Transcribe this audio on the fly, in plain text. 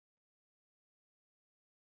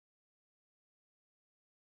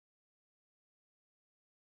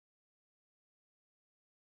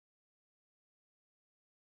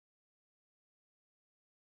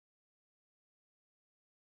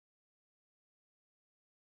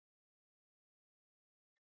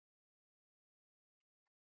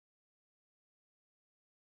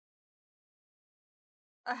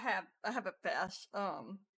I have a pass.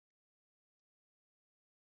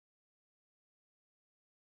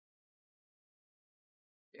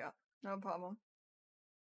 Yeah, no problem.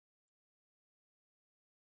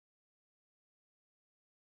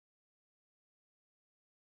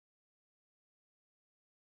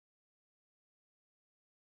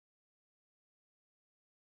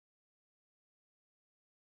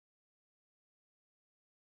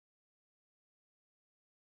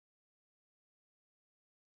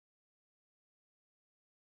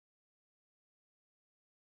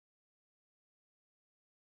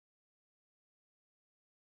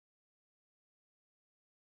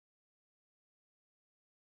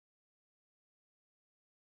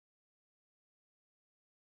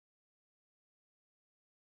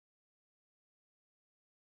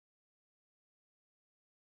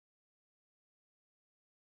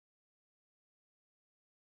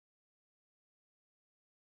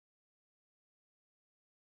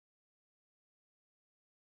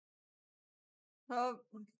 Oh,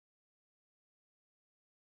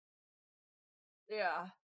 yeah,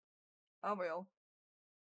 I will.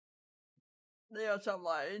 There's some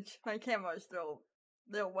light. My camera's little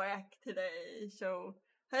whack today. So,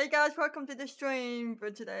 hey guys, welcome to the stream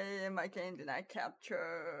for today. And my game did not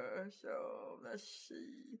capture. So let's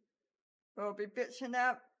see. We'll be bitching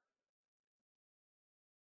up.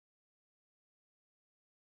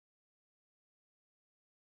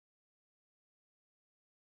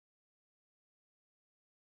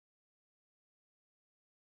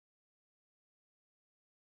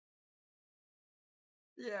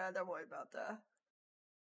 Yeah, don't worry about that.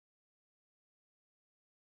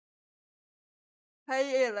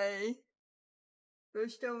 Hey, Ellie. We're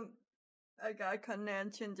still. I got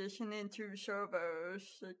connect transitioning to servers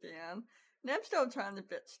again. And I'm still trying to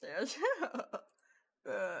bitch this.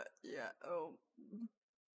 But yeah, oh.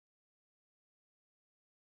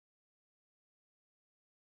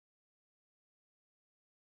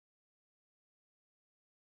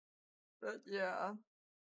 But yeah.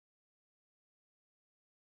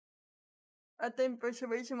 I think for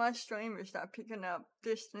some reason my stream is not picking up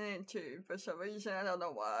Destiny 2 for some reason. I don't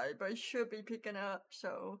know why, but it should be picking up,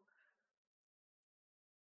 so.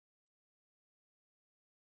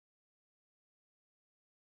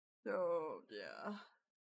 So, yeah.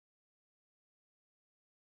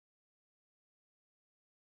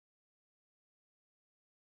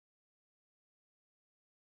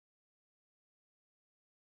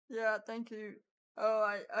 Yeah, thank you. Oh,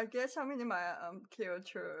 I guess I'm in my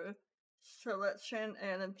character selection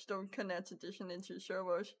and I'm still connected addition into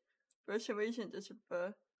servers. For some reason, this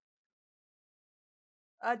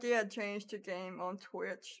I did change the game on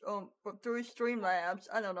Twitch but through Streamlabs.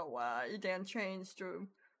 I don't know why it didn't change through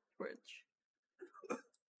Twitch.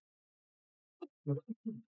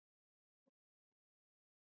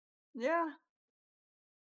 Yeah,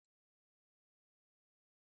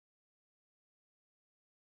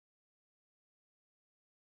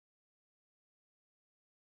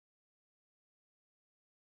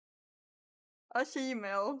 I see you,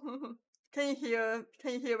 Mel. Can you hear?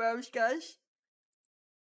 Can you hear those guys?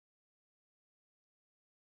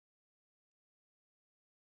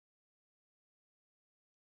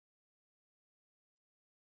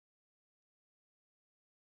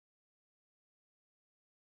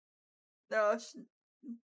 No,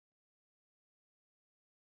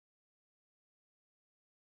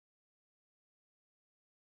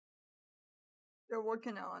 they're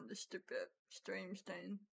working on the stupid streams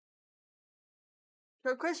thing.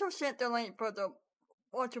 So Crystal sent the link for the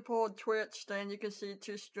multiple Twitch thing. You can see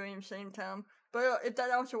two streams same time. But if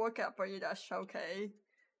that also work out for you, that's okay.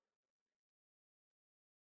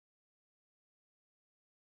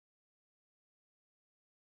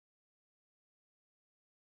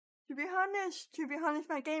 To be honest,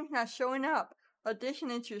 my game's not showing up. Audition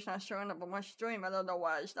is not showing up on my stream. I don't know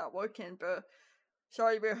why it's not working, but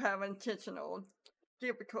sorry we're having intentional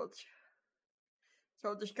difficulty.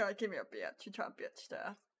 So just gotta give me a bit to try to bit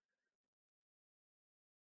stuff.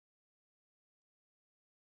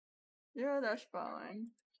 Yeah, that's fine.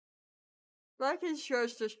 Like it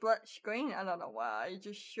shows the split screen. I don't know why. It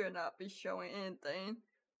just should not be showing anything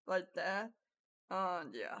like that.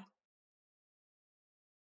 Yeah.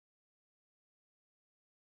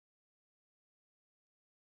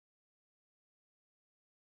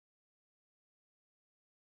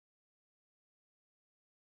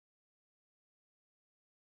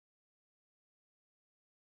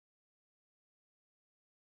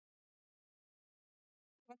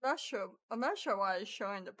 I'm not sure why it's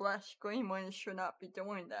showing the black screen when it should not be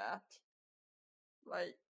doing that.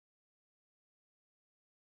 Like,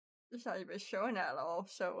 it's not even showing at all,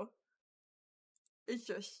 so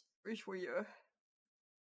it's weird.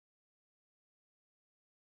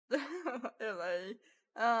 Anyway,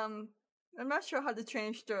 I'm not sure how to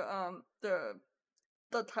change the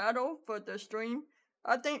title for the stream.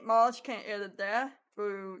 I think Mars can edit that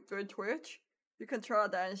through Twitch. You can try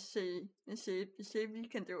that and see if you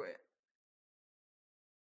can do it.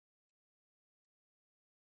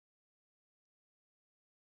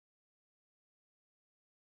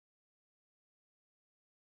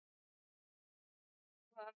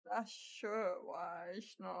 I'm not sure why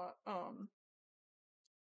it's not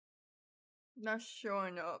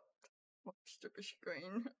showing up on the stupid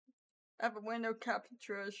screen. Every window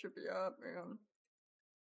capture should be up.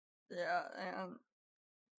 Yeah, and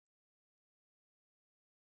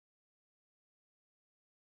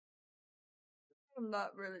I'm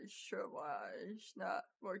not really sure why it's not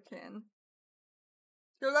working.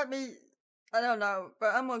 So let me, I don't know,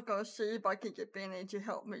 but I'm gonna go see if I can get Benny to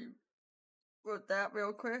help me with that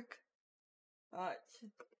real quick. Alright.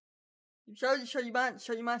 So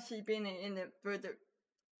you might see Benny in the through the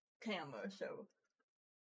camera. So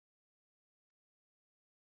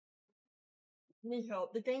need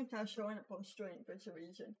help. The game's not showing up on stream for some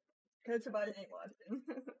reason. Cause somebody ain't watching.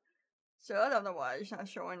 So I don't know why it's not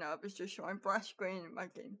showing up. It's just showing black screen in my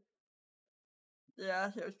game.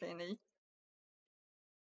 Yeah, here's Benny.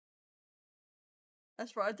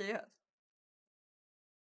 That's what I did.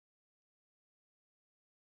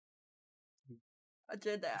 I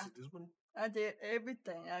did that. Is it this one? I did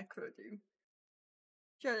everything I could do.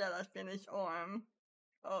 Sure, yeah, that's Benny's arm.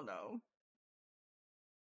 Oh no.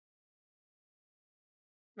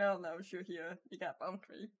 Well, no, you're here. You got bumped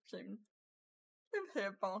me. Him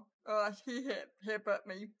hit bump. Oh, he hit butt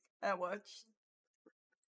me. That works.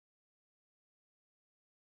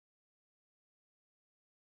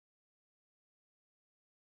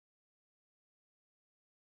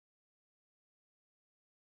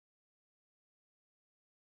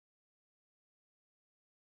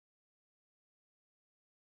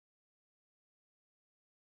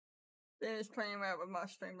 Then he's playing around with my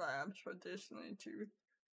Streamlabs for Disney too.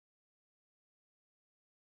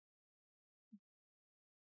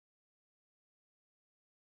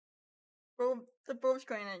 Well, the full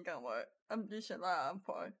screen ain't gonna work. I'm using live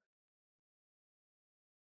part.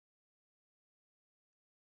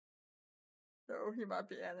 So he might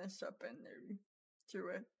be adding stuff in new to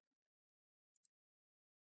it.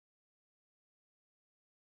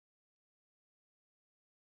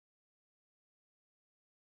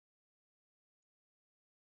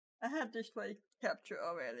 I have display capture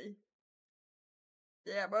already.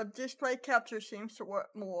 Yeah, but display capture seems to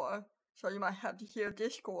work more. So you might have to hear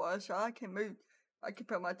Discord, so I can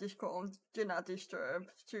put my Discord on Do Not Disturb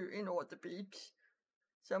to ignore the beeps.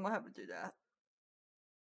 So I'm gonna have to do that.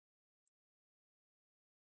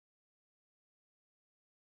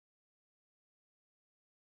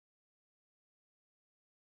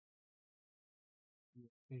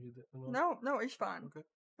 No, it's fine. Okay.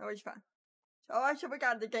 No, it's fine. Alright, so we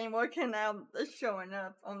got the game working now. It's showing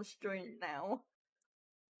up on the screen now.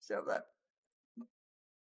 So that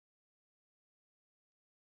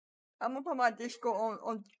I'm gonna put my Discord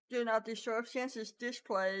on Do Not Disturb since it's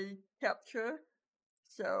display capture.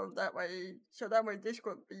 So that way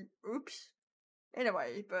Discord be oops.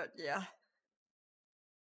 Anyway, but yeah.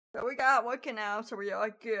 So we got working now, so we are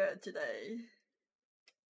good today.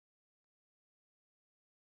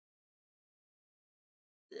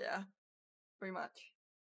 Yeah, pretty much.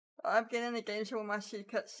 I'm getting the game so we might see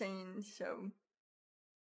cutscenes, so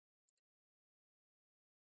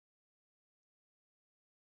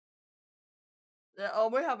yeah, oh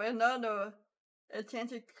we have another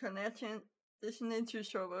Atlantic connection listening to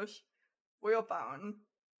servers. We're bound.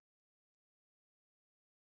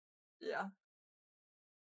 Yeah.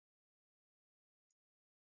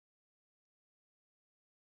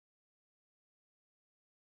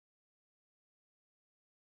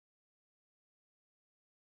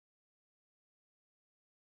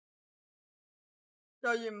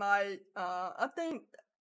 So you might I think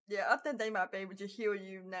they might be able to hear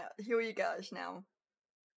you guys now.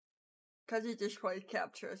 Cause you just play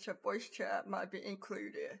capture, so voice chat might be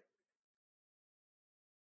included.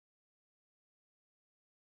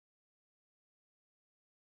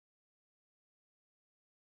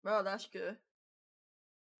 Well, that's good.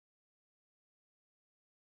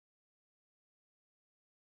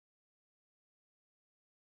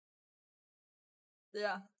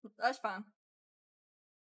 Yeah, that's fine.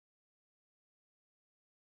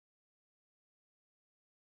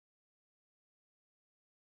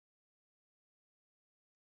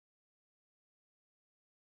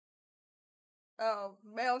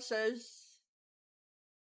 Mel says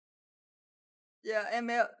Yeah,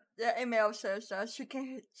 ML says that she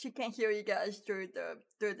can't hear you guys through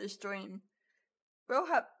the stream. We'll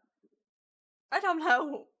have. I don't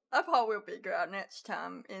know. I probably will figure out next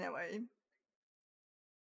time anyway.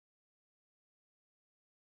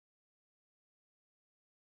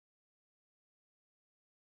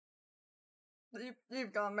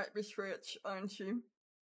 You've gonna make me switch, aren't you?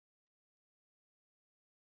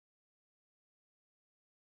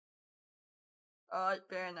 Alright,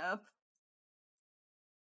 fair enough.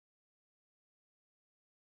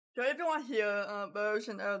 So everyone here, those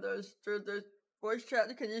and others, through the voice chat,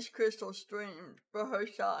 you can use Crystal Stream for her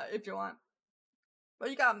side if you want. But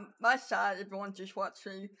you got my side if you want to just watch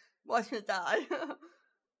me die.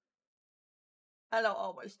 I don't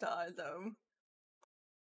always die though.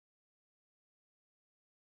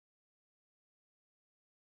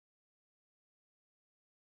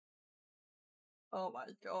 Oh my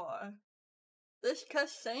god. This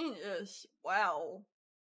cutscene is, wow,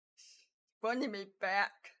 bringing me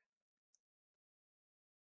back.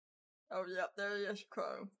 Oh yep, there he is,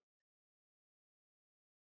 Crow.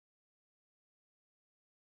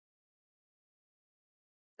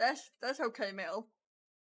 That's okay, Mel.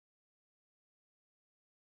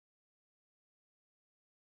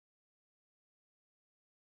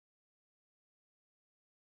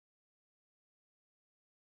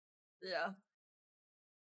 Yeah.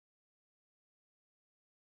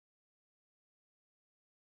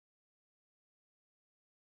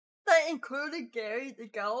 They included Gary the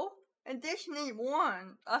Go and Disney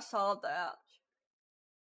One. I saw that.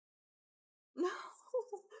 No, no,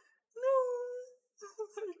 oh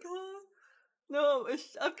my god. No,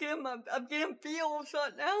 I'm getting feels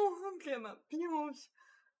right now. I'm getting my feels.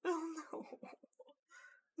 Oh no.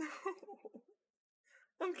 No.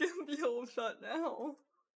 I'm getting feels right now.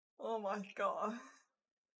 Oh my god.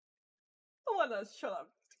 I wanna shut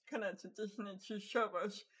up. Connect to Disney to show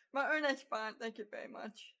us. My earnest fine, thank you very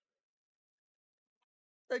much.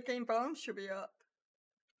 The game volume should be up.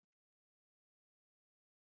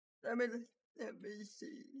 Let me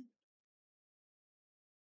see.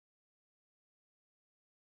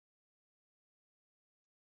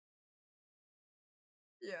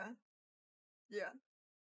 Yeah. Yeah.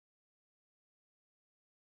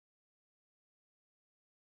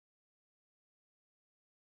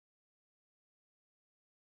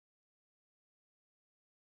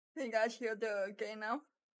 Can you guys hear the game now?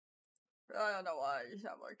 I don't know why it's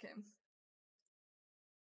not working.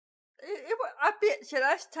 I bet so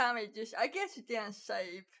last time I guess it didn't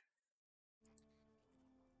save.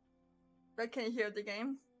 But can you hear the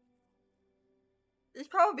game? It's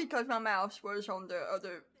probably because my mouse was on the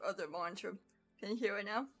other monitor. Can you hear it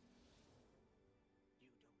now?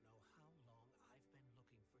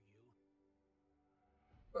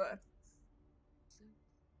 What?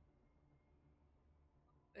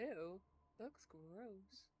 Ew, looks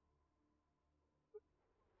gross.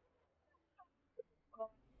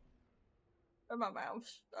 Oh, my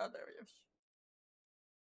mouse. Oh, there it is.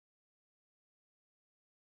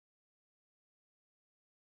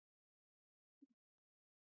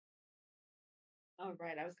 Oh,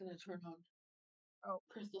 right. I was going to turn on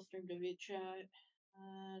Crystal Stream to view chat.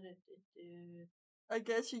 I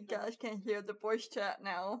guess you guys can hear the voice chat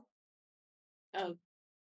now. Oh,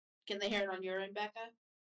 can they hear it on your end, Becca?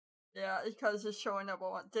 Yeah, because it's showing up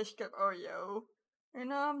on Discord Oreo.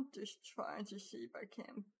 And I'm just trying to see if I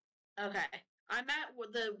can. Okay. I'm at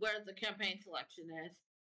where the campaign selection is.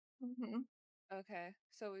 Mm-hmm. Okay,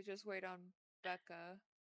 so we just wait on Becca.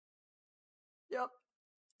 Yep.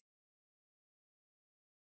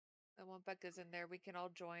 And when Becca's in there, we can all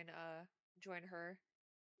join her.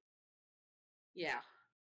 Yeah.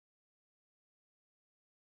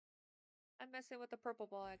 I'm messing with the purple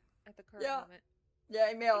ball at the current moment. Yeah,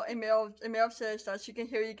 Emil says that she can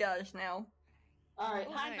hear you guys now. Alright,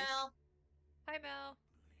 Oh, hi nice. Mel. Hi Mel.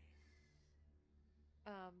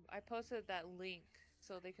 I posted that link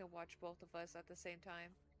so they can watch both of us at the same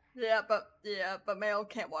time. Yeah, but Mel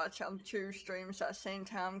can't watch two streams at the same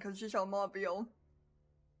time because she's on mobile.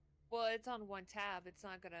 Well, it's on one tab. It's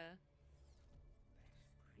not gonna.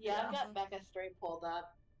 Yeah, I've got Becca straight pulled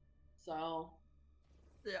up. So.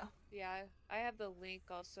 Yeah. Yeah, I have the link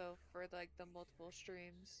also for like the multiple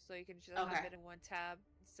streams, so you can just have it in one tab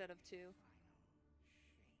instead of two.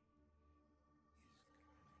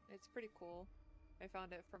 It's pretty cool. I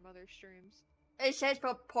found it from other streams. It says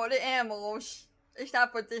for Ported Animals. It's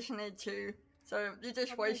not for Disney too. So you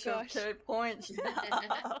just waste your carry points.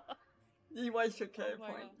 You waste your carry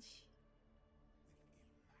points.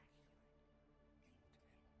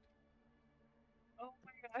 Oh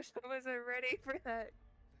my gosh, I wasn't ready for that.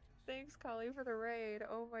 Thanks, Collie, for the raid.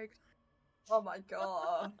 Oh my god. Oh my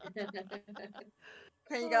god.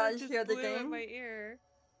 Can you Oh, it guys just hear the blew in game? my ear.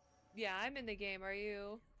 Yeah, I'm in the game. Are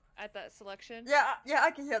you at that selection? Yeah,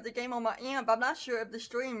 I can hear the game on my end, but I'm not sure if the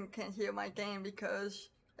stream can hear my game because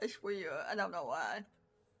it's weird. I don't know why.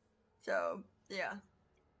 So, yeah.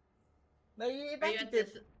 Maybe if I could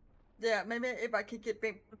get... Yeah, maybe if I could get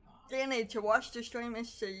Danny to watch the stream and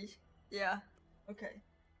see. Yeah. Okay.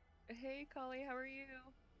 Hey, Collie, how are you?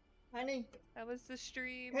 Honey. How was the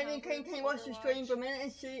stream? Can you watch the stream for a minute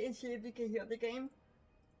and see if you can hear the game?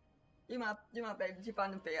 You might be able to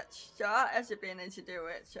find the bitch. So I asked Danny to do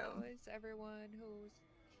it. So. How is everyone who's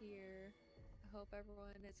here? I hope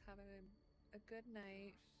everyone is having a good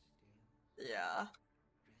night. Yeah.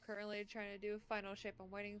 Currently trying to do final shape. I'm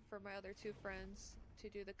waiting for my other two friends to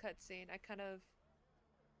do the cutscene. I kind of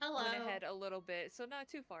went ahead a little bit, so not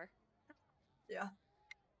too far. Yeah.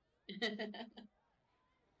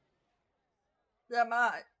 Yeah,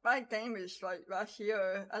 my game is like right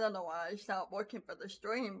here. I don't know why it's not working for the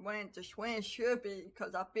stream when the stream should be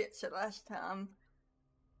because I fixed it last time.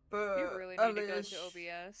 But you really need to go to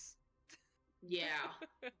OBS. Yeah.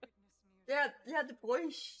 yeah, the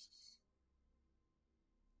voice.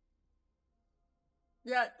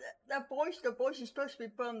 Yeah, the voice is supposed to be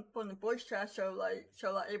from the voice chat, so like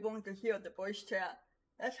everyone can hear the voice chat.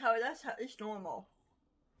 That's how it's normal.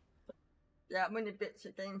 Yeah, when it bits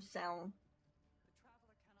the game sound.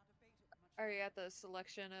 Are you at the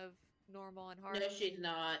selection of normal and hard? No, she's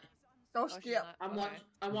not. Don't skip.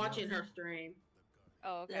 I'm watching her stream.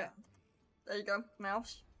 Oh, okay. Yeah. There you go,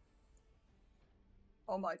 mouse.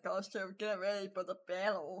 Oh my gosh, they're getting ready for the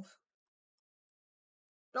battle.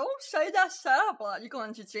 Don't say that sound, but you're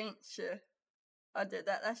going to jinx it. I did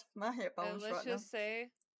that. That's my headphones let's right just say,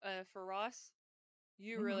 for Ross,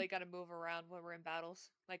 you really got to move around when we're in battles.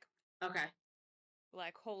 Like, okay.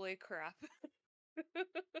 Like, holy crap.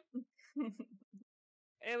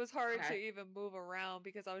 It was hard to even move around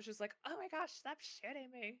because I was just like, oh my gosh, stop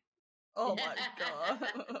shooting me. Oh my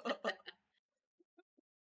god.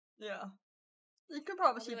 Yeah. You can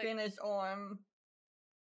probably see Benny's arm.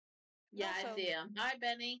 Yeah, I see him. Hi,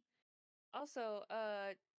 Benny. Also,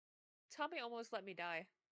 Tommy almost let me die.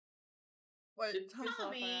 Wait,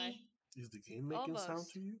 Tommy! Is the game making sound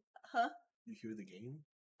to you? Huh? You hear the game?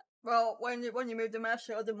 Well, when you move the mouse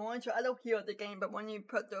to the other monitor, I don't hear the game, but when you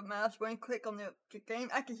put the mouse, when you click on the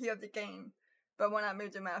game, I can hear the game. But when I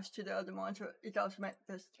move the mouse to the other monitor, it does make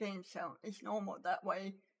the game sound. It's normal that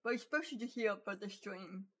way. But it's supposed to hear for the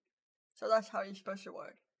stream. So that's how it's supposed to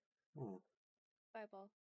work.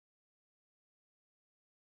 Fireball.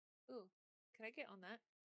 Ooh, can I get on that?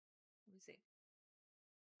 Let me see.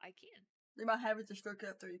 I can. You might have it just look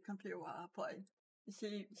up through your computer while I play. You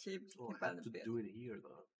see if you can find to do it here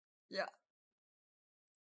though. Yeah.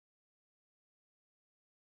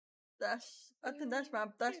 I think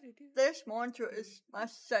this monitor is my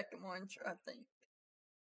second monitor, I think.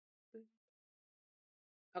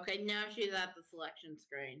 Okay, now she's at the selection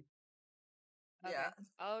screen. Okay. Yeah.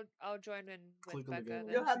 I'll join in with Becca then.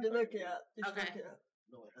 You'll have to look it up. Okay. Look it up.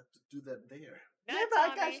 No, I have to do that there. Yeah, but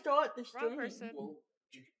I gotta start the stream. Wrong person. Well,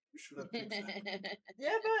 you should have fixed that.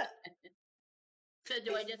 Yeah, but... So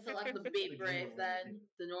do I just select the Beat Brave then?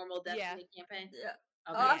 The normal Destiny campaign? Yeah.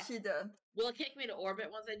 Okay. Oh, I see the... Will it kick me to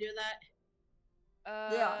orbit once I do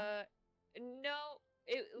that? Yeah. No.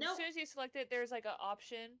 As soon as you select it, there's like an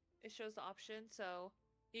option. It shows the option, so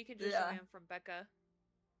you can just join from Becca.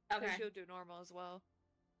 Okay. She'll do normal as well.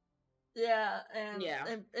 Yeah,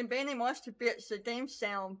 and Benny wants to bitch the game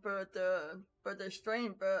sound for the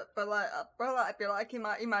stream, but I feel like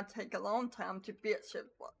it might take a long time to bitch it.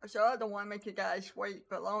 So I don't want to make you guys wait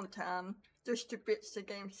for a long time just to bitch the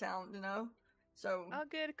game sound, you know. So. Oh,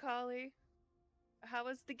 good, Collie. How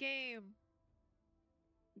was the game?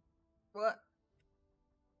 What?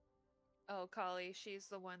 Oh, Collie, she's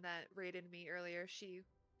the one that raided me earlier. She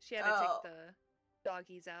had to take the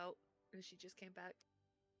doggies out, and she just came back.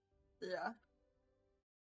 Yeah.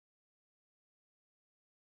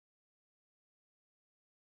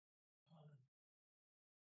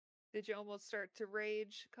 Did you almost start to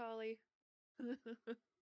rage, Collie?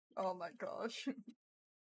 Oh my gosh.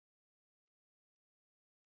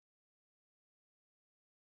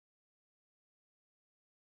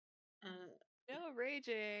 No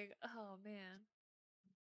raging. Oh man.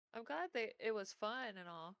 I'm glad it was fun and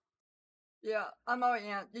all. Yeah, I'm already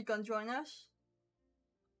in. You gonna join us?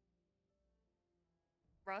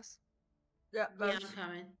 Russ? Yeah, I'm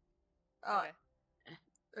coming.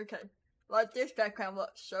 Okay. Like this background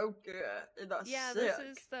looks so good. It looks sick.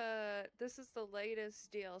 this is the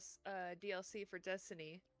latest DLC for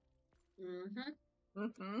Destiny. Mm-hmm.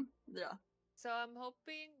 Mm-hmm. Yeah. So I'm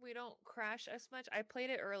hoping we don't crash as much. I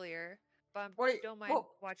played it earlier, but I don't mind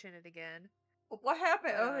watching it again. What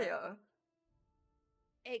happened earlier?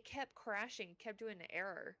 It kept crashing. It kept doing an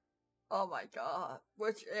error. Oh my god.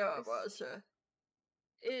 Which error was it?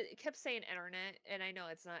 It kept saying internet, and I know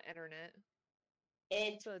it's not internet.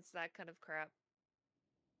 So it's that kind of crap.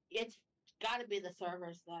 It's gotta be the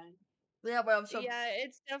servers then. Yeah, but yeah,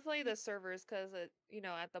 it's definitely the servers because it,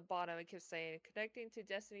 at the bottom it keeps saying connecting to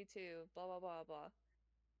Destiny 2, blah blah blah blah.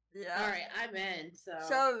 Yeah. All right, I'm in. So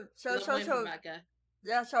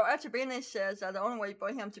yeah. So Atabine says that the only way for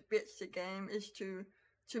him to bitch the game is to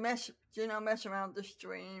mess around the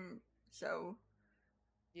stream. So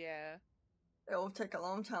yeah, it'll take a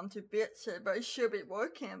long time to bitch it, but it should be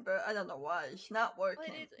working. But I don't know why it's not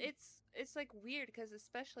working. But it's like weird because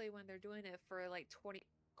especially when they're doing it for like 25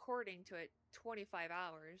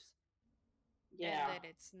 hours. Yeah. And then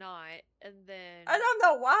it's not, and then I don't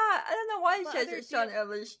know why he says it's on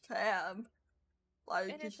Ellie's tab. Like,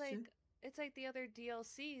 and it's like the other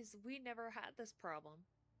DLCs. We never had this problem.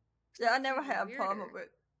 So yeah, I never had a problem with.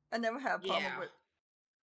 I never had a problem with.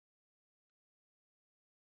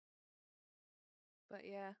 But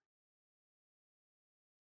yeah.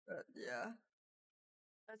 Yeah.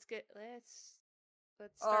 Let's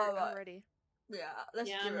start already. Yeah, let's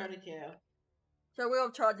do it. I'm ready too. So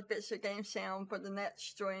we'll try to fix the game sound for the next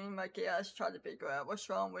stream. Like, yeah, let's try to figure out what's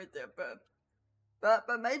wrong with it. But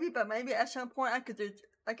maybe at some point I could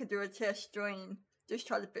do a test stream. Just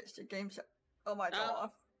try to fix the game sound. Oh my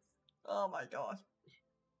god. Oh my god.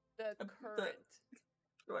 The current.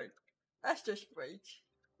 Right. That's just great.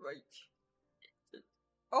 Great.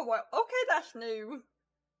 Oh well. Okay, that's new.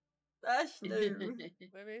 That's new.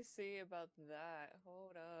 Let me see about that.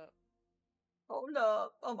 Hold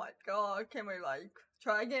up. Oh my god. Can we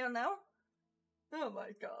try again now? Oh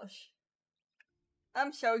my gosh.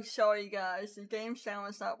 I'm so sorry guys. The game sound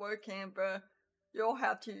is not working, but you'll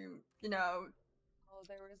have to, Oh,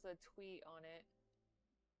 there was a tweet on it.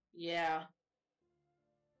 Yeah.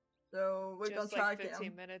 So we're gonna try again.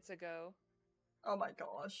 15 minutes ago. Oh my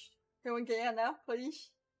gosh. Can we get in now,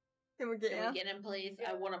 please? Can we get in, please?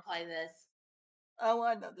 Yeah. I want to play this. I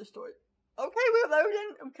want another story. Okay, we're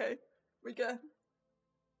loading. Okay, we go.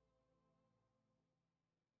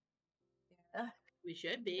 Yeah, we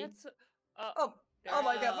should be. Oh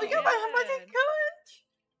my god, we got my money current.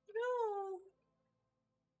 No.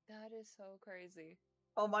 That is so crazy.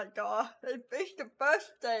 Oh my god, it's the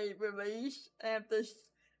first day release, and this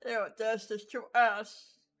does this to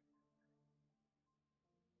us.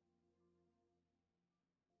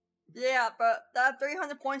 Yeah, but that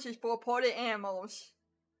 300 points is for party animals.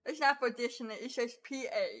 It's not for Disney, it says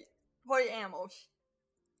PA. Party animals.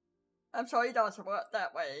 I'm sorry it doesn't work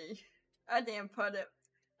that way. I didn't put it.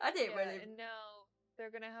 I didn't really. And now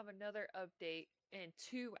they're gonna have another update in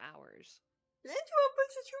 2 hours. Into a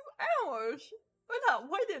 2 hours? We're not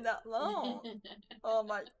waiting that long. Oh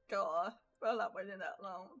my god. We're not waiting that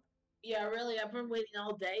long. Yeah, really, I've been waiting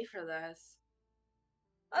all day for this.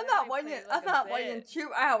 I'm not waiting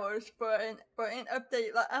 2 hours for an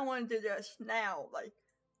update. Like, I want to do this now, right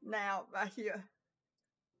here.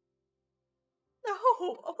 No,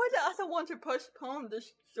 I don't want to postpone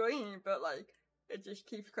this stream, but it just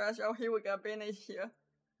keeps crashing. Oh, here we go. Benny's here.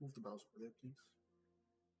 Move the mouse over there, please.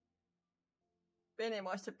 Benny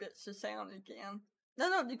wants to bitch the sound again.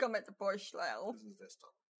 No, you gotta make the voice loud. This is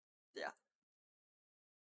desktop. Yeah.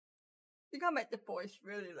 You gotta make the voice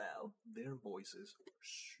really loud. Their voices are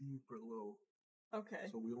super low. Okay.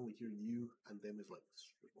 So we only hear you, and them is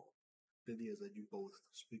super small. The idea is that you both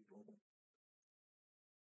speak normal.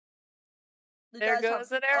 There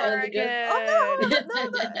goes an error again. Oh no,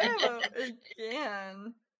 the error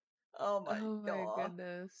again. Oh my god. Oh my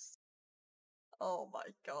goodness. Oh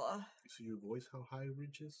my god. You see your voice, how high it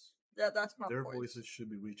reaches? Yeah, that's my Their voice. voices should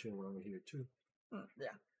be reaching around here too.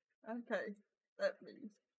 Yeah. Okay.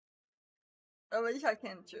 At least I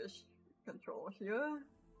can just control here.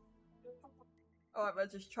 Alright,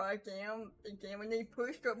 let's just try again. Again, we need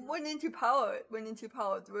push through. We need to power it. We need to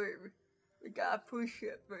power through. We gotta push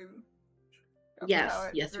it through.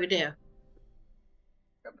 Yes, we do.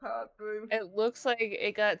 Power through. It looks like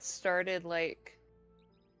it got started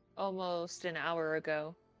almost an hour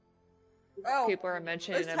ago. Oh, people are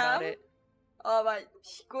mentioning about it. Alright,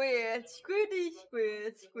 squid.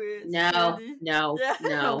 No.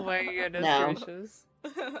 Oh my goodness gracious.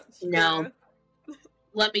 No.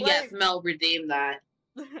 Let me get Mel redeem that.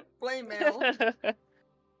 Blame Mel.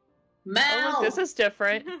 Mel! Oh, look, this is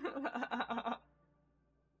different.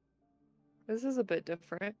 This is a bit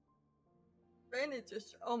different.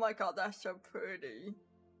 Oh my god, that's so pretty.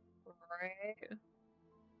 Right.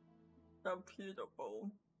 So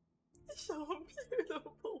beautiful. So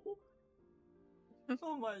beautiful.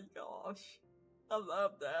 Oh my gosh. I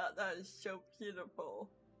love that. That is so beautiful.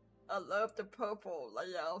 I love the purple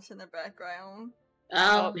layouts in the background.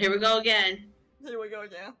 Oh, here we go again. Here we go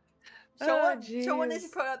again. Someone needs to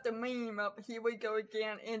put up the meme up. Here we go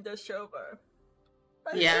again in the server.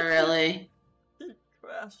 Yeah, really. Keep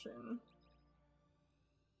crashing.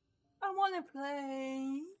 I want to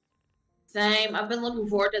play. Same. I've been looking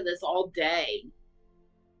forward to this all day.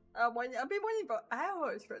 I've been waiting for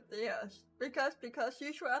hours for this because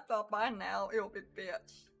usually I thought by now it would be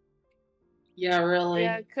bits. Yeah, really.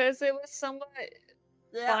 Yeah, because it was somewhat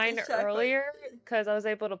fine earlier because I was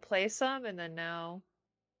able to play some, and then now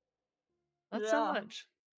not so much.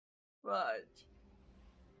 Right.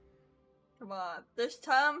 Come on, this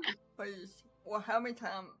time, please. Well, how many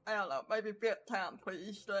times? I don't know. Maybe bit time,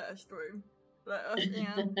 please. Let us through. Let us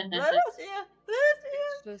in. Let us in.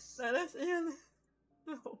 Let us in. Let us in.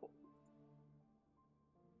 No.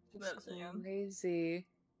 Let us in. Crazy.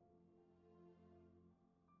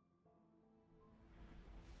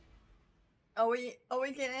 Are we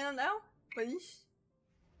getting in now? Please?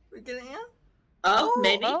 We getting in? Oh,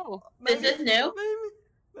 maybe. Oh, is this new?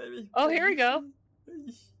 Maybe. Oh, here we go.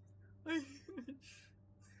 Please.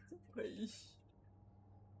 Please.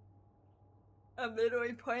 I'm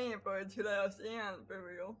literally praying for it to let us in, for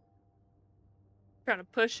real. Trying to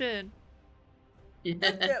push in.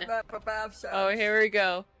 Let's get that for 5 seconds. Oh, here we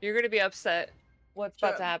go. You're gonna be upset. What's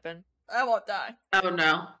about to happen? I won't die. Oh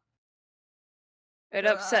no. It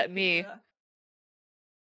upset me. Yeah.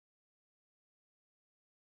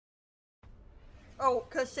 Oh,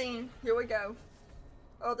 cutscene. Here we go.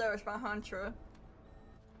 Oh, there's my hunter.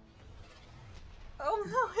 Oh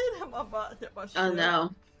no, hit my butt, hit my shit. Oh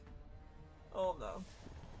no. Oh no.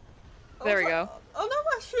 There we go. Oh no,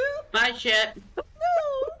 my ship! My ship.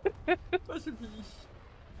 No! What's a piece?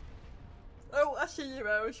 Oh, I see you,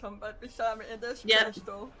 Rose. I'm right beside me in this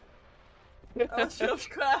crystal. Oh, ship's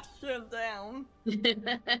crashing down.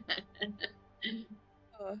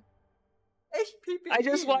 I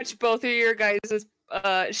just watched both of your guys'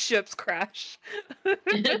 ships crash.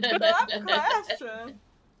 Stop crashing!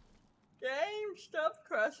 Game stop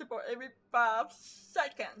crashing for every 5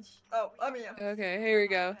 seconds. Oh, I mean. Okay, here we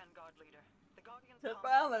go.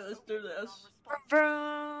 Let's do this.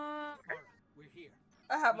 We're here.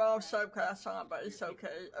 I have my own subclass on, but it's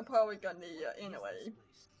okay. I'm probably gonna need it anyway.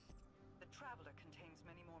 The Traveler contains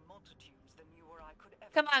many more multitudes than you or I could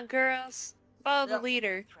ever. Come on, girls. Follow the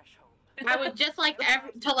leader. I would just like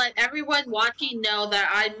to let everyone watching know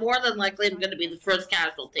that I more than likely am going to be the first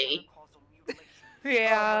casualty.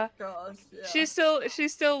 Yeah. Oh my gosh, yeah.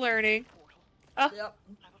 She's still learning. Oh. Yep.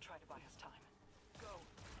 I will try to buy us time. Go.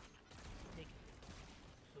 Take it.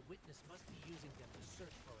 The witness must be using them to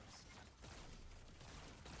search for us.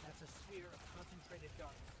 That's a sphere of concentrated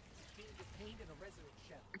darkness. It's being detained in a resonance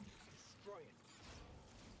shell. Destroy it.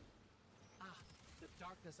 Ah, the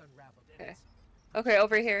darkness unraveled. Okay. Okay,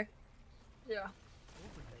 over here. Yeah.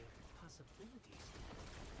 Overlay of possibilities.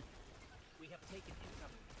 We have taken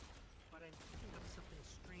incoming, but I'm picking up something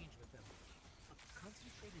strange with them. A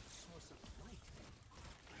concentrated source of light.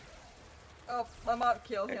 Oh, I might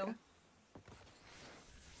kill him.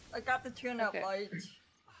 I got the tune-up light.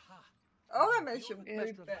 Aha. Oh, that makes you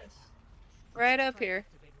move fast. Right up here.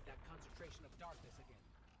 That concentration of darkness again.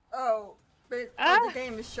 Oh, but the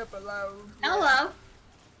game is super low. Hello.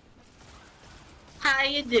 How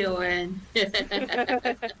you doing?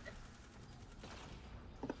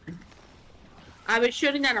 I was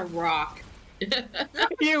shooting at a rock.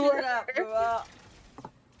 You were.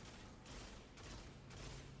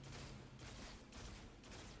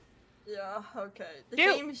 Yeah, okay. The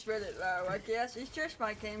game is really low, I guess. It's just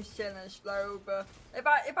my game settings low, but if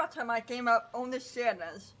I turn my game up on the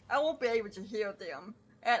settings, I won't be able to hear them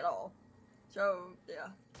at all. So, yeah.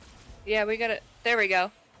 Yeah, we gotta. There we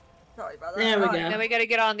go. Sorry about that. There we go. Now we gotta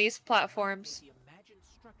get on these platforms.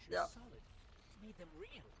 Yep. Made them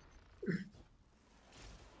real.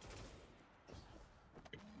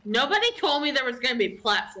 Nobody told me there was going to be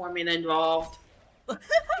platforming involved.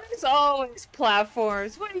 There's always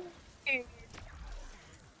platforms. What do you mean?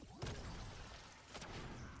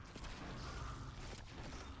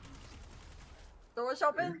 Doors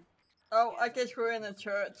open? Oh, I guess we're in a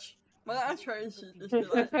church. My aunt Tracy just be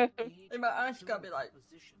like, and my aunt's gonna be like,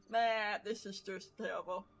 nah, this is just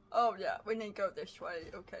terrible. Oh yeah, we need to go this way,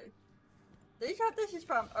 okay. This is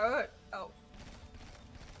from Earth. Oh.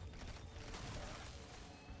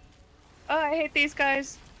 Oh, I hate these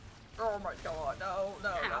guys. Oh my god, no.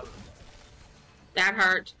 That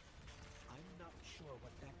hurt. I'm not sure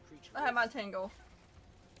what that creature I have my tingle.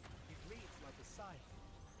 It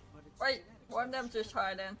Wait, one of them just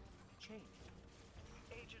hiding. Changed.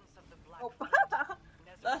 Agents of the Black Oh, Fleet,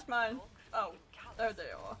 that's mine. Nezareth, Oh, and there Callus.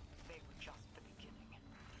 they are. They were just the beginning.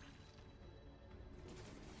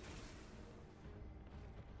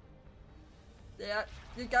 Yeah,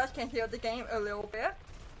 you guys can hear the game a little bit.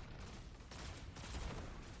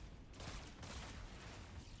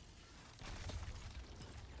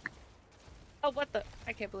 Oh, what the?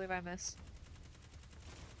 I can't believe I missed.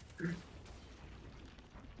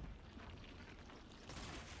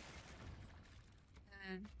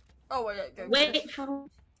 And, Oh, wait, go. Wait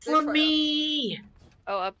for me.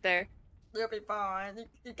 oh, up there. You'll be fine.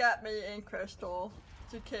 You got me and Crystal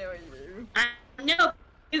to carry you. I know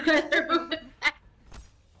you guys are moving back.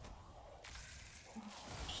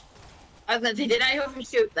 I was gonna say, did I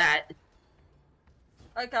overshoot that?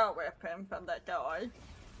 I got a weapon from that guy.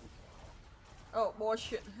 Oh, more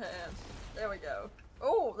shit hands. There we go.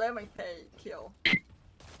 Oh, let me pay kill.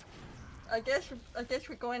 I guess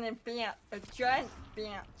we're going in bench, a giant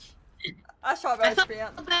bench. I saw I that saw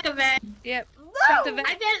bench. back of it. Yep. No! the vent.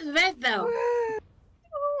 I didn't vent though.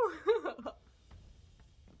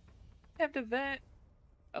 Have to vent.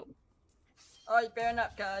 Alright, bearing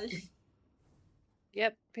up, guys.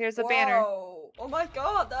 Yep. Here's the banner. Whoa. Oh my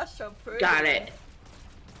god, that's so pretty. Got it.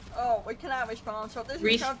 Oh, we cannot respond, so this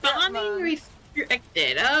is some Responding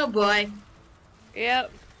restricted. Oh boy.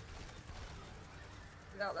 Yep.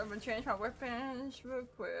 Now let me change my weapons real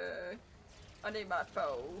quick. I need my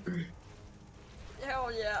bow.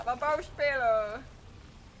 Hell yeah, my bow speeder!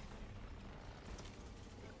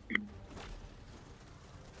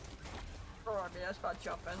 Oh, I mean, that's about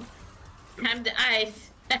jumping. Time to ice.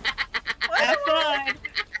 Have fun.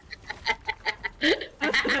 I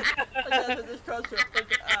guess I just crossed your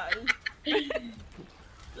freaking eye.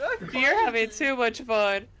 You're having too much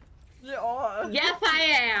fun. You are. Yes, I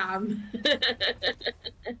am.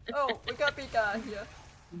 Oh, we got big guy here.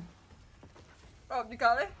 Oh, you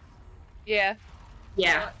got it? Yeah.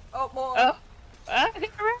 Yeah. Oh, more. Oh. Ah, never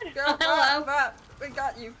mind. Go, hello. Right, we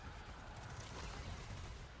got you.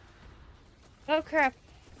 Oh crap.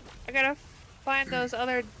 I gotta find those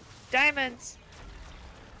other diamonds.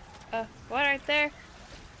 One right there.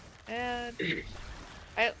 And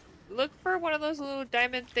I look for one of those little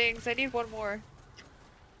diamond things. I need one more.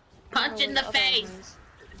 Punch in the other face. ones.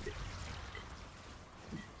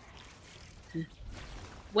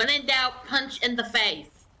 When in doubt, punch in the face.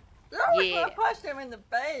 No, we Yeah. punched him in the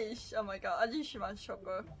base. Oh my god, I just my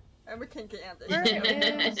chopper. And we can get Andy. Where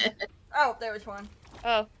is? Oh, there was one.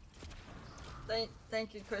 Oh,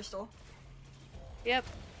 Thank you, Crystal. yep.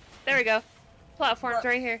 There we go. Platform's What?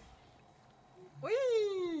 right here. Whee!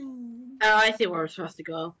 Oh, I see where we're supposed to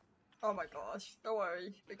go. Oh my gosh, don't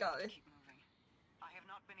worry, we got it. Keep moving. I have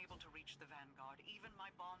not been able to reach the Vanguard. Even my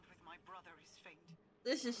bond with my brother is faint.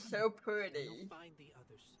 This is so pretty. We'll find the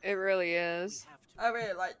others. It really We is. have to. I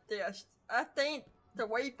really like this. I think the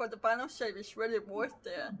wait for the final save is really worth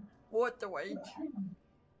the wait.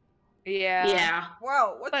 Yeah. Yeah.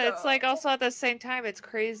 Wow, what But the? it's like also at the same time, it's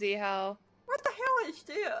crazy how. What the hell is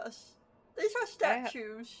this? These are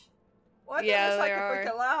statues. What Yeah, is like they a are.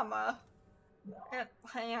 freaking llama? And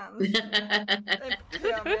hands. And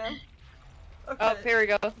pyramid. Okay, Oh, here we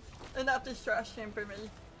go. enough distraction for me.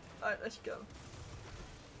 Alright, let's go.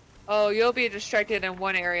 Oh, you'll be distracted in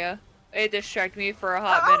one area. It distracted me for a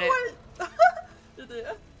hot minute. Wait. You did?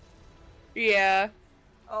 Yeah.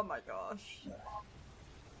 Oh my gosh.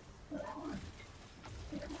 I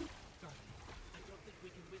don't think we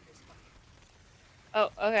can win this fight.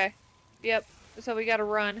 Oh, okay. Yep. So we gotta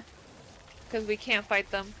run. Because we can't fight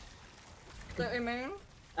them. The immune?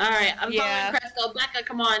 Alright, I'm Yeah. following Cresco. Becca,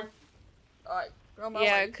 come on. Alright, go my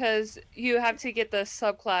Yeah, way. because you have to get the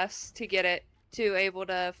subclass to get it to able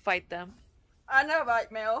to fight them. I know, right,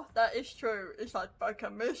 Mel. That is true. It's like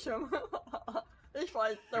fucking mission. It's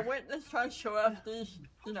like the witness trying to show us these,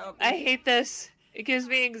 you know. I hate this. It gives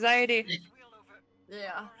me anxiety. This wheel over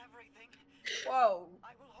Yeah. over everything. Whoa, I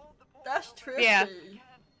will hold the portal that's wherever trippy. Yeah.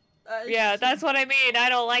 That is Yeah, that's what I mean. I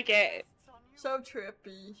don't like it. it's on you, so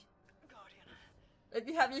trippy. Guardian. If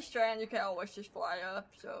you have your strand, you can always just fly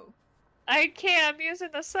up. So, I can't. I'm using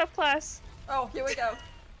the subclass. oh, here we go.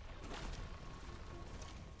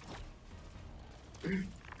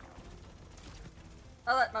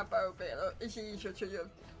 I like my bow better. It's easier to use.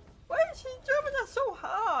 Why is he jumping up so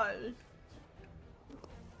high?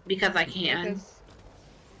 Because I can.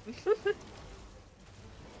 Because...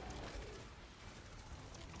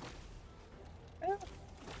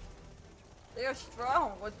 They're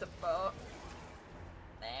strong. What the fuck?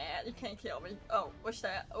 Nah, you can't kill me. Oh, what's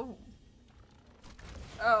that? Oh.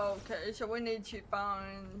 Oh, okay. So we need to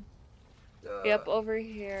find Yep, over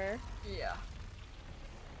here. Yeah.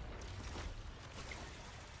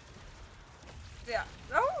 Yeah.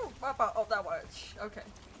 Oh, what about? Oh, that works. Okay.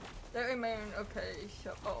 They remain. Okay.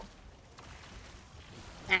 So. Oh.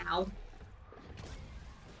 Ow.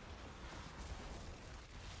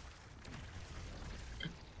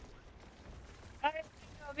 I'm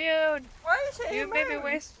immune. Why is he You made me immune?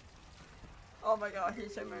 waste. Oh my god,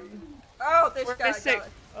 he's immune. Oh, this We're guy missing. got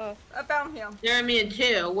it. Oh, I found him. You're immune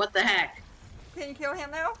too. What the heck? Can you kill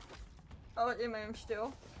him now? Oh, immune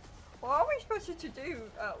still. What are we supposed to do?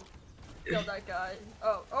 Oh, kill that guy.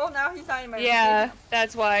 Oh, now he's not immune. yeah, Kill him.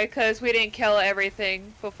 that's why. Cause we didn't kill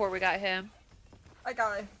everything before we got him. I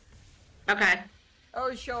got it. Okay. Oh,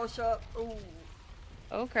 he shows up. Ooh.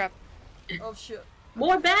 Oh crap. Oh shit.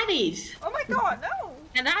 More baddies. Oh my god, no!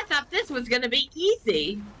 And I thought this was gonna be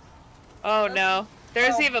easy. Oh no.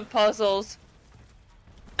 There's Oh. even puzzles.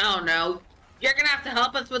 Oh no. You're gonna have to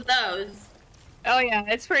help us with those. Oh yeah,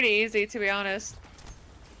 it's pretty easy to be honest.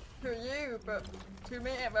 To you, but to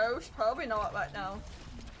me at most, probably not right now.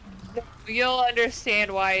 You'll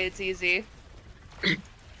understand why it's easy.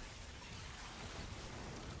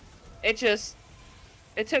 It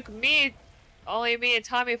took only me and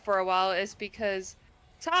Tommy for a while is because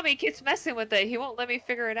Tommy keeps messing with it. He won't let me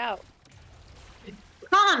figure it out.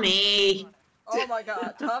 Tommy. Oh my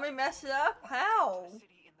god, Tommy messed it up? How? The city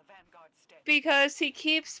in the Vanguard's stead. Because he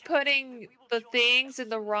keeps putting the things in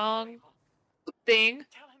the wrong thing.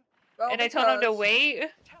 Tell him. Well, And I told him to because- wait.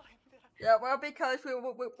 Tell him that Yeah, well, because we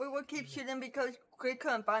will keep shooting because we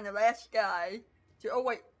couldn't find the last guy. Oh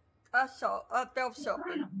wait, I felt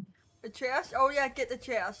something. The chest? Oh yeah, get the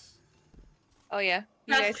chest. Oh yeah.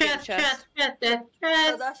 You guys get the chest.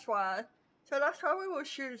 So that's why. So that's why we were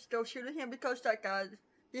still shooting him because that guy,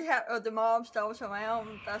 he had the mob was around.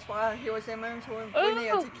 That's why he was immune. So we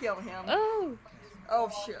needed to kill him. Oh. Oh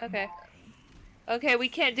shit. Okay. Okay, we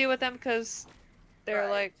can't deal with them because they're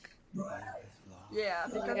Right. like. Yeah,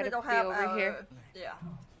 because we gotta don't be have over our. here. Yeah.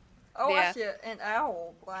 Oh, I Yeah. see it. An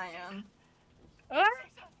owl lion. Ah!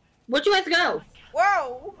 Where'd you guys go?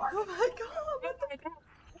 Whoa! Oh my god!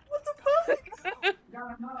 What the fuck?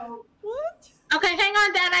 What? Okay, hang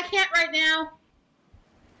on, Dad. I can't right now.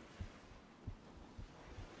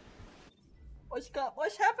 What's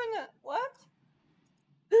happening? What?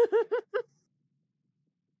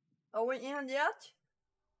 Are we in yet?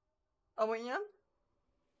 Are we in?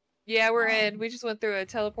 Yeah, we're in. We just went through a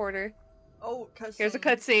teleporter. Oh, cutscene. Here's a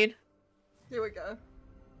cutscene. Here we go.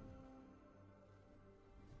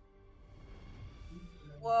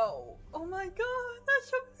 Whoa! Oh my god, that's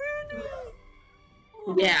so pretty!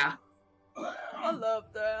 Oh, Yeah. I love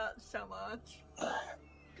that so much.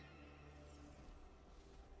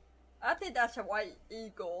 I think that's a white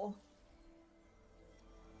eagle.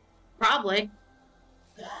 Probably.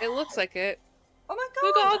 It looks like it. Oh my god!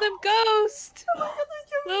 Look at all them ghosts! Oh my god,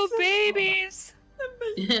 they're Little so babies!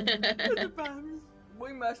 Little babies.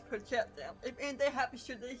 We must protect them. If anything happens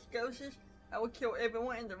to these ghosts, I will kill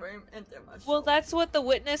everyone in the room and them myself. Well, that's what the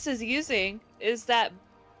witness is using, is that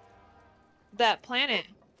planet.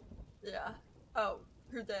 Yeah. Oh,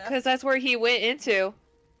 who that? Because that's where he went into.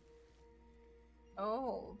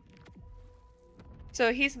 Oh.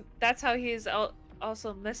 So that's how he's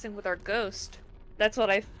also messing with our ghost. That's what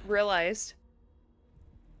I realized.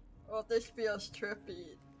 Well, this feels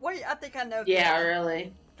trippy. Wait, I think I know. Yeah, this.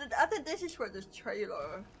 really. I think this is for this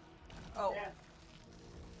trailer. Oh.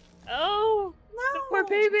 Oh! No! The poor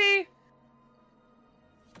baby!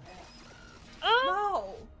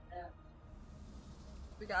 Oh! No!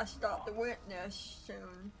 We gotta stop the witness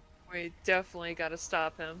soon. We definitely gotta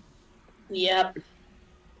stop him. Yep.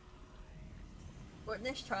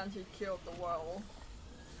 Witness trying to kill the world.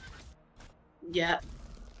 Yep.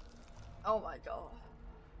 Oh my god.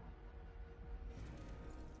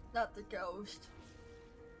 Not the ghost.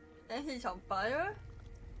 And he's on fire?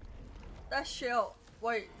 That's Shell.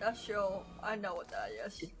 Wait, that's Shell. I know what that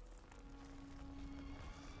is.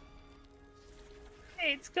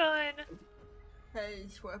 Hey, it's gone.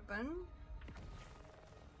 His weapon.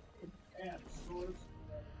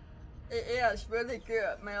 It is really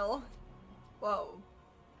good, Mel. Whoa.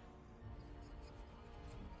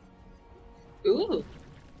 Ooh.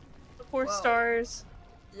 The 4 Whoa. stars.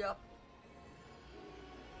 Yep.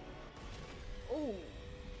 Ooh.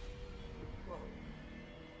 Whoa.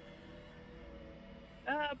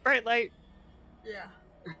 Bright light. Yeah.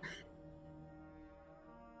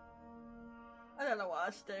 I don't know why I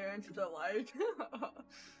stare into the light.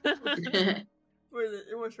 Really,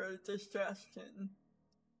 it was really distracting.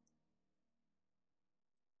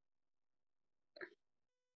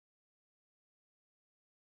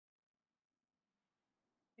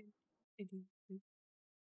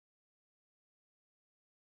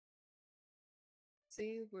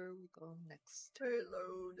 See where we go next.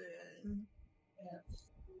 Reloading.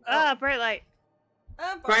 Ah, bright light.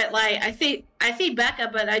 Bright light. I see Becca,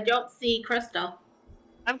 but I don't see Crystal.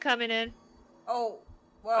 I'm coming in. Oh,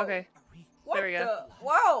 wow. Okay. What there we go. the?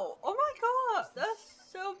 Wow! Oh my god, that's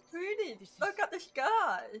so pretty. Look at the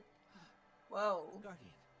sky. Wow.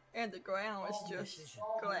 Guardian, And the ground is just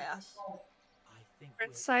glass. I think We're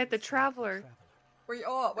inside the Traveler. We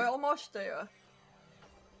are. We're almost there.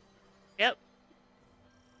 Yep.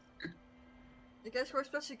 I guess we're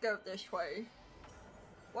supposed to go this way.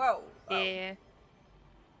 Whoa. Wow. Yeah.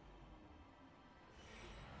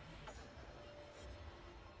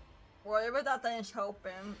 Whatever that thing's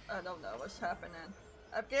hoping, I don't know what's happening.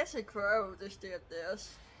 I guess a crow just did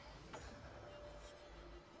this.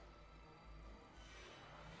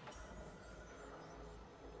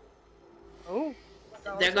 Oh.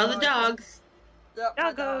 That There was go the mine. dogs. Yep,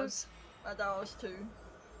 my dogs. Doggos. My dogs too.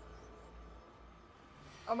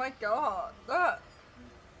 Oh my god, look!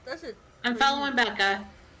 That's it. I'm following Becca.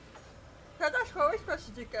 That's where we're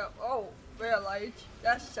supposed to go. Oh, real light.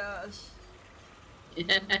 That's us.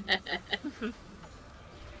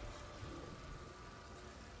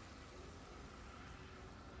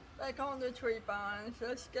 Like on the tree vines.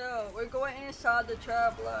 Let's go. We're going inside the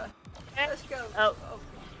Traveler. Let's go. Oh.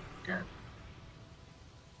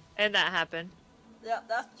 And that happened. Yeah,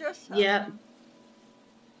 that's just. Yep.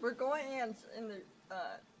 We're going in the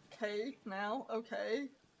cave now. Okay.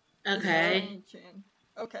 Okay. Ancient.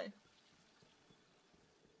 Okay.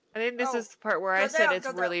 I think this Oh. is the part where I Go said down, it's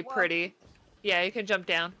go down. really Whoa. pretty. Yeah, you can jump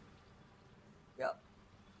down. Yep.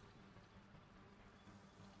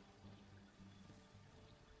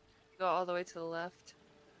 Go all the way to the left.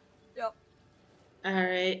 Yep. All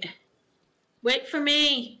right. Wait for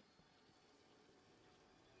me.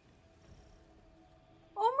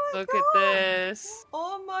 Oh my Look god. at this.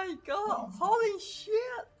 Oh my god. Holy shit.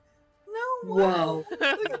 No way. Whoa. Look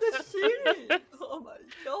at the ceiling. Oh my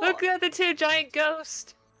god. Look at the two giant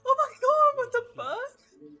ghosts. Oh my god, what the fuck?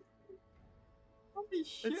 Holy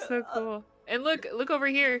shit. It's so cool. And look over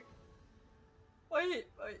here. Wait.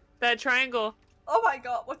 That triangle. Oh my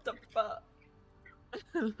god, what the fuck?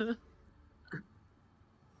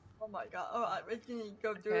 Oh my god. Alright, we can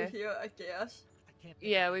go through Okay. here, I guess. I can't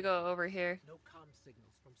think Yeah, of we it. go over here. No comm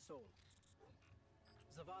signals from Seoul.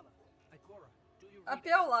 Zavala, Ikora, do you I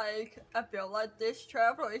read feel like this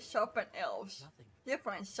Traveler is something else. nothing?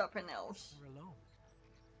 Different something else. We're alone.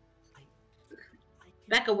 I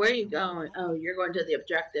Becca, where are you going? Oh, you're going to the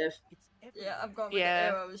objective. It's everywhere. Yeah, I'm going with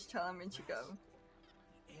Yeah. the arrows telling me to go.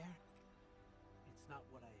 The air. It's not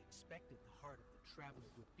what I expected the heart of the Traveler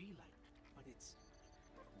would be like, but it's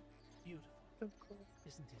beautiful, So cool.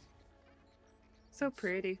 isn't it? So And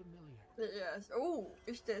pretty. familiar. Yes. Oh,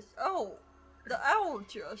 is this? Oh, the owl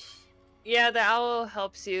just. Yeah, the owl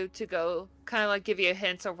helps you to go, kind of like give you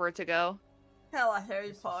hints of where to go. Hella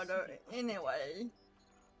Harry Potter. Anyway.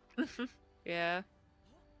 Yeah.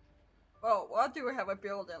 Oh, why do we have a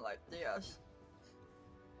building like this?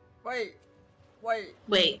 Wait.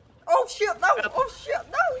 Wait. Oh shit! No! Oh shit!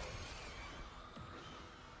 No!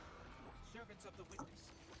 Servants of the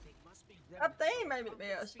witness. They must be I think maybe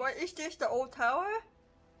this. Wait, is this the old tower?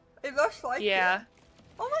 It looks like Yeah. it.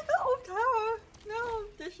 Oh my god, old tower! No,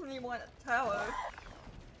 Disney want a tower.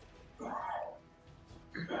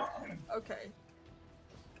 Okay.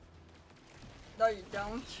 No, you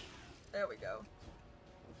don't. There we go.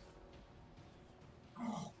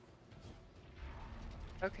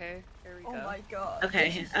 Okay, here we Oh go. my god.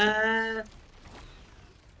 Okay.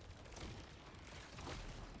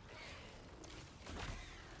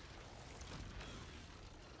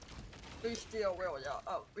 We still will, yeah.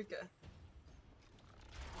 Oh, we good.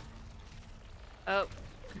 Oh,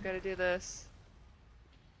 gotta do this.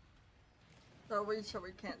 So we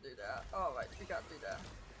can't do that. Alright, we gotta do that.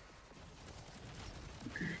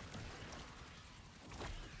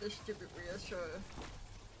 This stupid reassure.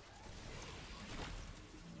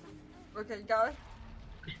 Okay, got it?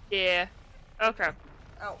 Yeah. Oh crap.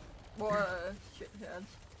 Oh, more shitheads.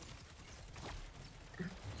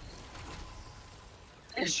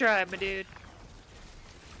 Nice try, my dude.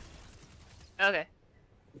 Okay,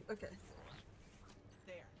 Okay.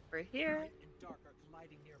 There. we're here. Light and dark are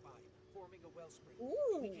colliding nearby, forming a wellspring.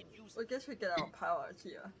 Ooh. We can use I it. guess we get our powers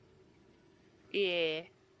here. Yeah.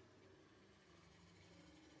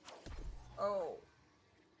 Oh.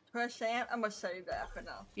 Percent? I'm gonna save that for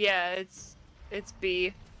now. Yeah, it's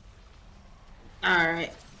B. All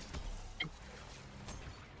right.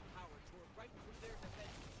 Power tore right through their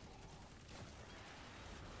defense.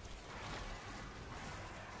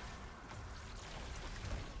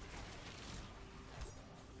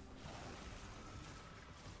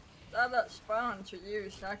 That looks fun to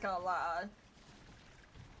use, not gonna lie.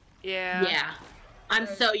 Yeah. Yeah. I'm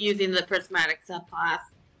so using the prismatic subclass.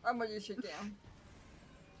 I'm gonna use it again.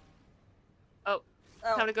 Oh,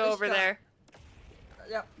 Oh, time to go it's over gone. there.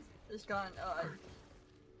 Yep, it's gone. Alright.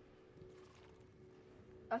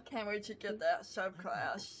 I can't wait to get that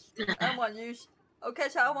subclass. I want to use. Okay,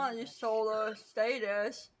 so I want to use Solar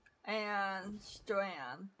Status and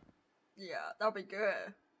Strand. Yeah, that'll be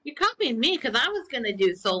good. You copied me because I was gonna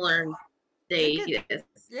do solar and status.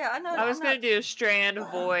 Yeah, I know. I was I'm gonna not, do Strand,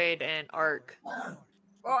 Void, and Arc.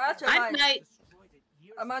 Well, actually, I might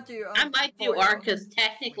I might do. I might do Void. Arc because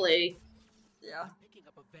technically Yeah. Picking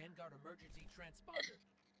up a Vanguard emergency transponder.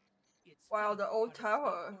 It's Wow, the old but it's not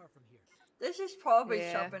tower. far from here. This is probably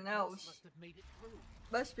Yeah. something else. Must have made it through.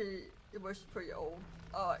 Must be. It was pretty old.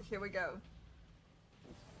 Alright, here we go.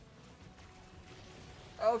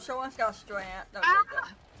 Oh, someone's got Strand. No, they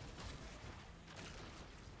don't.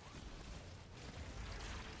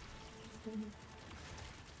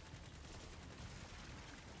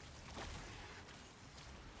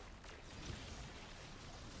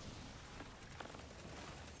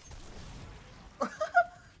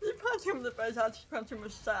 You punch him in the face, I just punch him in the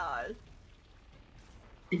side.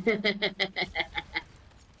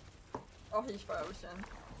 Oh, he's frozen.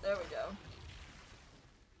 There we go.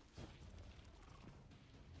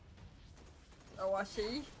 Oh, I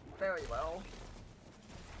see. Very well.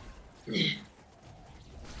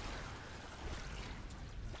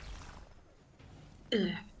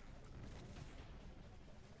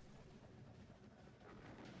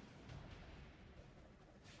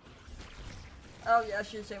 Oh,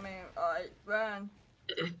 yes, you see me. Alright, run.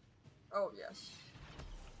 Oh, yes.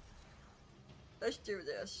 Let's do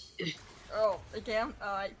this. Oh, again?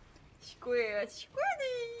 Alright. Squid.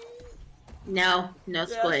 Squiddy! no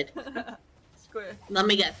Yes. squid. Squid. Let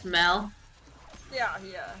me get smell. Yeah,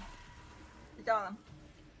 yeah. You got him.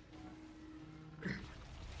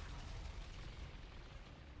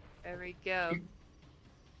 There we go.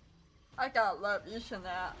 I gotta love using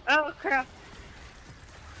that. Oh crap!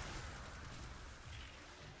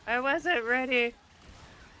 I wasn't ready.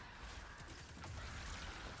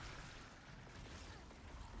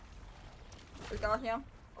 We got him?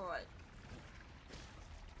 Alright.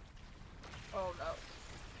 Oh no.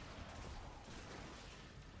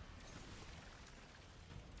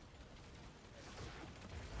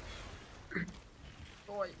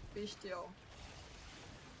 Boy, be still.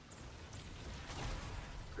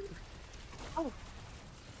 Oh.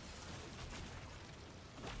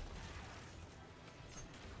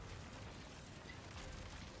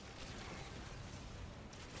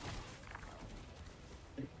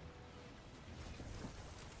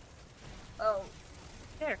 Oh,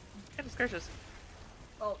 There. Goodness gracious.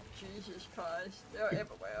 oh, Jesus Christ. They're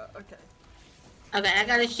everywhere. Okay. Okay, I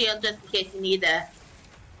got a shield just in case you need that.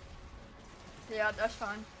 Yeah, that's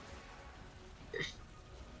fine.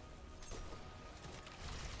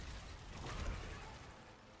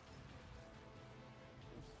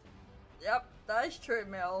 Yep, that is true,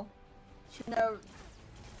 Mel.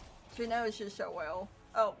 She knows you so well.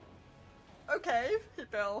 Oh. Okay, he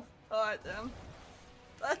fell. Alright then.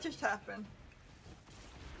 That just happened.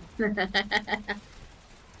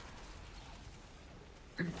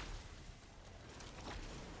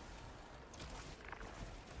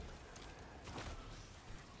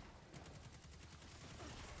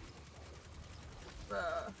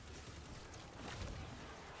 Bruh.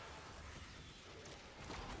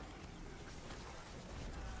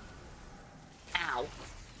 Ow.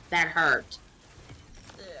 That hurt.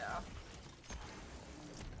 Yeah.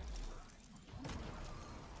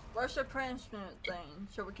 What's the punishment thing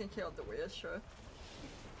so we can kill the wizard?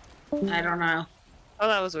 I don't know. Oh,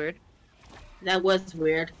 that was weird. That was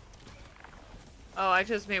weird. Oh, I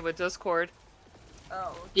just made with Discord.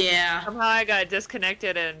 Oh. Yeah. Somehow I got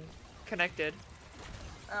disconnected and connected.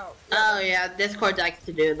 Oh. Oh yeah, Discord likes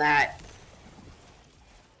to do that.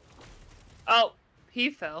 Oh, he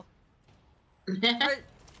fell. Wait.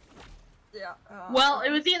 Yeah. Well, it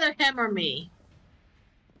was either him or me.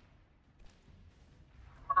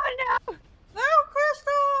 Oh no! No,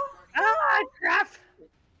 Crystal! Ah, crap!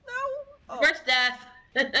 No! Oh, First death.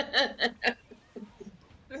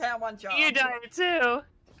 you had one job. You died too.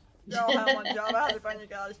 You all had one job. I had to bring you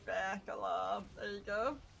guys back. I love. There you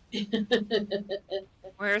go.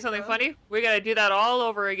 Well, here's something funny. We gotta do that all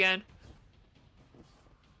over again.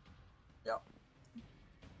 Yep.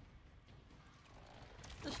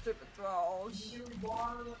 The stupid thralls.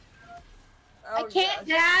 I Oh, can't,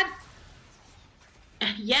 yes.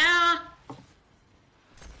 Dad. Yeah.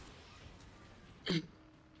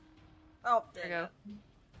 Oh, There there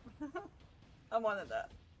you you go. I wanted that.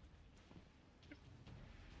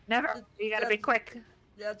 Never. You gotta be quick.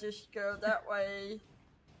 Yeah, just go that way.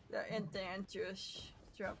 Yeah, and then just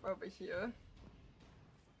jump over here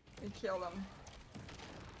and kill them.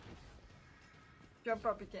 Jump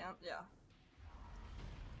up again. Yeah.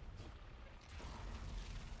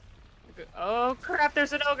 Oh crap!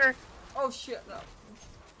 There's an ogre. Oh shit! No.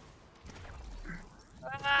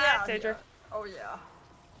 Ah, Danger. Yeah. Oh yeah.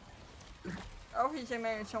 Oh, he's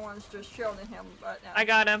imagining someone's just shielding him right now. I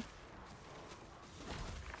got him.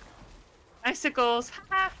 Icicles.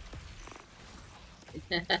 Ha!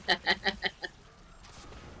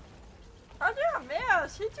 How did I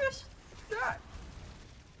miss? He just got.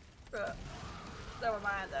 But never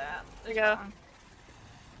mind that. There you go.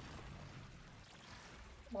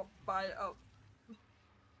 Well, bye. Oh.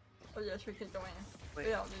 Oh yes, we can go in. Wait.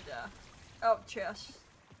 We don't need that. Oh, chest.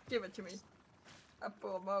 Give it to me. I'm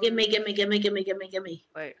full of money. Gimme.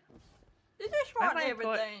 Wait. You just Why want am I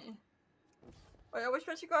everything. Wait, are we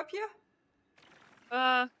supposed to go up here?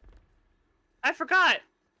 I forgot.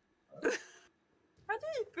 How did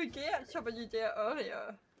you forget something you did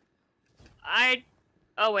earlier?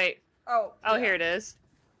 Oh wait. Oh. Oh, yeah. here it is.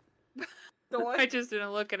 Door? I just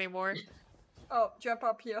didn't look anymore. Oh, jump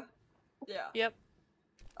up here. Yeah. Yep.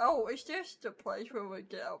 Oh, is this the place where we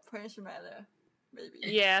get our Prince Matter? Maybe.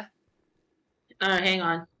 Yeah. Hang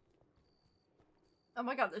on. Oh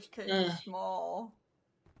my god, this cave is small.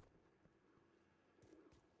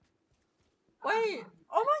 Wait!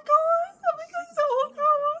 Oh my god! Oh my god, it's the whole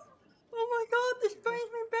tower! Oh my god, this brings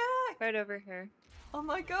me back! Right over here. Oh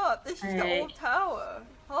my god, this is the Hey. old tower!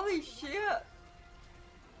 Holy shit!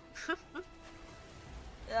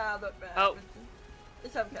 Yeah, I look bad. Oh.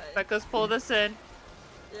 It's okay. Becca's pulled us in.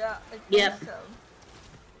 Yeah, I Yep. guess so.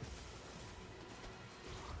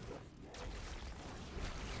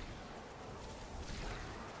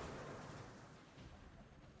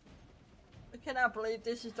 I cannot believe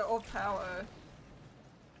this is the old tower.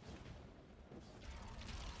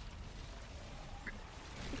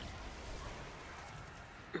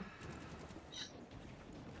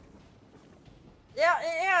 Yeah,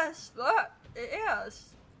 it is. Look, it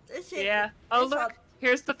is. This is. Yeah. Oh it's look. not-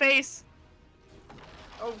 Here's the face.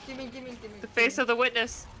 Oh, gimme. The face of the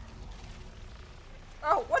witness.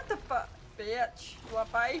 Oh, what the fuck, bitch?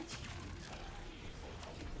 What bite?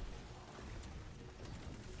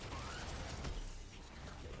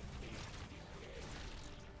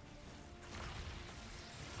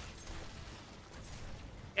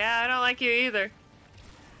 Yeah, I don't like you either.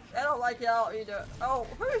 I don't like y'all either. Oh,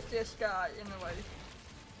 who is this guy anyway?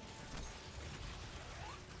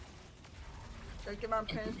 Should I get my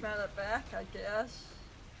Prince Matter back, I guess?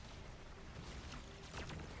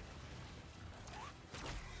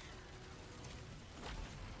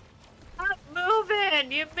 Stop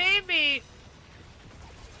moving! You made me.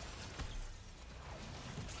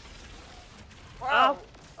 Wow.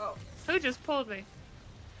 Oh. Who just pulled me?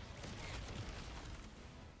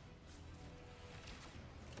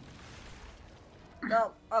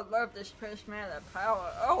 No, I love this Prince Matter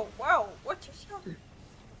power. Oh, wow. What just happened?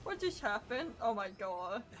 What just happened? Oh my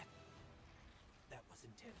god. That was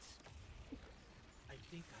intense. I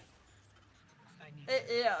think I need. It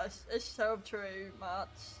is. It's so true,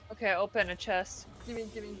 Mats. Okay, open a chest. Gimme.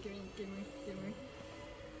 Okay,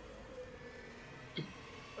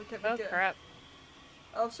 we Oh good. crap.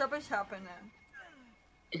 Oh, something's happening.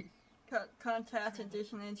 Contact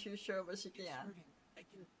additional into service again. Hurting. I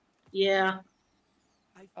can. Yeah.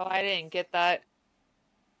 Oh, I didn't get that.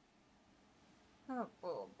 Oh,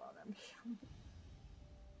 bottom.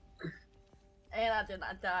 And I did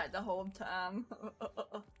not die the whole time.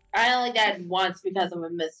 I only died once because of a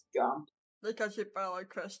missed jump. Because you fell a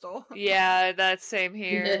crystal. Yeah, that's same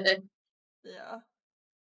here. Yeah.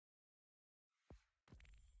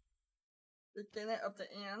 Beginning of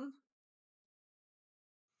the end.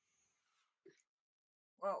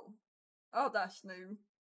 Whoa. Oh, that's new.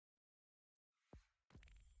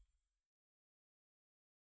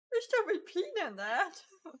 We're still repeating that.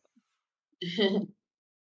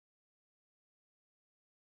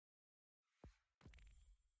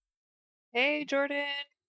 Hey, Jordan.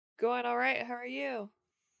 Going all right? How are you?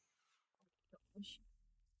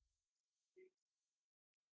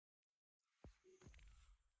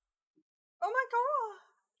 Oh my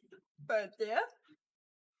god! But there?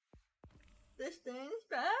 This thing is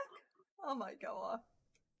back? Oh my god.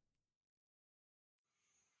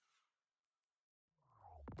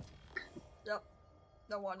 Yep.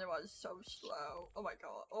 No wonder it was so slow. Oh my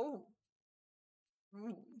god. Oh.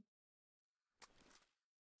 Come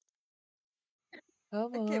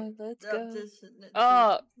Okay, on, let's Yep, go. this-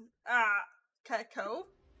 Oh. Ah, Catco?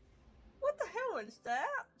 What the hell is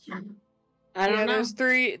that? I don't know.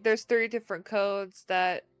 There's three different codes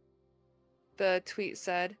that the tweet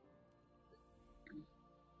said.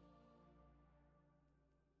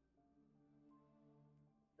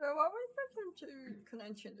 So what was happening to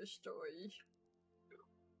connection to story?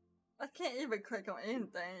 I can't even click on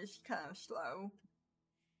anything, it's kind of slow.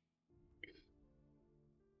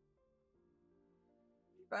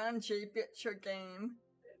 Bungie, bitch your game.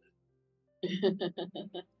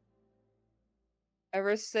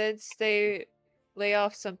 Ever since they lay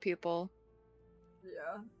off some people.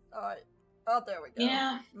 Yeah. Alright. Oh, there we go.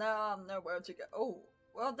 Yeah. Now I know where to go. Oh,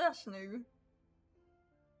 well, that's new.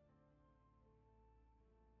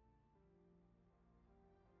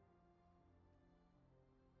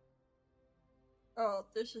 Oh,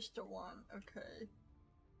 this is the one. Okay.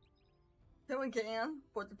 Can we get in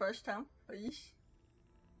for the first time, please?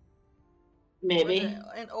 Maybe. With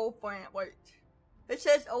an old friend. Wait. It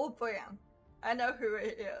says old friend. I know who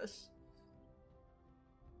it is.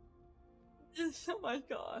 Yes, oh my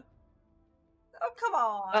god. Oh, come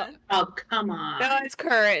on. Oh, come on. No, it's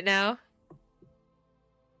current now.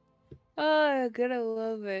 Oh, I'm gonna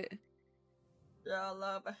love it. Yeah,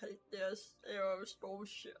 I hate this. Arrow's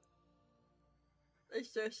bullshit.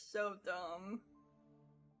 It's just so dumb.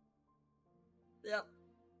 Yep.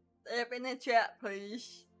 Type in the chat,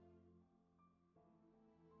 please.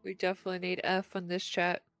 We definitely need F on this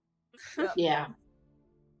chat. Yep. Yeah.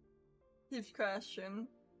 Keeps crashing.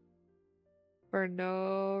 For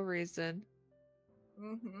no reason.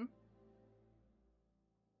 Mm-hmm.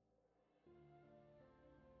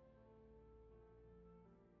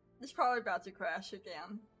 It's probably about to crash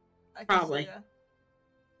again. I can Probably. see it.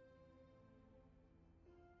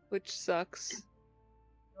 Which sucks.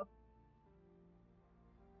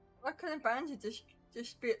 Why couldn't Bungie just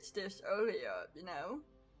fix this earlier, you know?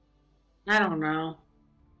 I don't know.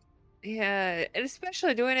 Yeah, and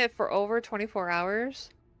especially doing it for over 24 hours.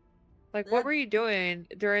 Like, Yeah. what were you doing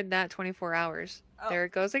during that 24 hours? Oh. There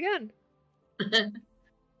it goes again.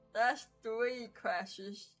 That's 3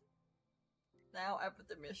 crashes. Now after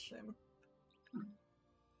the mission.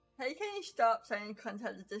 Hey, can you stop saying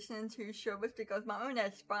contact the Destiny 2 service because my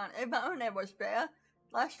internet's fine. If my internet was bad,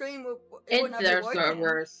 live stream would It's not be their working.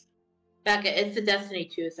 servers. Becca, it's the Destiny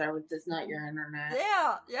 2 servers, it's not your internet.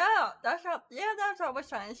 Yeah, that's what I was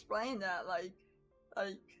trying to explain that, like,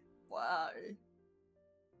 why? I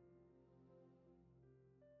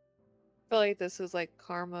feel like this is like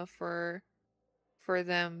karma for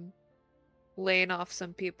them laying off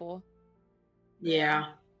some people.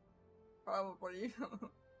 Yeah. Probably.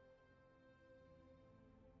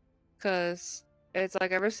 Because it's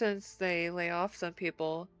like ever since they lay off some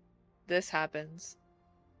people, this happens.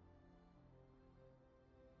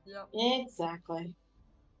 Yep. Exactly.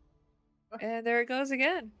 And there it goes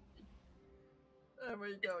again. There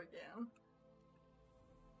we go again.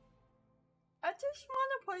 I just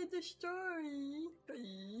want to play the story,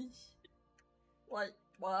 please. Like,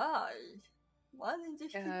 why? Why did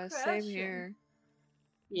this keep Yeah, crashing? same here.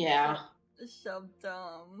 Yeah. It's so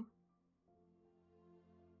dumb.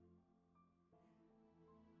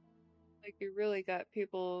 Like, you really got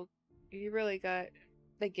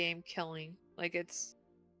the game killing. Like,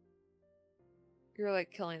 you're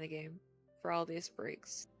like killing the game for all these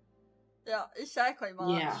breaks. Yeah, exactly,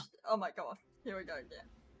 Mom. Yeah. Oh my god. Here we go again.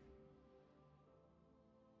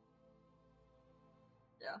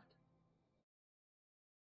 Yeah.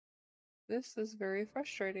 This is very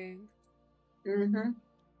frustrating. Mm-hmm.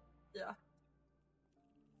 Yeah.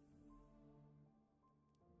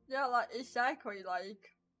 Yeah, like, exactly,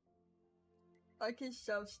 like it's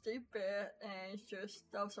so stupid, and it's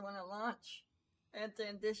just doesn't want to launch. And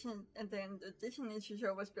then the Disney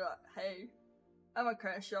show was be like, hey, I'm gonna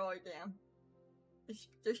crash y'all again. It's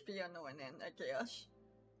just be annoying then, I guess.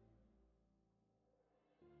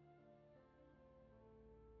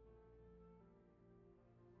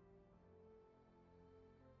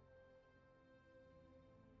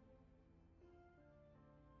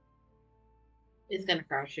 It's gonna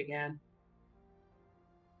crash again.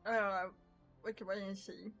 I don't know. We can wait and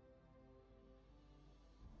see.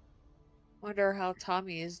 Wonder how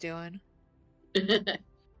Tommy is doing. I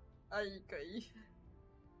agree.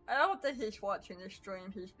 I don't think he's watching the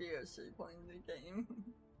stream, he's busy playing the game.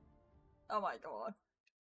 Oh my god.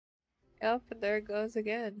 Yep, and there it goes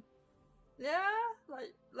again. Yeah,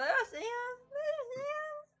 like, let us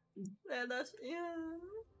in! Let us in!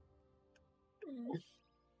 Please.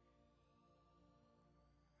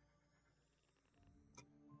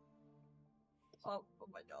 Oh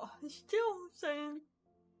my god. He's still saying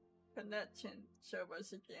connection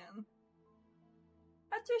servers again.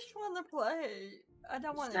 I just want to play. I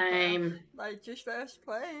don't want to Same. like, just let us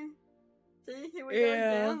play. See, here we go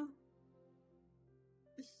again.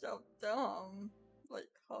 It's so dumb. Like,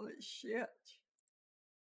 holy shit.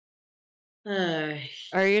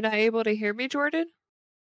 Are you not able to hear me, Jordan?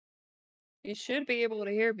 You should be able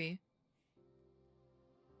to hear me.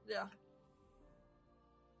 Yeah.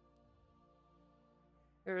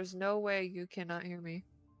 There is no way you cannot hear me.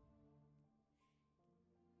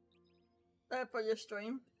 That for your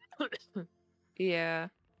stream? Yeah.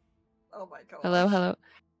 Oh my god. Hello, hello.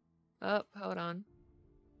 Oh, hold on.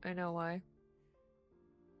 I know why.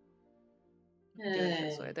 Do it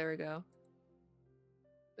this way. There we go.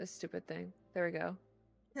 This stupid thing. There we go.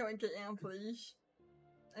 Can we get in, please?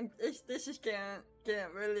 And this is getting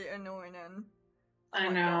really annoying. And I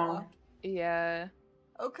know. Yeah.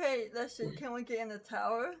 Okay, let's see. Can we get in the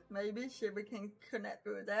tower? Maybe see if we can connect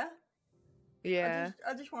through there. Yeah.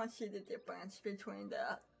 I just want to see the difference between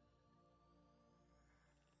that.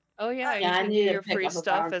 Oh yeah, Yeah, I you can need get to your pick free up a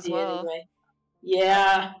stuff as bounty well. anyway.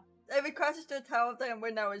 Yeah. If it crashes the tower, then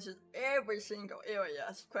we know it's just every single area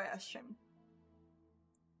is crashing.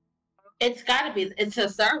 It's gotta be. It's the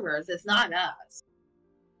servers. It's not us.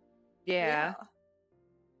 Yeah.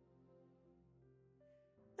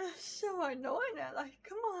 It's so annoying. Like,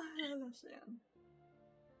 come on, listen.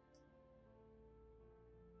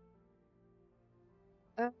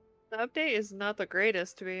 The update is not the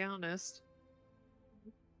greatest, to be honest.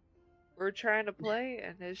 We're trying to play,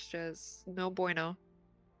 and it's just no bueno.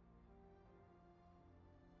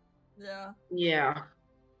 Yeah. Yeah.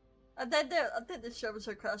 I think the servers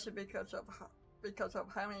are crashing because of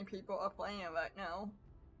how many people are playing right now.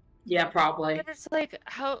 Yeah, probably. And it's like,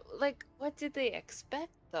 what did they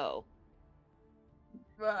expect, though?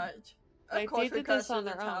 Right. Of Like, course they we did this crash on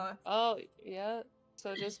the their own. tower. Oh, yeah.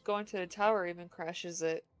 So just going to the tower even crashes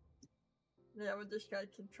it. Yeah, we just gotta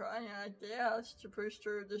keep trying, I guess, to push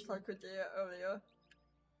through just like we did earlier.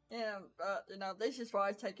 Yeah, but, you know, this is why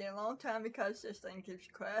it's taking a long time, because this thing keeps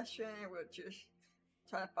crashing, and we're just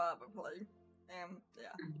trying to find a play. And,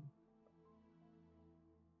 yeah.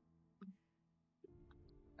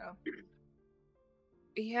 Oh.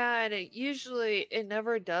 Yeah, and it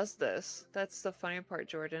never does this. That's the funny part,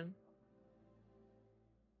 Jordan.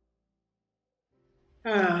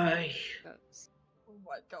 Ay. Oh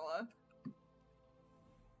my god.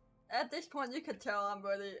 At this point, you could tell I'm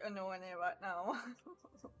really annoying it right now.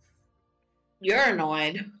 You're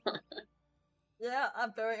annoyed. Yeah,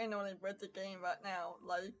 I'm very annoyed with the game right now.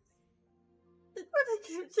 Like, it's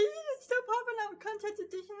ridiculous. See, it's still popping up content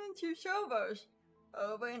edition into servers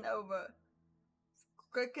over and over.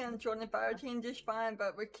 Clicking and joining Fire Team just fine,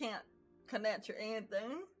 but we can't connect to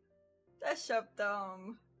anything. That's so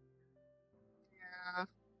dumb. Yeah.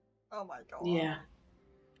 Oh my god. Yeah.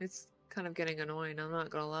 It's kind of getting annoying, I'm not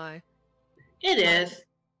gonna lie. It is.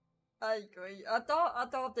 I agree. I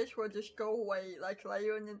thought this would just go away like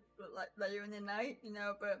later in the night, you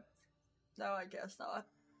know, but no, I guess not.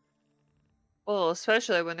 Well,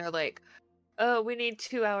 especially when they're like, oh, we need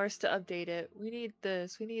 2 hours to update it. We need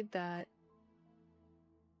this, we need that.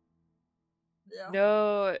 Yeah.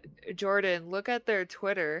 No, Jordan, look at their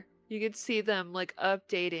Twitter. You can see them like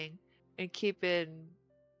updating and keeping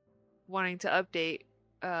wanting to update,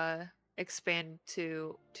 expand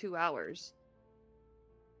to 2 hours.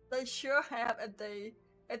 They sure have if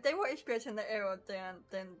they were experiencing the error,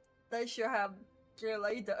 then they should have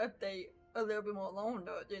delayed the update a little bit more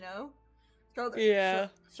longer, you know? So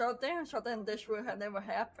then this would have never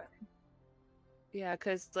happened. Yeah,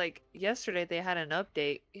 because like yesterday they had an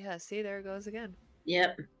update. Yeah, see, there it goes again.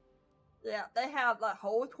 Yep. Yeah, they have like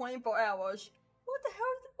whole 24 hours. What the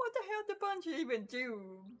hell did Bungie even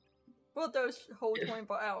do for those whole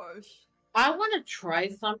 24 hours? I want to try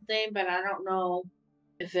something, but I don't know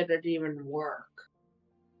if it'd even work.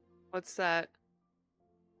 What's that?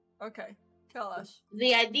 Okay, tell us.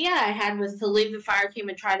 The idea I had was to leave the fire team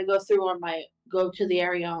and try to go to the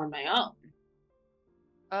area on my own.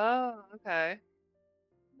 Oh, okay.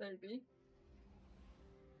 Maybe.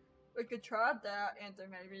 We could try that and then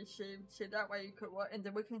maybe see that way you could work, and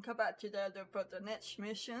then we can come back to that for the next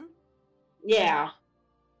mission. Yeah.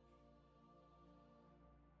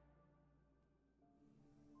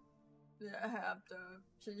 Yeah, I have the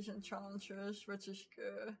season challenges, which is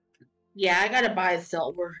good. Yeah, I gotta buy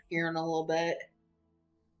silver here in a little bit.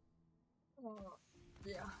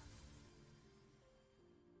 Yeah.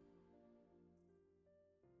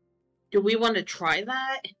 Do we want to try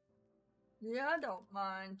that? Yeah, I don't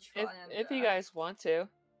mind trying If you that. guys want to.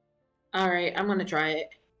 Alright, I'm gonna try it.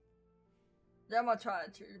 Yeah, I'm gonna try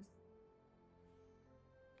it too.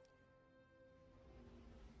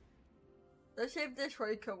 Let's see if this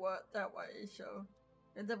way could work that way, so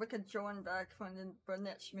And then we can join back from the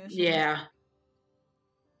next mission. Yeah.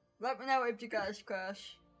 Let me know if you guys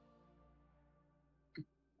crash.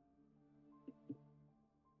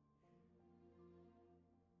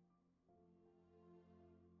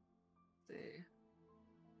 See.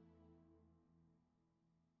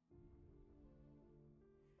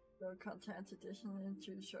 The content edition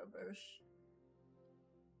into servers.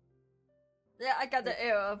 Yeah, I got the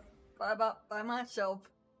arrow by myself.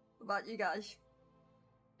 What about you guys?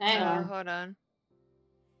 Hang on. Hold on.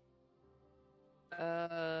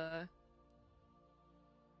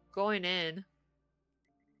 Going in.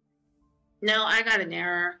 No, I got an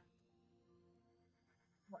error.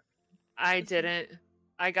 I didn't.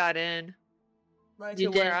 I got in Like,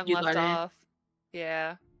 You to where did? I'm You left got in? off.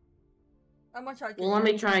 Yeah. I'm gonna try. Well, let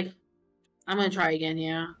me try. I'm gonna try again,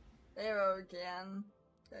 yeah. Arrow again.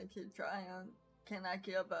 I keep trying. Can I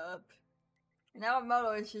give up? And our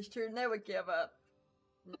motto is just to never give up.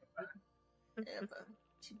 Never ever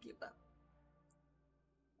to give up.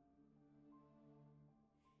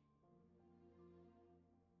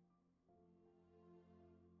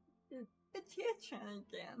 It's your turn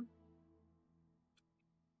again.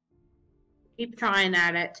 Keep trying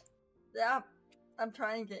at it. Yeah, I'm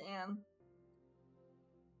trying to get in.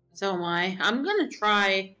 So am I. I'm gonna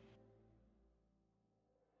try.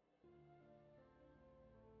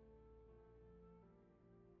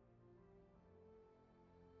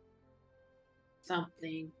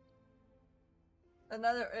 Something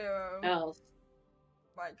Another arrow. else.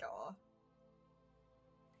 My God.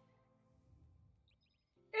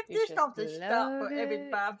 If You this just don't just stop for every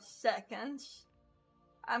loaded. 5 seconds,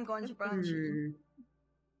 I'm going to punch you.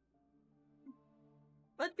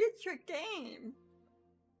 But it's your game.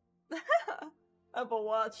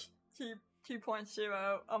 Overwatch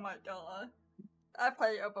 2.0. Oh my God. I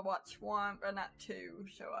play Overwatch 1, but not 2,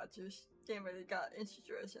 so I just didn't really got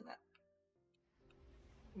interested in that.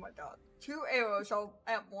 Oh my God. 2 arrows all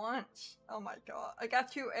at once. Oh my God. I got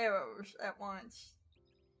 2 arrows at once.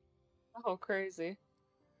 Oh, crazy.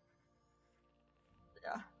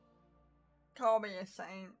 Yeah. Call me a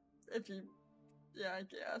saint if you. Yeah, I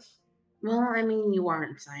guess. Well, I mean, you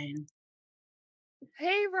aren't saying.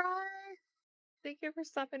 Hey, Rye. Thank you for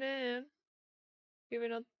stopping in.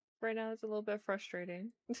 Even though right now it's a little bit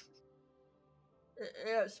frustrating. It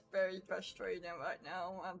is very frustrating right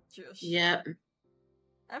now. I'm just. Yep.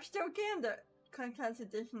 I'm still getting the content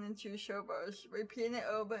edition into servers, repeating it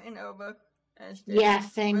over and over, and it's getting Yeah,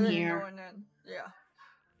 same really here. annoying and- yeah.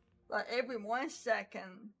 Like every 1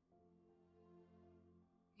 second.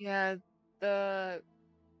 Yeah, the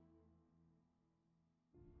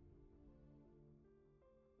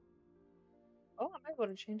oh, I'm able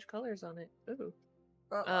to change colors on it. Ooh.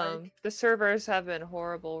 But like, The servers have been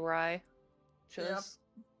horrible, Rye. Yep. Just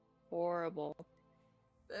horrible.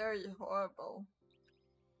 very horrible.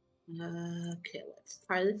 Okay, let's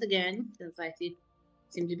try this again since I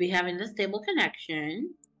seem to be having a stable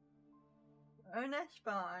connection. Oh, that's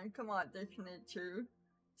fine. Come on, Destiny 2.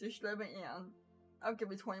 Just let me in. I'll give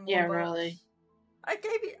you 20 more Yeah, bucks. really. I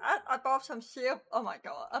gave you. I bought some silver. Oh my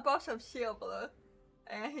God! I bought some silver,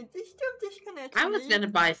 and he still disconnected I was me. gonna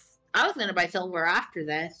buy silver after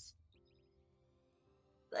this.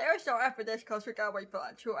 There's no after this because we gotta wait for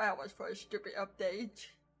like 2 hours for a stupid update.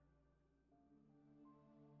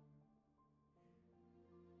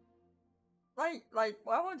 Like,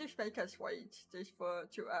 why won't just make us wait just for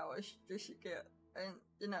 2 hours just to get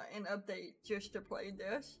an update just to play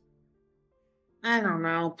this? I don't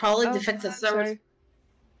know. Probably to fix the I'm server sorry.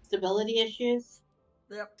 stability issues.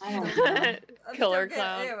 Yep. I don't still- know. I'm Killer still getting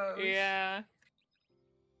clown. arrows. Yeah.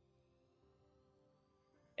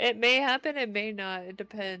 It may happen, it may not. It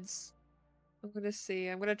depends. I'm gonna see.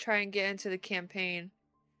 I'm gonna try and get into the campaign.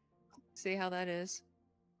 See how that is.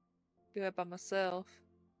 Do it by myself.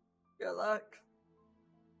 Good luck.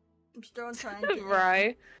 I'm still trying to get in.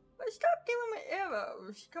 Right. But stop giving me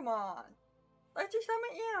arrows. Come on. Like, just let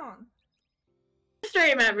me in.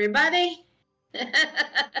 Stream, everybody.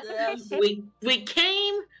 Yes. We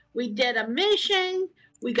came. We did a mission.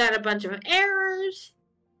 We got a bunch of errors.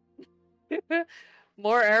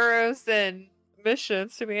 More arrows than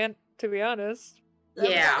missions, to be honest.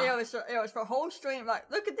 Yeah. It was for whole stream. Like,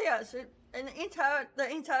 look at this. And the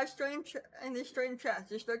entire stream in the stream chat,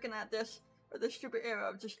 just looking at this, with the stupid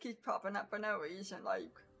arrow just keeps popping up for no reason. Like,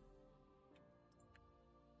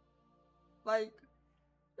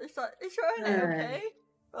 it's like, is your internet okay?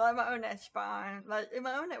 Like, my internet's fine. Like, if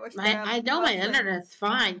my internet was bad, I know my nothing. internet's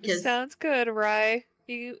fine because Sounds good, Rye.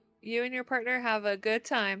 You and your partner have a good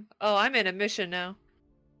time. Oh, I'm in a mission now.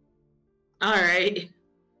 all right.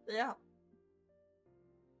 Yeah.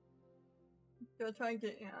 Go try and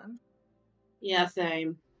get in. Yeah,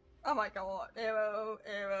 same. Oh my god. Arrow,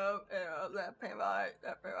 arrow, arrow, left and right,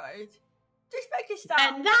 left and right. Just make it stop.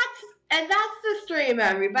 And that's the stream,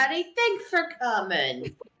 everybody. Thanks for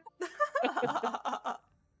coming.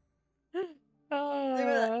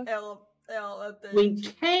 We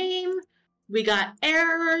came, we got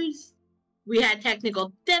errors, we had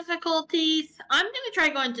technical difficulties. I'm gonna try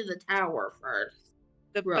going to the tower first.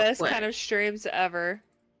 The real best quick. kind of streams ever.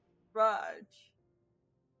 Raj.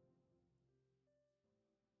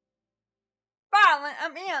 Fine,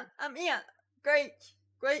 I'm in. Great.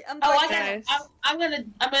 I'm Oh, breaking I it. Nice. I'm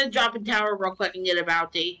gonna drop in tower real quick and get a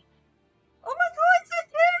bounty. Oh my god, it's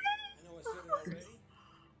I know I said it already.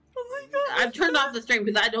 Oh my god. I've turned off the stream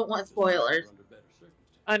because I don't want spoilers. Under better circumstances.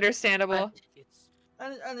 Understandable. It's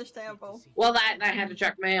Understandable. sweet to see. Well, that and I had to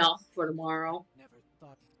check mail for tomorrow. Never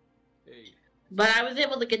thought. Hey, But I was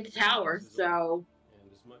able to get the tower, so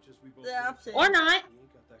and as much as we both Yeah, want, I've seen or it. not. we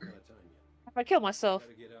ain't got that kind of time yet. I killed myself.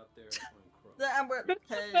 Gotta get out there and find Crow. Yeah, I'm with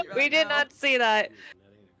Kay right We did now. not see that. And that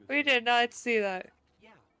ain't a good We thing. did not see that. Yeah,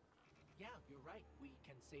 you're right. We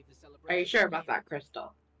can save the celebration. Are you sure about that,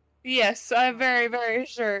 Crystal? Yes, I'm very, very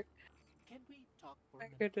sure. Can we talk for My a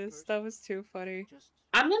minute goodness, first? that was too funny. Just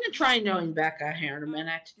I'm gonna try knowing Becca here in a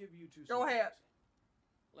minute. Give you two Go some ahead. facts.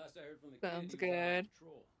 Last I heard from the Sounds kid, he was out on good.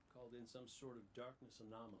 patrol, called in some sort of darkness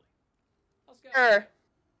anomaly. I'll scout Sure. it out.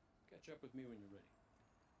 Catch up with me when you're ready.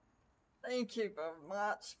 Thank you very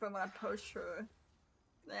much for my poster.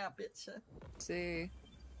 Yeah, bitch. Let's see.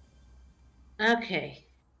 Okay.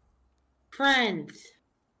 Friends.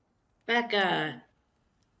 Becca.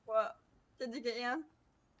 What? Did you get in?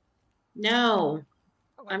 No.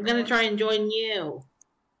 Oh my I'm gonna God. try and join you.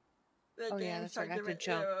 The Oh, yeah, game that's right, I started have to with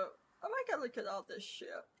jump. arrow. Oh my god, look at all this shit.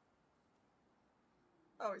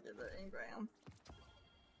 Oh, we did the engram.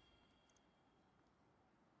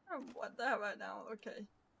 Oh, what the hell right now? Okay.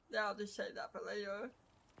 Yeah, I'll just save that for later.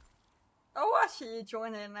 Oh, I see you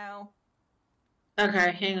joining now.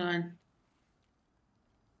 Okay, hang on.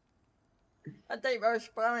 I think Rose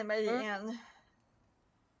finally made it Huh? in.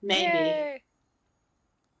 Maybe. Yay!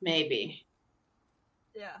 Maybe.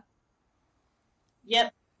 Yeah.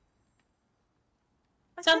 Yep.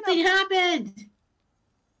 I Something happened.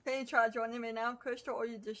 Can you try joining me now, Crystal, or are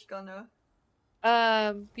you just gonna?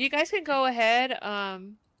 You guys can go ahead.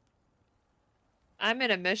 I'm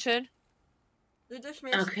in a mission. You just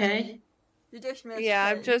missed Okay. Kay. You just missed Yeah,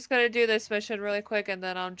 I'm Kay. just gonna do this mission really quick and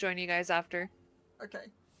then I'll join you guys after. Okay.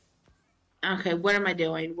 Okay, what am I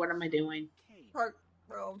doing? What am I doing? Kay, Well,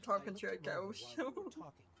 I'm talking I to a looked around ghost. while we were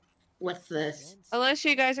talking, What's this? then Unless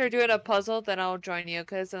you guys are doing a puzzle, then I'll join you,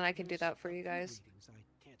 because then I can do there's that for a you few guys. readings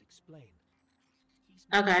I can't explain. He's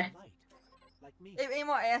made of Okay. light, like me. If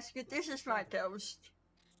anyone asks you, this is my ghost.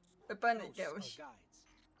 The bunny Ghosts are ghost. guides,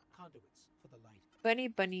 conduits for the light. Bunny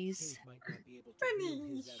bunnies. Cave might not be able to wield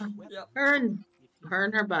his as a Bunnies. weapon Yep. Her and, if he her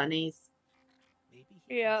and her bunnies. Maybe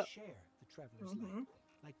he Yep. can share the traveler's Mhm. light,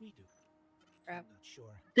 like we do. Crap. I'm not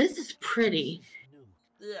sure. This is pretty. This is new.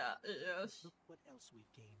 Yeah, it is. Look what else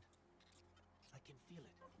we've gained. I can feel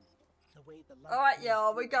it. The way the light Alright, flows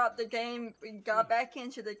y'all, we through got it. the game. We got back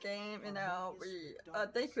into the game, and now I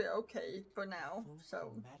think we're okay for now. Full So,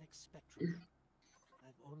 chromatic spectrum.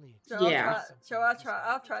 I've only so Yeah. I'll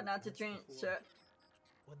I'll try not to drink shit.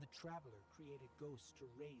 When the traveler created ghosts to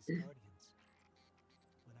raise guardians.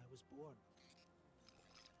 When I was born.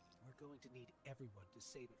 We're going to need everyone to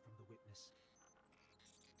save it from the witness.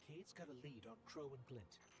 Kate's got a lead on Crow and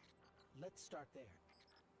Glint. Let's start there.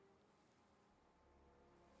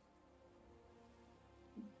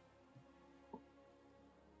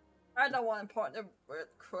 I don't want to partner with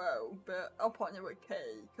Crow, but I'll partner with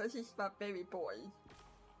Kay, because he's my baby boy.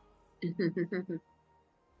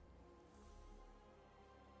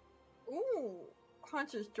 Ooh,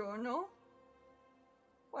 Hunter's Journal.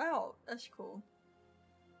 Wow, that's cool.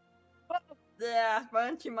 Yeah,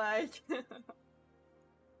 weren't you, Mike?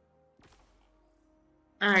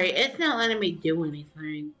 Alright, it's not letting me do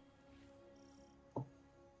anything.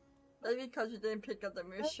 Maybe because you didn't pick up the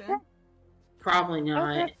mission. Probably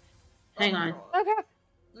not. Okay. Hang Oh my on. God. Okay.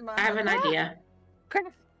 You might I have an have- idea.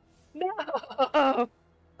 Crap. No. Oh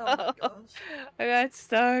my gosh. I got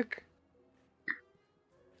stuck.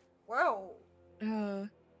 Whoa. Uh,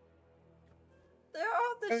 They're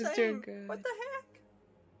all the I was same. doing good. What the heck?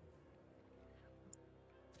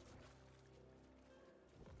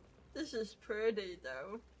 This is pretty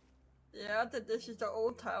though. Yeah, that this is the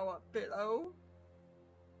old tower below.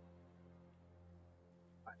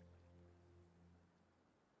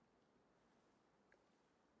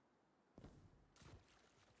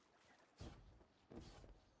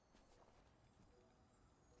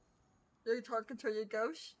 You talking to your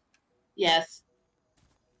ghost? Yes.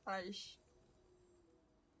 Nice.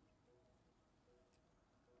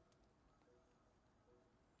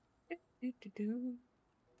 Do-do-do.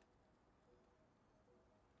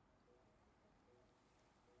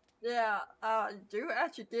 Yeah, do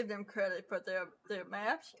actually give them credit for their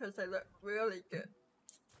maps because they look really good.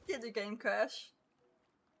 Did the game crash?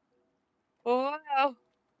 Oh no,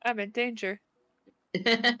 I'm in danger.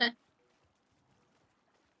 It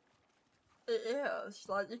is.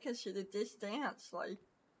 Like, you can see the distance. Like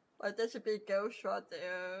there's a big ghost right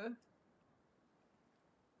there.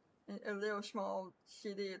 And a little small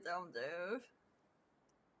city down there.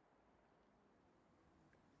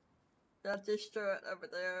 That district over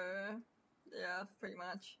there. Yeah, pretty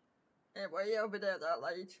much. And way over there, that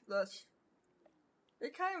light looks.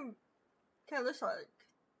 It kind of looks like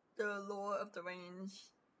the Lord of the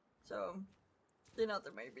Rings. So, you know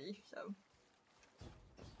the movie, so.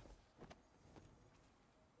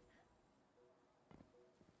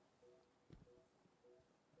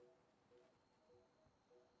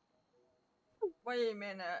 Wait a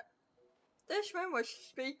minute. This room was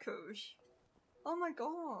speakers. Oh my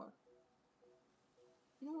god.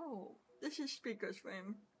 No, this is speakers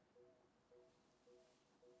room.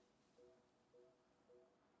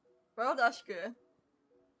 Well, that's good.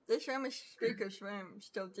 This room is speakers room.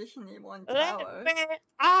 Still Disney one tower. Let me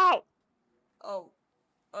out! Oh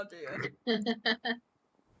dear.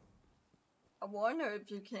 I wonder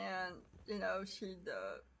if you can, see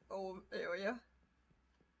the old area.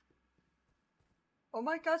 Oh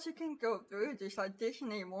my gosh, you can go through this like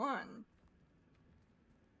Disney 1.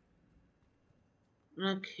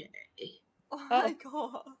 Okay. Oh my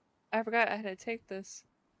god. I forgot I had to take this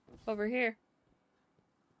over here.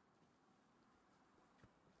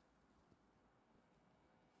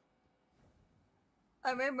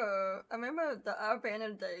 I remember the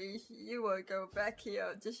Banner days. You would go back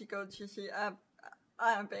here just to go to see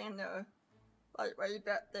Iron Banner, like way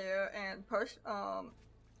back there, and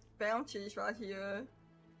bounties right here.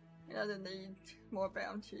 They need more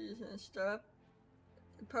bounties and stuff.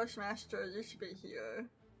 The Postmaster used to be here.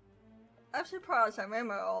 I'm surprised I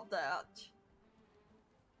remember all that.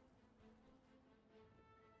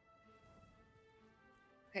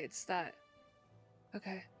 Okay, it's that.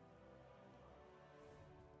 Okay.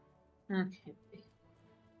 Okay.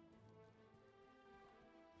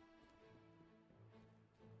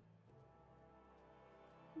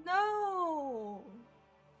 No!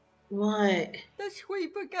 What? The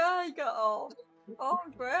sweeper guy got all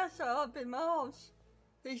grass up in mouse.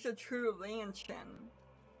 He's a true lantern.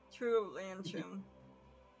 True lantern.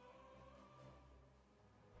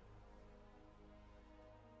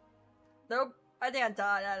 Nope, I didn't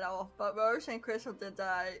die at all, but Rose and Crystal did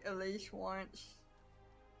die at least once.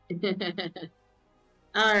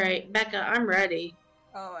 Alright, Becca, I'm ready.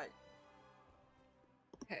 Alright.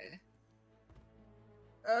 Okay.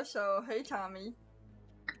 Also, hey Tommy.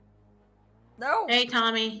 No! Hey,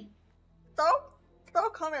 Tommy.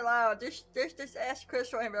 Don't call me loud. Just ask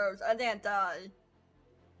Crystal and Rose. I didn't die.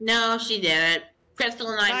 No, she didn't. Crystal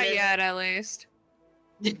and I Not did. yet, at least.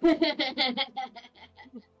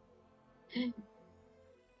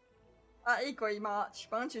 I agree much.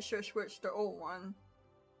 Bungie should switch the old one.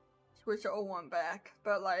 Switch the old one back.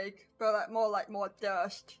 But more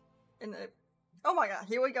dust in the. Oh my god,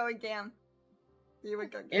 here we go again. Here we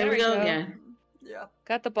go again. Here we go again. Yeah.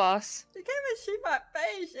 Got the boss. You can't even see my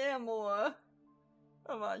face anymore.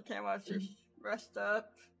 Oh my camera's just rest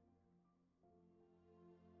up.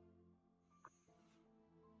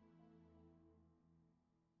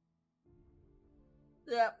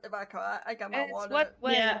 Yeah, if I call I got my It's water. what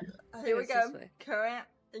way? Yeah. Here we It's go. this way. Current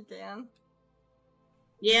again.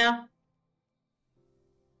 Yeah.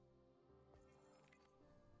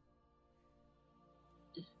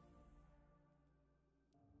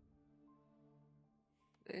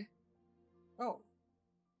 Okay. Oh.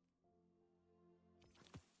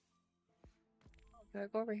 Do I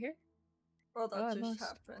go over here? Well, that Oh, I just must.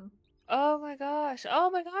 happened. Oh my gosh. Oh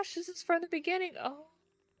my gosh, this is from the beginning. Oh.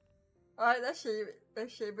 Alright, let's see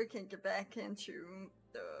if we can get back into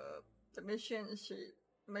the mission and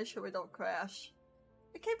make sure we don't crash.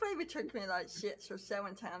 I can't believe it took me like 6 or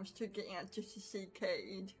 7 times to get in just to see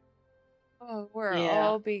Cade. Oh, where it Yeah.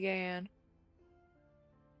 all began.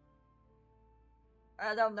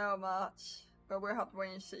 I don't know much, but we'll have to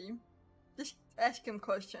wait and see. Just ask him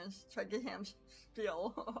questions, try to get him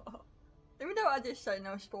still. Even though I did say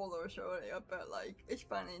no spoilers earlier, but like, it's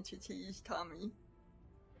funny to tease Tommy.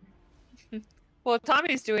 Well,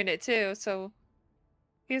 Tommy's doing it too, so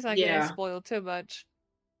he's not getting Yeah. spoiled too much.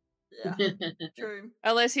 Yeah, true.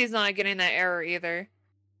 Unless he's not getting that error either.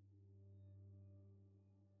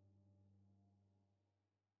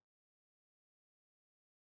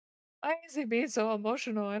 Why is he being so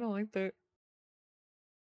emotional? I don't like that.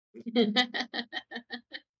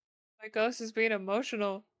 My ghost is being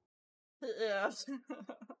emotional. Yes.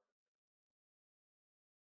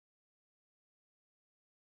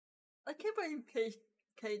 I can't believe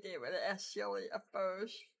KD with it as silly at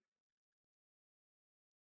first.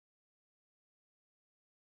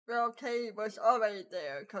 Well, Kay was already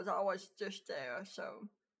there because I was just there, so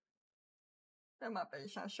that my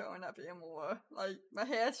face not showing up anymore. Like my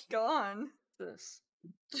hair's gone. This.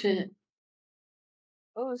 Shit.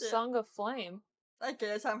 Oh, Yeah. Song of Flame. I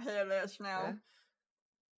guess I'm hairless now. Okay.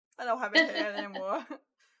 I don't have a hair anymore.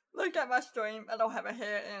 Look at my stream. I don't have a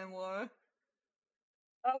hair anymore.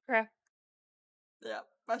 Oh crap. Yeah,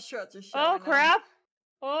 my shirt is showing. Oh now. crap!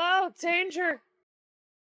 Oh, danger!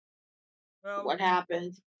 Well, What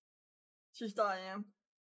happened? she's dying.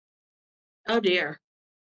 Oh dear.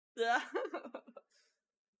 Yeah.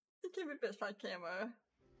 You can't be fix my camera.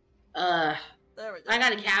 There we go. I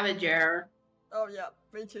got a cabbage error. Oh yeah,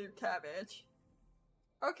 me too, Cabbage.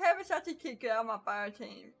 Oh, Cabbage actually kicked out of my fire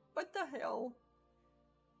team. What the hell?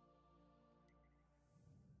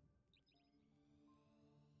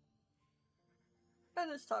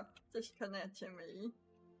 Better stop disconnecting me.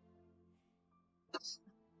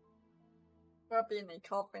 There'll be any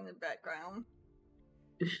cough in the background.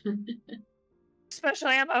 Special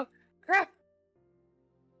ammo. Crap!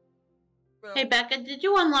 Well, Hey Becca, did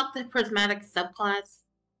you unlock the prismatic subclass?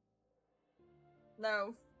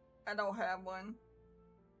 no, I don't have one.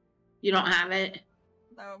 You don't have it?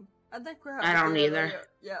 No, I think we have. I to don't do it either. later.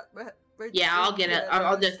 Yeah, Yeah, I'll get it.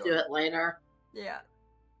 I'll just do later. it later. Yeah.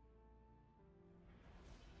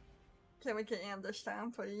 Can we get in this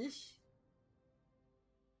time, please?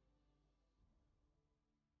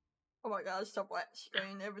 Oh my god, it's the black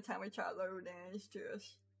screen every time we try to load in. It's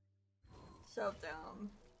just so dumb.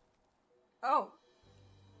 Oh.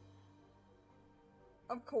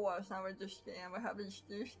 Of course, now we're just scan. We have to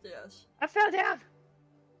do this. I fell down!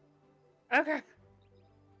 Okay.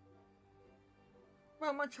 Well,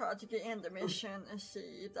 I'm gonna try to get in the mission and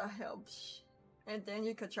see if that helps. And then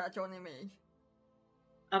you could try joining me.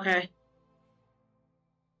 Okay.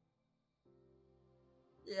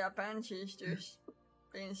 Yeah, Banshee's just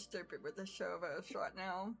being stupid with the servers right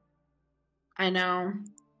now. I know.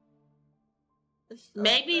 It's so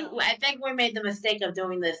Maybe dumb. I think we made the mistake of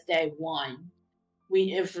doing this day one.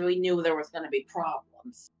 If we knew there was going to be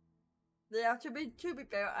problems. Yeah, to be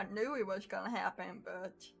fair, I knew it was gonna happen,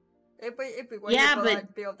 but if we waited Yeah, for but-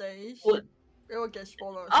 like build days, What- it will get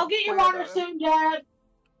spoilers. I'll get your water soon, Dad.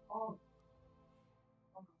 Oh,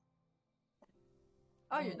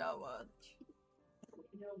 you know what?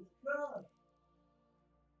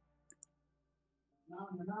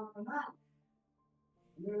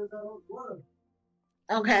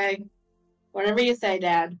 Okay. Whatever you say,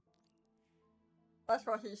 Dad. That's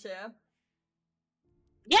what he said.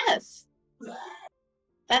 Yes.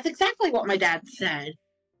 That's exactly what my dad said.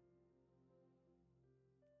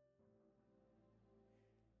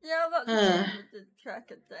 Yeah, but Uh. we did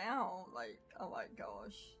track it down. Like, oh my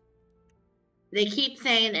gosh. They keep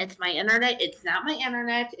saying it's my internet. It's not my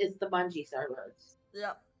internet. It's the Bungie servers.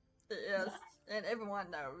 Yep, it is. And everyone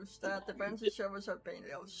knows that the Bungie servers are being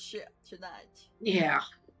real shit tonight. Yeah.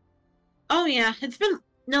 Oh yeah. It's been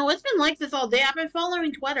like this all day. I've been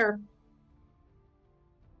following Twitter.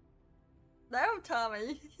 No,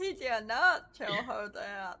 Tommy, he did not tell her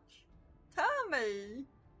that. Tommy!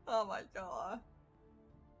 Oh my god.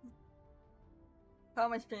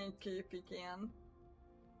 Tommy's being creepy again.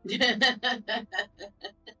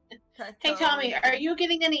 Hey Tommy, are you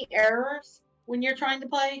getting any errors when you're trying to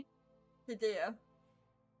play? He did.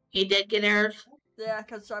 He did get errors. Yeah,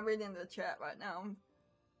 because I'm reading the chat right now.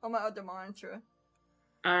 On my other monitor.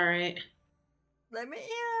 Alright. Let me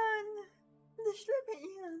in! Just let me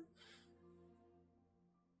in.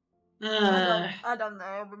 I don't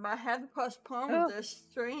know, we might have to postpone this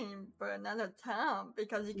stream for another time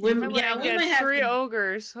because you We- can't. yeah, we Get might have 3 to-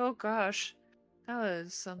 ogres. Oh gosh. That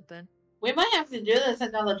was something. We might have to do this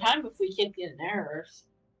another time if we keep getting errors.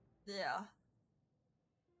 Yeah.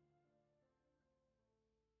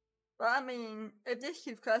 But I mean, if this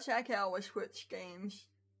keeps crashing, I can always switch games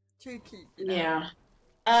to keep. You know. Yeah.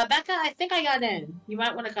 Becca, I think I got in. You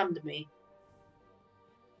might want to come to me.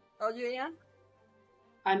 Oh, you in?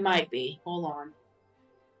 I might be. Hold on.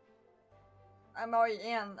 I'm already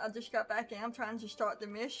in. I just got back in. I'm trying to start the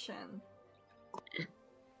mission.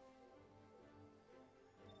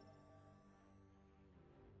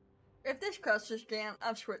 If this crashes again,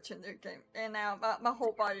 I'm switching the game. And now my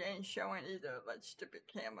whole body ain't showing either, like stupid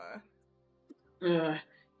camera.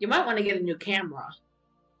 You might want to get a new camera.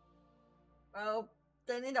 Well,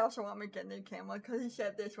 Danny also want me to get a new camera because he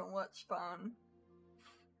said this one was fun.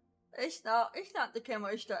 It's not the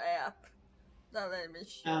camera, it's the app. That let me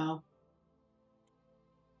show. Oh.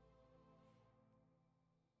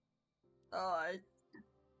 Alright.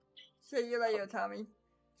 See you later, Tommy.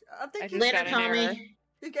 I think I you, just Later, got an error. Tommy.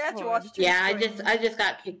 you get to Hold watch on. two Yeah, streams. I just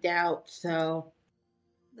got kicked out, so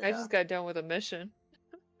I Yeah. just got done with a mission.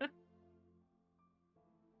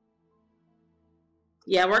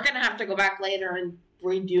 yeah, we're gonna have to go back later and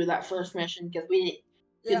redo that first mission because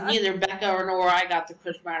Yeah, neither Becca nor I got the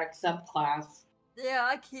prismatic subclass.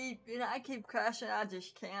 I keep crashing. I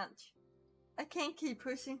just can't. I can't keep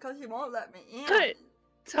pushing because he won't let me in. Good.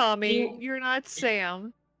 Tommy, You- you're not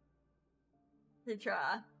Sam. He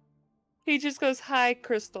try. He just goes, "Hi,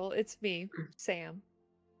 Crystal. It's me, Sam."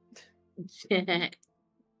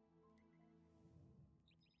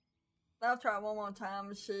 I'll try one more time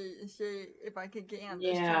and see if I can get in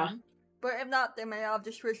this Yeah. time. But if not, then maybe I'll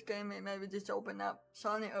just switch game and maybe just open up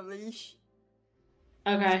Sonic Unleashed.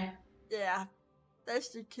 Okay. Yeah, that's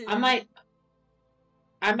the key. I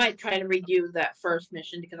might try to redo that first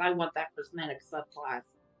mission because I want that prismatic subclass.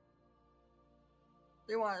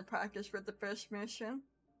 You want to practice with the first mission?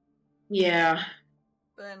 Yeah.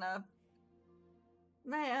 But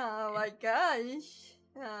man, like guys,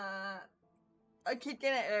 I keep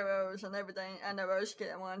getting arrows and everything, and the Rose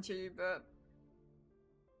getting one too, but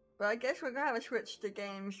I guess we're gonna have to switch the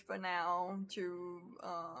games for now to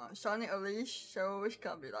Sonic Unleashed, so it's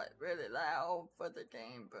gonna be like really loud for the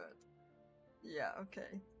game, but yeah,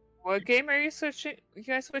 okay. What game are you switching? You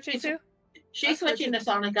guys switching It's- to? She's switching to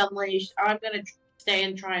Sonic Unleashed. I'm gonna stay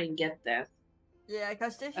and try and get this. Yeah,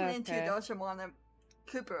 because Disney Okay. doesn't want to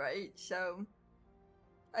cooperate, so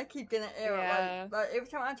I keep getting error. Yeah. Like every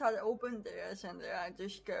time I try to open this, and then I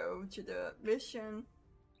just go to the mission,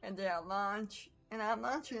 and then I launch, and I'm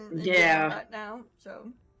launching the game Yeah. right now.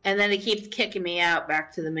 So And then it keeps kicking me out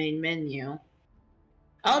back to the main menu.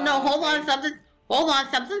 Oh no, hold on, Okay.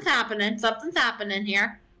 something's happening. Something's happening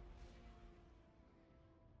here.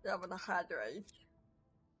 that was a hard drive.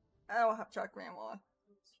 I don't have Chuck anymore.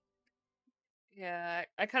 Yeah,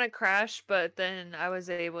 I kind of crashed, but then I was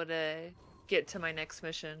able to get to my next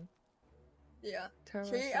mission. Yeah. Turbo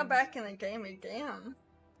See, I'm Sims. back in the game again.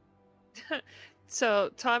 So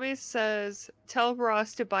Tommy says, "Tell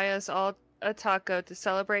Ross to buy us all a taco to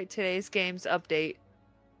celebrate today's game's update."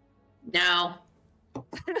 No.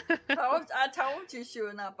 I told you she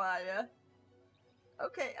would not buy it.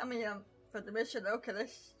 Okay, I mean, for the mission, okay,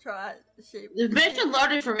 let's try it. See. The mission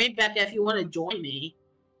loaded for me, Becca, if you want to join me.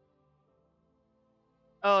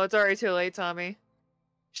 Oh, it's already too late, Tommy.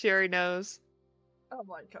 She already knows. Oh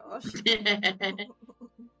my gosh.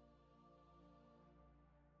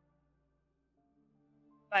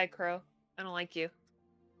 Bye, Crow. I don't like you.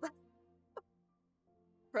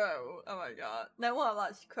 Crow, oh my god. No one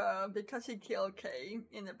likes Crow because he killed Kay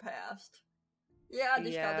in the past. Yeah, I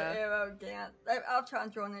just got Yeah. the arrow again. I'll try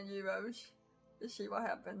and join the Euros to see what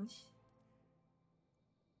happens.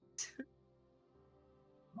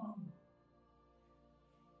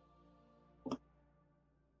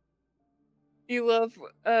 You love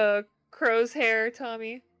Crow's hair,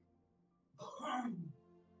 Tommy.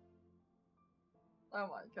 Oh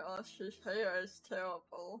my gosh, his hair is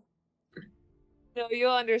terrible. No,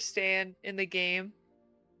 you'll understand in the game.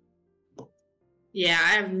 Yeah,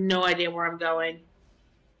 I have no idea where I'm going.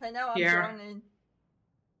 Hey, now I'm Here. joining.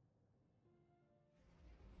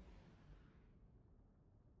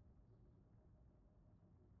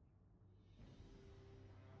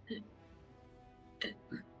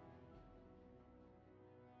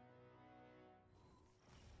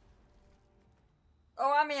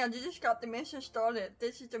 Oh, I mean, I just got the mission started.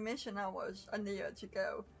 This is the mission I needed to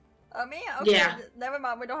go. I mean, okay, Yeah. never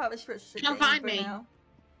mind. We don't have a switch to Come game find for me. now.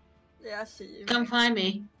 Yeah, I see you. Come find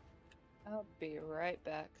me. I'll be right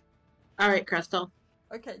back. Alright, Crystal.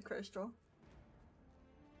 Okay, Crystal.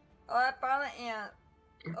 Alright, finally, Aunt.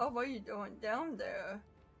 Oh, what are you doing down there?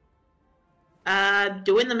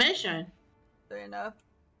 Doing the mission. Fair enough.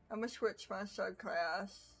 I'm gonna switch my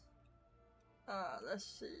subclass. Let's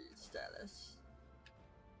see, status.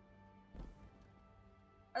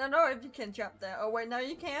 I don't know if you can jump there. Oh wait, no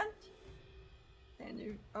you can't? Can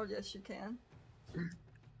you? Oh yes you can.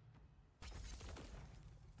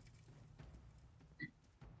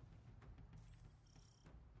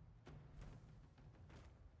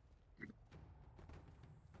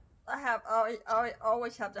 I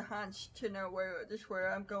always have the hunch to know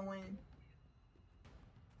where I'm going.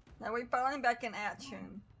 Now we're finally back in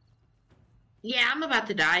action. Yeah, I'm about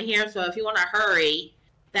to die here, so if you want to hurry,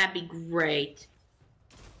 that'd be great.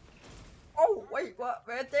 Oh, wait, what?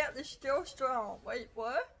 Red Death is still strong. Wait,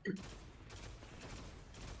 what?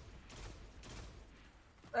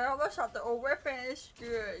 Well, looks like the old weapon is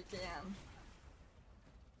good again.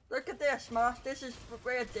 Look at this, Moss. This is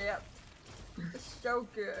Red Death. It's so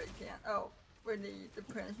good again. Oh, we need the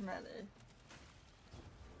prismatic.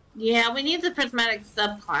 Yeah, we need the prismatic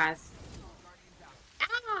subclass.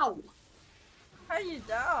 Ow! How you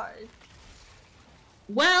die?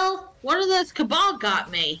 Well, one of those Cabal got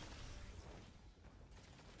me.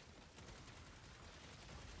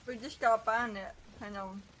 We just gotta find it. Hang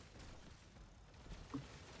on.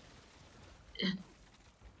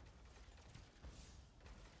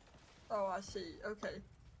 Oh, I see. Okay.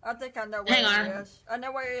 I think I know where Hang on. it is. I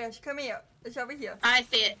know where it is. Come here. It's over here. I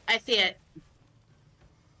see it. I see it.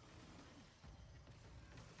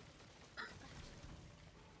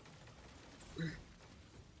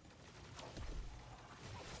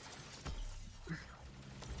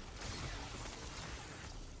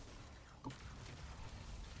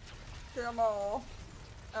 Kill them all.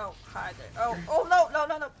 Oh, hide it. Oh, oh no, no,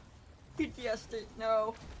 no, no. PTSD.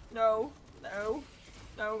 No, no, no,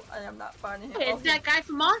 no. I am not finding him. It's Okay. that guy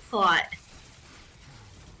from Onslaught.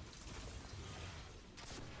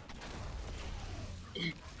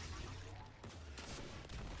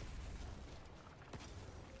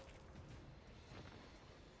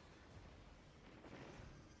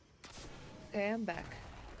 Okay, I'm back.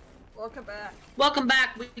 Welcome back. Welcome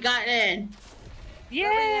back. We got in.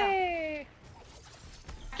 Yay!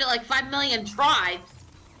 After like 5 million tries.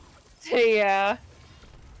 Yeah.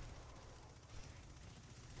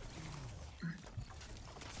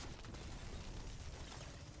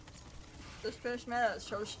 This fish man is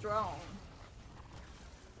so strong.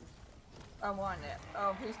 I want it.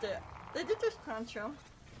 Oh, he's dead. Did you just punch him?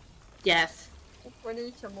 Yes. We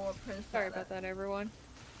need some more prince. Sorry about that, everyone.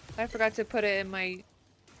 I forgot to put it in my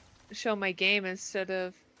show my game instead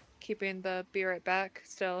of keeping the be right back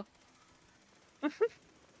still.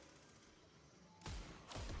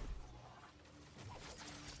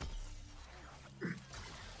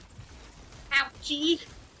 Ouchie.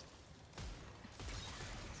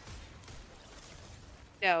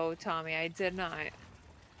 No, Tommy, I did not.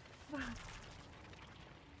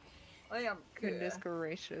 I am Goodness good.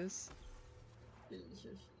 gracious.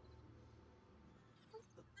 Jesus.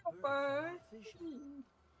 The bird Bye. of our vision.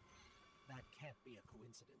 That can't be a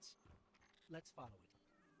coincidence. Let's follow it.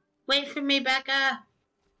 Wait for me, Becca.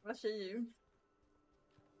 I see you.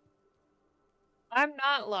 I'm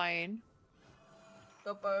not lying.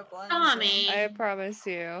 The bird blind. Tommy. I promise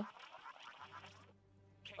you.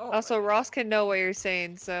 Oh, Also, Ross can know what you're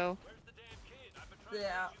saying, so.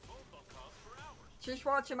 yeah. She's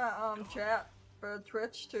watching my chat for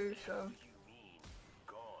Twitch too, so.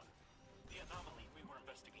 Gone. The anomaly we were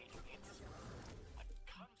investigating, it's a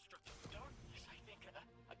construct of darkness, I think.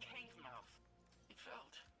 A cave mouth. It felt.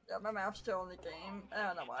 Yeah, my mouth's still in the game. I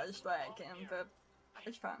don't know why it's lagging, but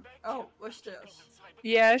it's fine. Oh, what's this?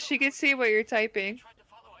 Yeah, she can see what you're typing. Tried to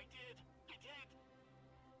follow. I did. That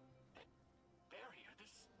barrier,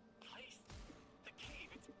 this place, the cave,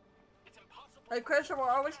 it's impossible. Hey, Christian, what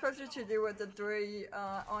are we supposed to do with the 3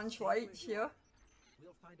 orange lights here?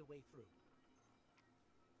 We'll find a way through.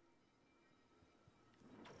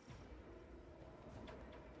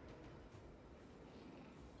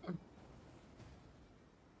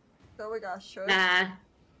 So we got shoot. Nah,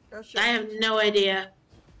 Go shoot. I have no idea.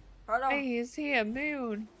 Hold on. Hey, is he a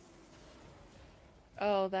moon?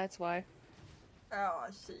 Oh, that's why. Oh,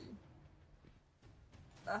 I see.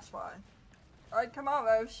 That's why. Alright, come on,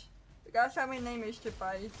 Rose. You guys have any enemies to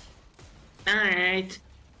fight. Alright.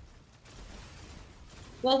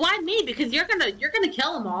 Well, why me? Because you're gonna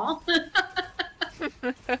kill them all. Well,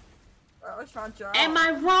 it's my job. Am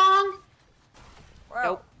I wrong? Well,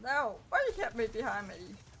 Nope. no. Why you kept me behind me?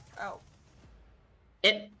 Oh.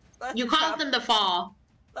 It. That You just caused them to fall.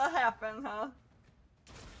 That happened, huh?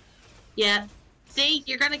 Yeah. See,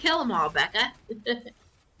 you're gonna kill them all, Becca.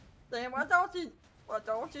 Then why don't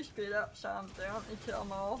you speed up some, don't you kill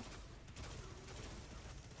them all?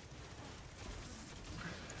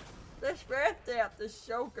 This Red Death is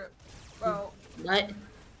so good. Well, What?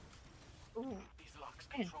 ooh, These locks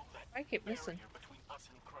Man, control that I keep missing. barrier between us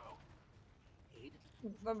and Crow. Aid?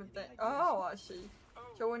 let me think. Oh, I see.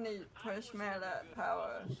 So we need prismatic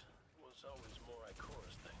power. Was always more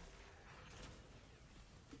Ikora's thing.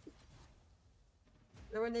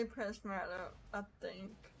 So we need prismatic, I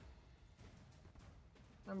think.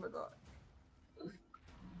 Let me look.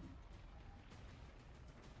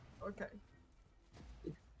 Okay.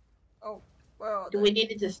 Oh, well, Do we need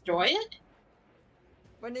to destroy it?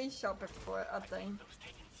 we need something for it, I think. Those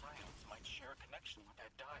taking silence might share a connection with that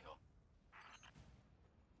dial.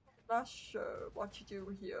 Not sure what to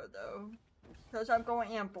do here though. Because I'm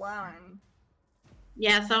going in blind.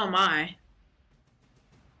 Yeah, so am I.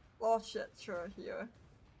 Well, shit, sure here.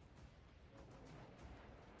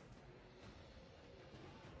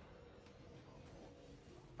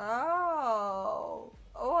 Oh.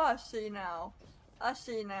 Oh, I see now. I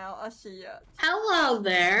see now. I see it. Hello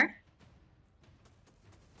there.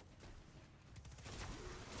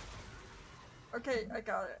 Okay, I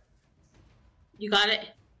got it. You got it?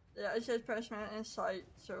 Yeah, it says punishment in sight,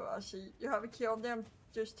 so I see. You haven't killed them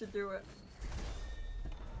just to do it.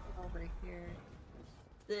 Over here.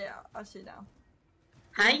 Yeah, I see now.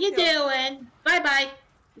 How you doing? Bye-bye.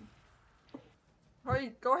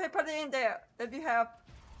 Hurry, go ahead, put it in there. If you have,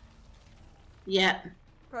 Yep.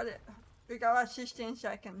 put it. We got like 16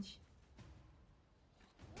 seconds.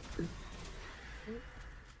 Did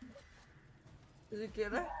you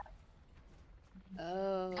get it?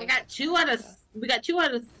 Oh. I got 2 out of... We got 2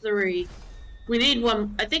 out of 3. We need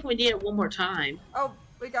one... I think we need it one more time. Oh,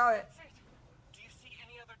 we got it. Do you see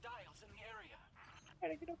any other dials in the area?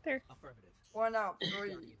 Gotta get up there. Affirmative. 1 out, 3.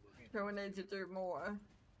 Guardian will handle So we need to do more.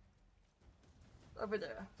 Over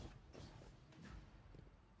there.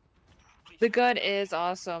 The gun is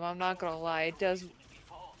awesome. I'm not gonna lie. It does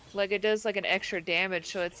like an extra damage,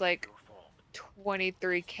 so it's like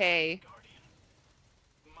 23k. Guardian,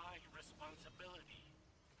 my responsibility,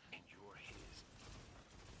 and you're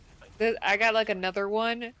his. I got like another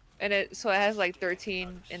one, and it has like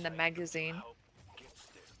 13 in the magazine Help gets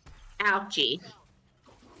there. Ouchie.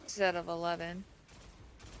 instead of 11.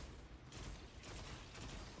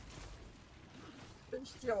 Been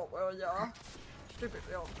still, well, y'all. Stupid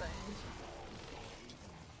little things.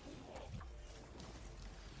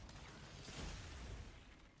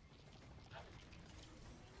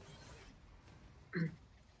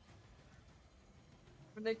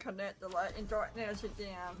 When they connect the light and darkness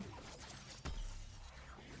again.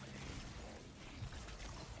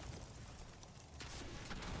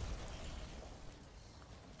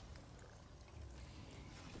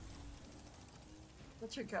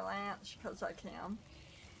 But you glance because I can.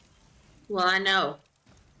 Well, I know.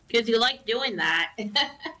 Because you like doing that.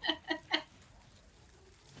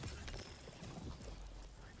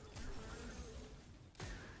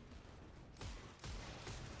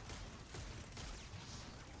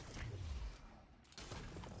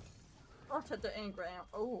 I'll take the engram.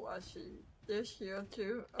 Oh, I see. This here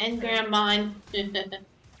too. Engram mine.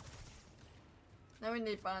 Now we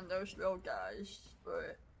need to find those little guys,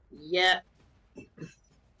 but Yep.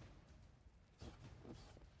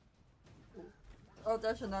 oh,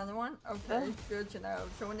 that's another one? Okay, good to know.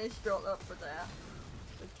 So we need to build up for that.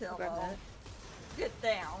 To kill Okay, them all. Matt. Get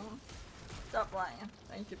down. Stop lying.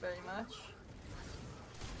 Thank you very much.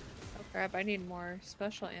 Oh crap! I need more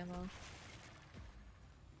special ammo.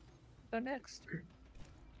 Go next.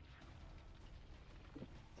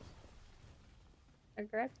 I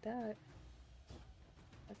grabbed that.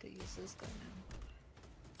 I have to use this gun now.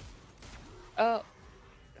 Oh,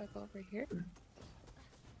 I'll go over here.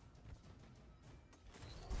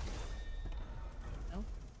 No.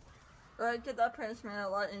 Alright, get that transmitter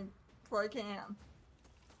light and plug in.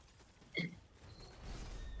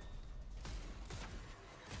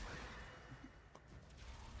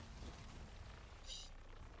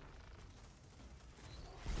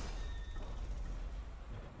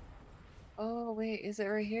 Oh wait, is it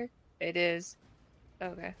right here? It is.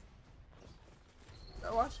 Okay.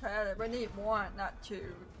 So what's had it? We need one, not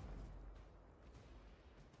two.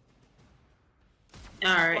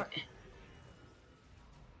 Alright. What?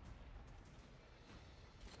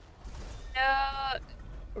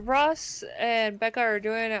 Ross and Becca are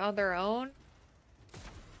doing it on their own.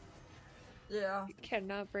 Yeah. You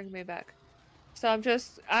cannot bring me back. So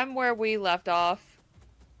I'm where we left off.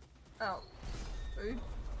 Oh. Ooh.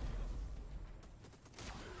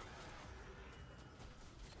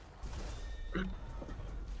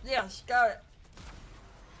 Yes, got it.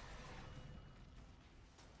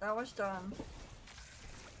 That was done.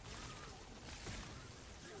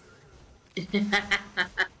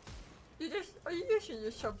 Are you using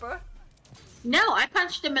your super? No, I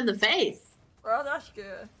punched him in the face. Well, that's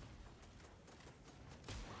good.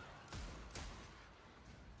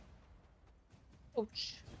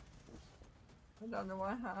 Ouch. Another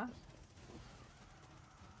one, huh?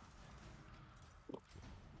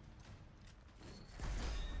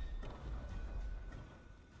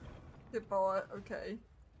 Good bullet, okay.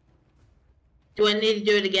 Do I need to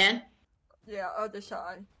do it again? Yeah, other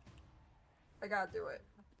side. I gotta do it.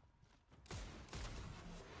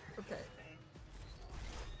 Okay.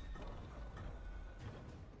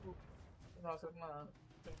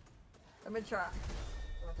 Let me try.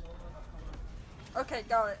 Okay,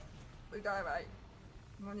 got it. We got it right.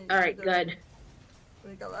 Alright, good.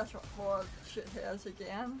 We got less more shit hairs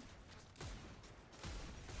again.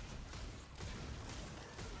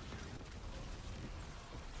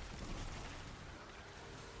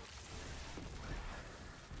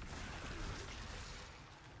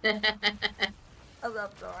 I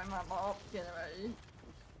love throwing my mop, getting ready.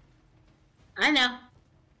 I know.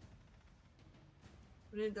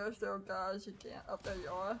 We need those little guys again. Up there you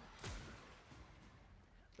are.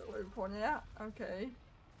 So we're pointing out. Okay.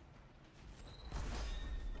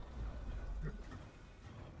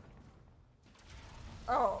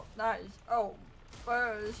 Oh, nice. Oh,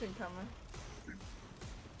 fire is incoming.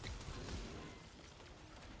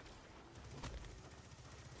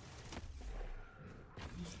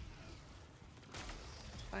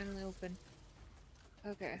 Finally open.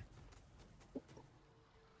 Okay.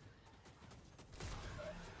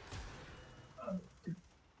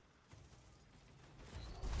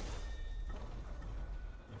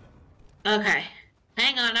 Okay.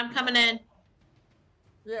 Hang on, I'm coming in.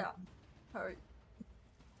 Yeah. Hurry.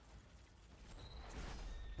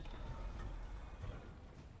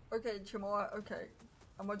 Okay, two more. Okay.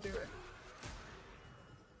 I'm gonna do it.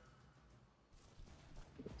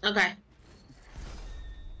 Okay.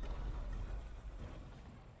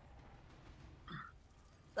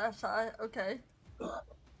 That side. Okay.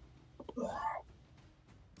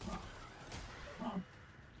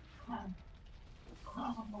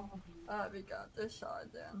 We got this side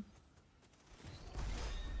then.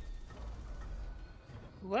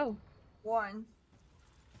 Whoa. One.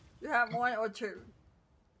 You have one or two?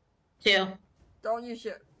 2. Don't use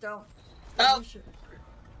it. Don't Oh. use it.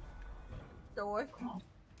 Don't worry.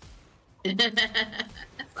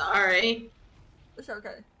 Sorry. It's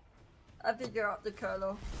okay. I figure out the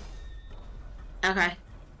color. Okay.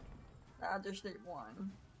 I just need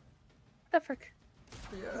one. The frick?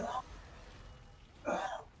 Here.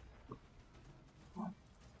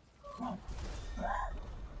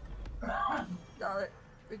 Got it.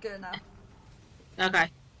 We're good now. Okay.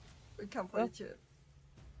 We completed it.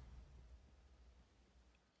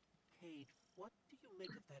 Cade, what do you make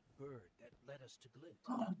of that bird that led us to Glint?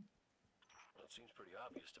 Well, it seems pretty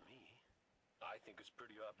obvious to me. I think it's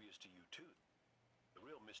pretty obvious to you, too. The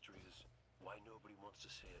real mystery is why nobody wants to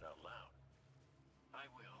say it out loud. I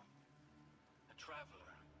will. A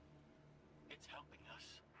traveler. It's helping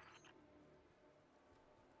us.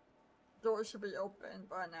 Doors should be open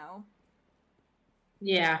by now.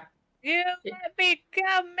 Yeah. You let me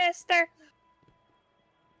come, mister!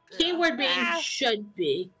 Keyword being Ah. should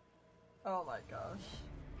be. Oh my gosh.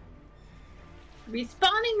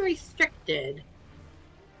 Respawning restricted.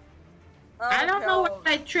 I don't know what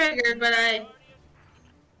I triggered, but I...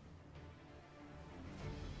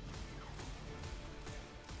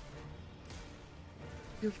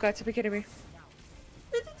 You've got to be kidding me.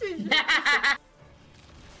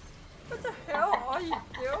 What the hell are you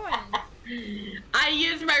doing? I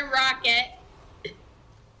used my rocket.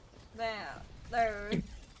 There. There.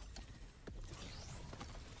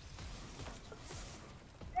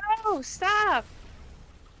 No, stop!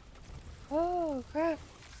 Oh, crap.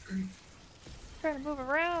 Trying to move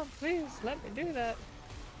around. Please, let me do that.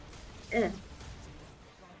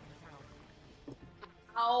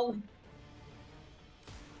 Oh.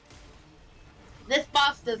 This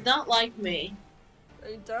boss does not like me.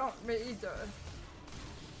 They don't, me either.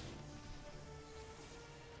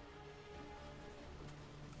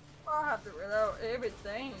 I'll have to reload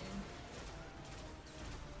everything.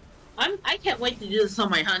 I can't wait to do this on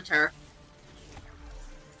my hunter.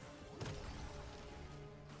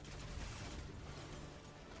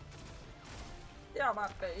 Yeah, my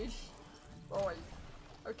face. Boy.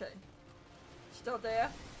 Okay. Still there?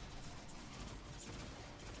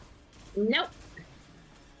 Nope.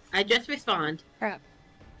 I just respawned. Crap.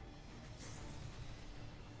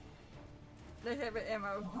 They have an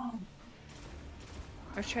ammo.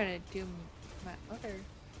 I was trying to do my other.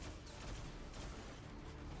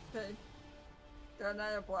 Okay. Got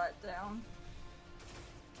another black down.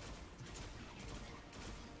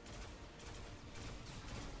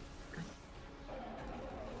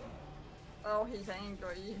 Oh, he's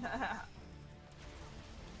angry.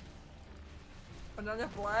 Another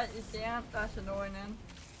black again? That's annoying.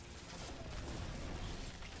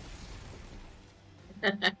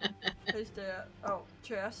 Who's there? Oh,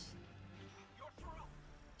 chest.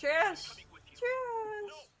 Chest!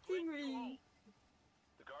 Chest! Henry!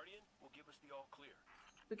 The Guardian will give us the all clear.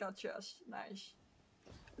 We got chest. Nice.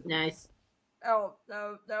 Nice. Oh,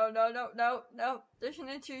 no, no, no, no, no, no.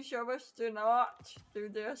 Disney 2 service, do not do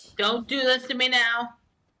this. Don't do this to me now.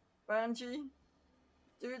 Bungie,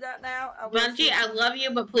 do that now. Bungie, I love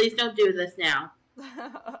you, but please don't do this now.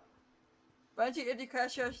 Bungie, if you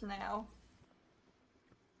crash us now.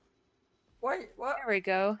 Wait, what? There we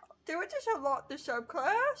go. Did we just unlock the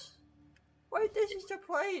subclass? Wait, this is the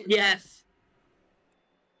place. Yes.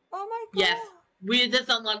 Oh my god. Yes. We just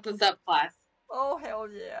unlocked the subclass. Oh hell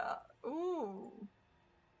yeah. Ooh.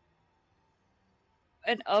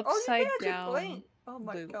 An Oh, upside you can down. blink. Oh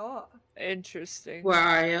my loop. god. Interesting. Where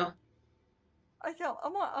are you? I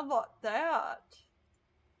want to unlock that.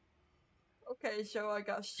 Okay, so I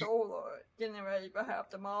got solar getting ready to have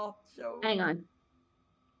them off. So Hang on.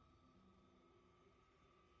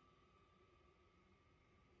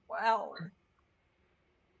 wow.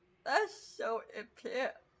 That's so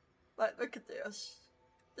epic. Like, look at this.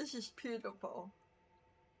 This is beautiful.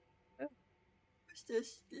 What's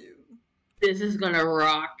this view? This is gonna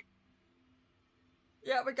rock.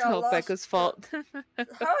 Yeah, we It's got all lost. Becca's fault. How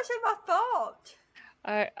is it my fault?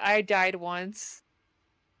 I died once.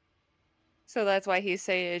 So that's why he's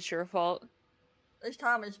saying it's your fault. It's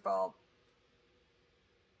Tommy's fault.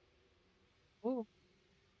 Ooh.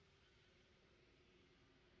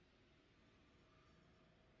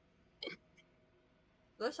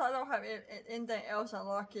 This I don't have anything else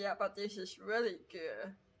unlocked yet, but this is really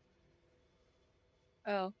good.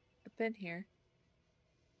 Oh, I've been here.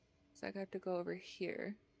 So I got to go over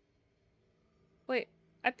here. Wait,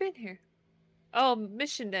 I've been here. Oh,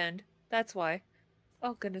 mission end. That's why.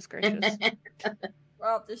 Oh, goodness gracious.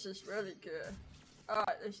 Wow, this is really good.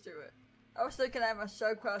 Alright, let's do it. I was looking at my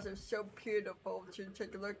subclass, it's so beautiful to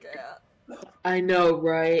take a look at. I know,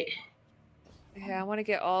 right? Yeah, I want to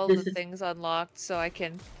get all This the is- things unlocked so I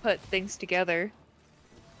can put things together.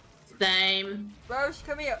 Same. Rose,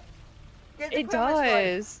 come here. Get the It permanent light.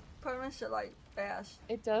 does. Permanent light, fast.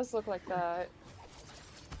 It does look like that.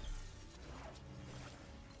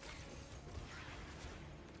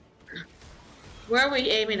 Where are we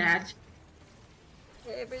aiming at?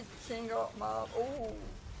 Every single mob. Ooh.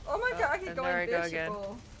 Oh my Oh, god, I can and go there I go again.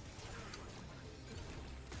 invisible.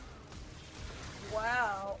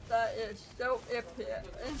 Wow, that is so epic.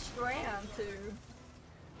 And Strand too.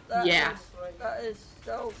 Yeah. That is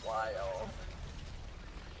so wild.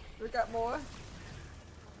 We got more?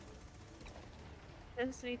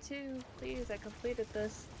 Destiny 2, please, I completed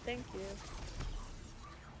this. Thank you.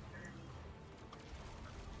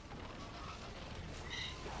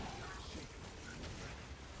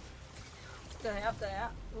 They have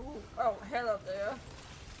that. Ooh. Oh, hello there.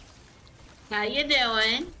 How you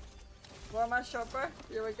doing? Where my shopper?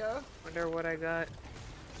 Here we go. Wonder what I got.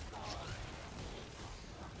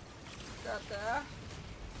 Got that.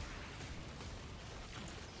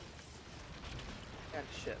 Got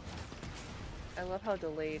a ship. I love how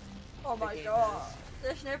delayed. Oh the my game god. is.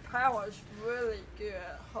 This new power is really good.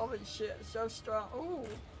 Holy shit, so strong. Ooh.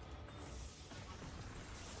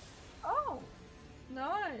 Oh.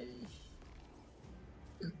 Nice.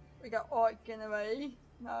 We got Orc anyway.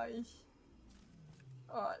 Nice.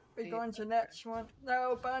 Alright, we're going to the next one.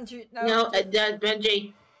 No, Bungie, no. No,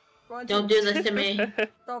 Benji, Bungie, don't do this to me.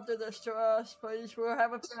 Don't do this to us, please. We'll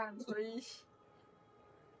have a plan, please.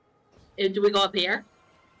 Do we go up here?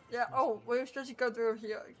 Yeah, oh, we're supposed to go through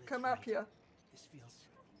here. Come up here. This feels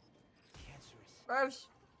cancerous. Rose,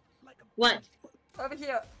 Like a What? over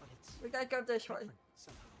here. but it's We gotta go this way. different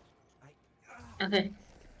somehow. Okay.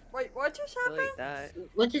 Wait, what just happened? Delete that.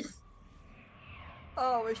 What is...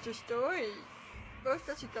 Oh, it's the story. We're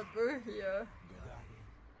supposed to go through here.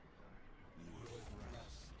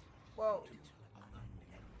 Whoa.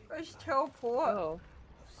 Where's teleport? Oh.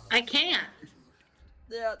 I can't.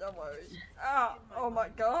 Yeah, don't worry. Ah, oh my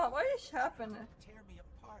god, what is happening? Tear me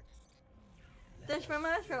apart. This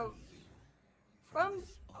reminds me of from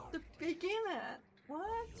the beginning. What?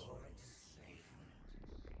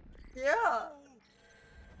 Yeah.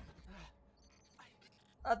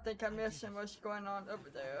 I think I'm missing what's going on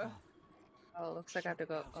over there. Oh, looks like I have to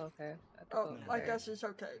go. Okay. I have to Oh, go over I there. guess it's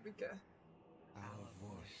okay. We good.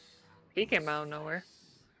 He came out of nowhere.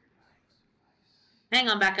 Hang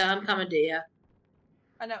on, Becca. I'm coming to you.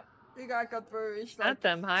 I know. You gotta go through. It's like, Not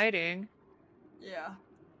them hiding. yeah.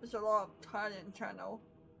 There's a lot of hiding channel.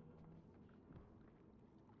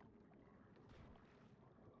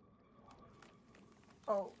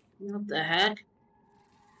 Oh, What the heck?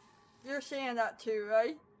 you're seeing that too,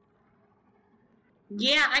 right?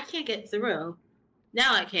 Yeah, I can't get through.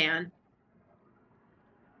 Now I can.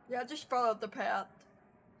 Yeah, just follow the path.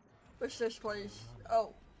 What's this place?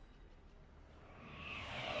 Oh,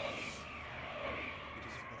 It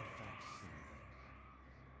is but a facsimile.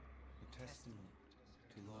 A testament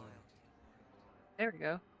to loyalty. There we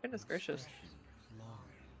go. Goodness gracious. Expression of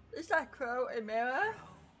glory. is that crow a mirror?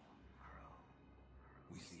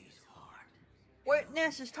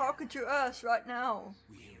 Witness is talking to us right now.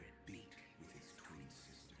 We hear it beat with its twin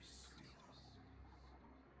sister's squeal.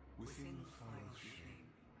 Within foul shame,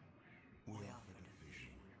 we offer the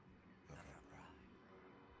vision of our pride.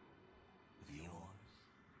 With yours,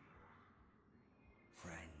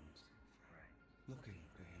 friends, looking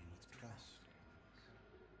to him with trust.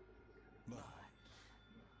 But,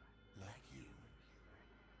 like you,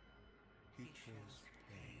 he chose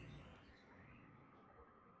pain.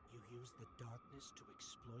 You use the darkness to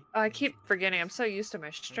exploit. Oh, I keep those forgetting. I'm weaknesses. so used to my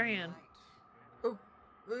strand. Oh,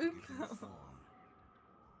 oop.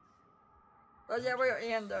 But yeah, we're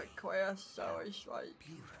in the quest, so it's like,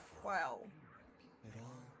 wow. It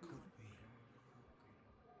all could be.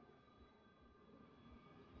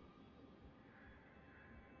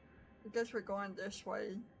 I guess we're going this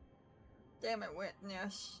way. Damn it,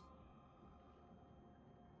 Witness.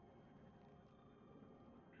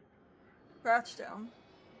 Crouch down.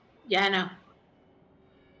 Yeah, I know.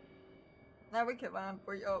 Now we can run.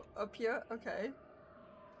 We're up here? Okay.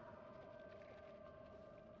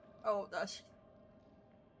 Oh, that's...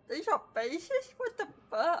 These are faces? What the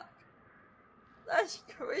fuck? That's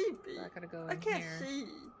creepy. I gotta go I in can't here. see.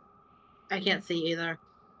 I can't see either.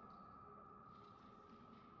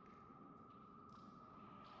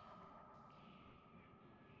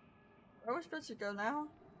 Where are we supposed to go now?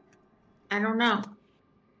 I don't know.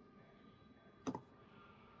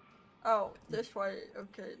 Oh, this way.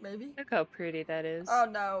 Okay, maybe? Look how pretty that is. Oh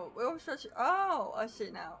no, we were supposed to... Oh, I see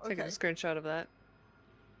now. Okay. Taking a screenshot of that.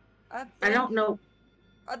 I don't know.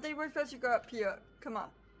 I think we're supposed to go up here. Come on.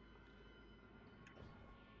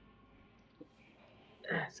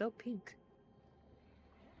 So pink.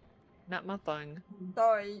 Not my thing.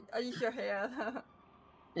 Sorry, I used your hair.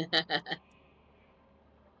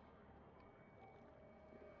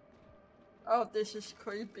 Oh, this is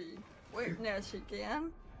creepy. Witness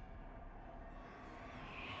again?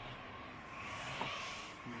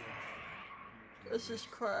 This is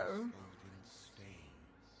Crow. Golden stain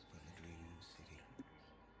from the dream city.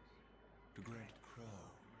 To grant Crow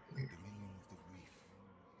the dominion of the reef,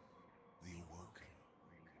 the awoken,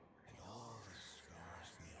 and all the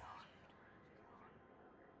stars beyond.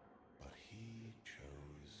 But he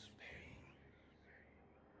chose pain.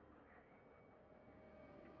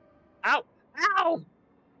 Ow! Ow!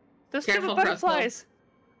 Those stupid Careful, butterflies!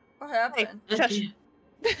 What happened? Hey, shush!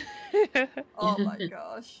 Oh my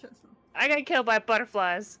gosh. I got killed by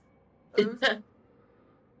butterflies. Oops.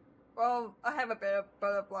 Well, I have a bit of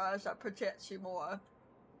butterflies that protects you more.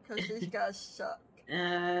 Because these guys suck.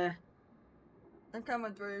 I'm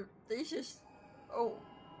coming through. These just... Oh.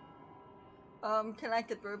 Can I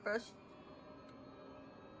get through first?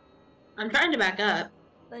 I'm trying to back up.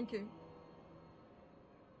 Thank you.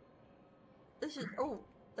 This is... Oh,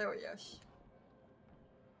 there he is.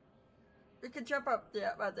 We can jump up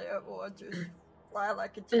there, right there, or just fly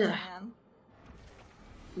like a Titan.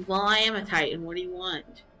 Well, I am a Titan. What do you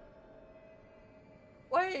want?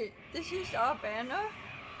 Wait, this is our banner?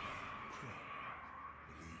 Crow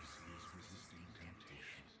believes he is resisting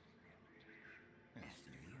temptation. As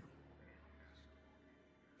do you.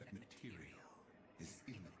 That material is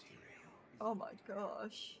immaterial. Oh my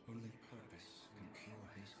gosh. Only purpose can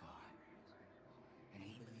cure his heart. And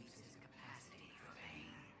he believes his capacity for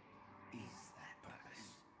pain is that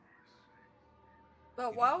purpose.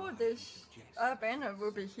 But why would this... Our banner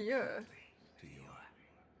will be here? To your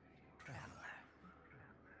traveler.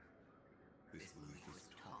 This belief is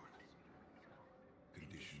taught,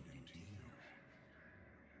 conditioned into you.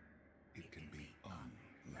 It can be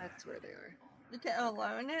unlearned. That's where they are. You can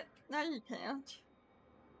unlearn it? No, you can't.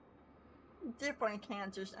 You definitely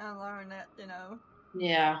can't just unlearn it, you know.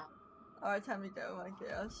 Yeah. Alright, time to go, I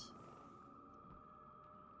guess.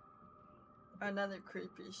 Another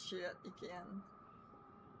creepy shit again.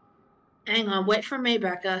 Hang on. Wait for me,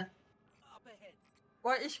 Becca.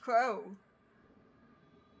 What is Crow?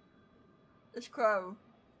 It's Crow.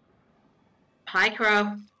 Hi,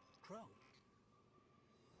 Crow. Crow.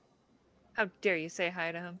 How dare you say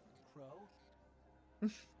hi to him? Crow.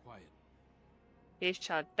 Quiet. He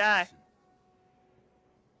shall die.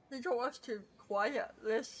 He told us to quiet,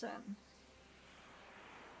 listen.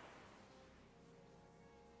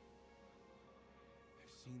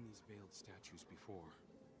 I've seen these veiled statues before.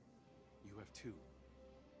 You have too.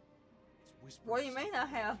 It's whispering. Well, you may not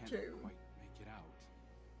something have I to. can't quite make it out.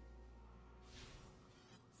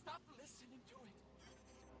 Stop listening to it.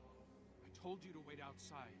 I told you to wait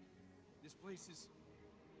outside. This place is...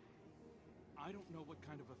 I don't know what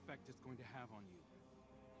kind of effect it's going to have on you.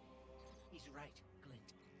 He's right,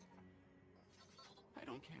 Glint. I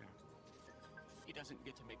don't care. He doesn't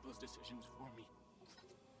get to make those decisions for me.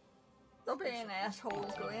 Don't be an asshole,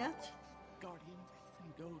 Grant. Guardian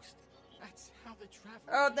and Ghost. That's how the Traveler...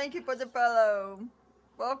 Oh, thank you for the follow.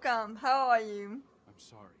 Welcome. How are you? I'm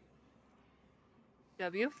sorry.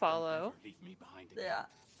 W Don't follow. ever leave me behind again. Yeah,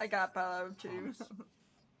 I got follow too. Promise.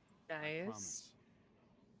 I Nice. promise.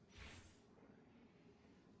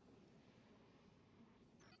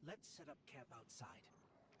 Let's set up camp outside.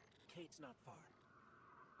 Kate's not far.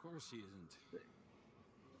 Of course he isn't.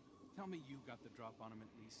 Tell me you got the drop on him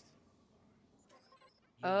at least.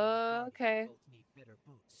 You and the Guardian Okay. both need better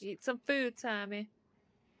boots. Eat some food, Tommy.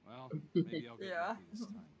 Well, maybe I'll get Yeah. lucky this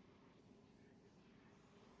time.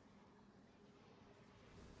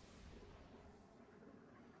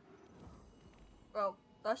 Well,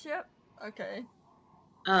 that's it? Okay.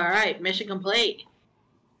 Alright, mission complete.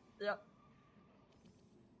 Yep.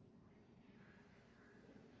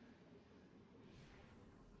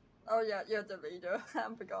 Oh yeah, you're the leader.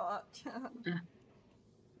 I forgot.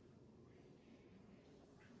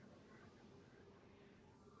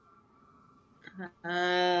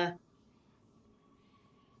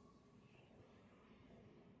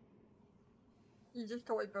 You just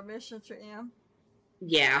go with permission to him.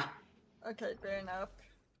 Yeah. Okay, fair enough.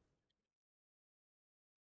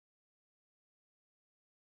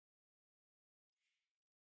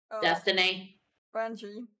 Oh, Destiny.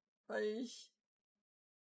 Bungie, please.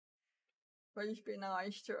 Please be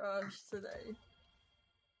nice to us today.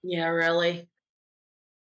 Yeah, really.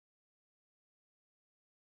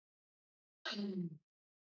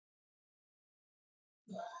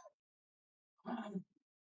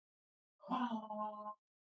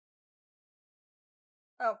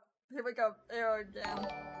 Oh, here we go. Arrow again.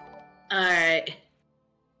 Alright.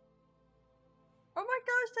 Oh my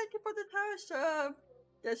gosh, thank you for the toast.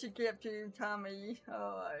 Guess you gift to Tommy.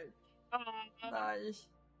 Alright. Aw, Nice.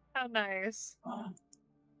 how nice.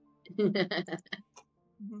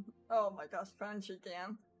 Oh my gosh, Bungie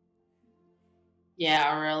again.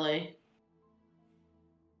 Yeah, really.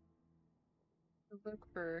 Look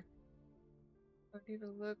for. I need to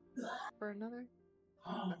look for another.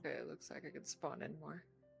 Okay, it looks like I could spawn in more.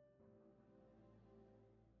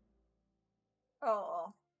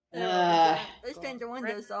 Oh. Uh, It's been doing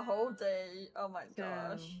this the whole day. Oh my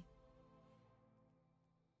gosh.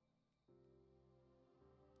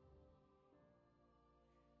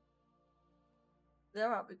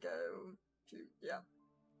 There we go. To, yep.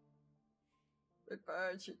 With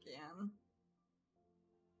birds again.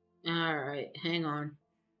 Alright, hang on.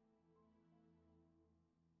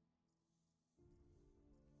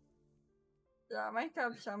 Yeah, I might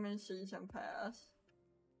have some season pass.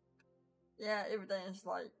 Yeah, everything's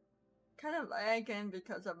like kind of lagging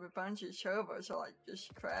because of a bunch of servers are like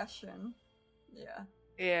just crashing. Yeah.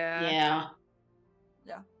 Yeah. Yeah.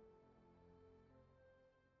 Yeah.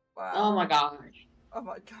 Wow. Oh my gosh. Oh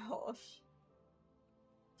my gosh.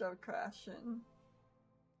 So crashing.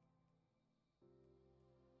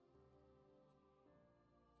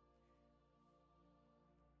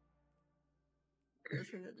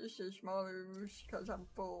 This is smaller because I'm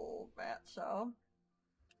full bat cell.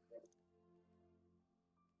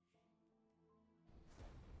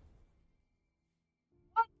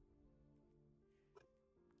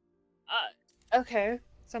 Okay.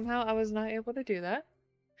 Somehow I was not able to do that.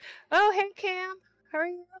 Oh, hey Cam. How are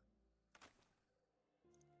you?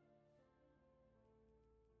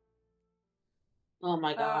 Oh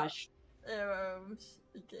my gosh. Arrows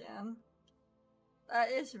again.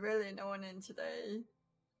 That is really annoying today.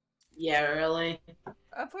 Yeah, really.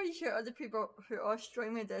 I'm pretty sure other people who are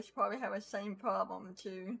streaming this probably have the same problem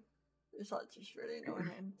too. It's like just really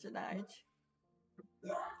annoying tonight.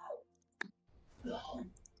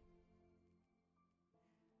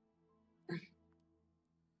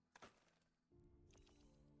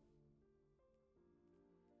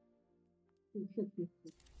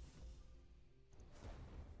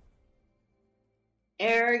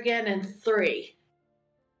 Arrogant and 3.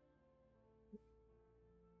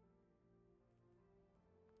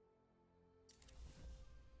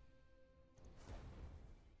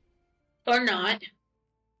 Or not.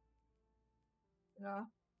 Yeah.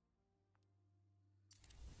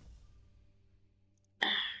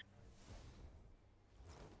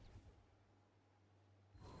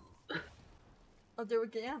 I'll do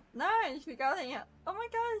it again. Nice, we got it. Oh my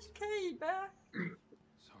gosh, Kate, back.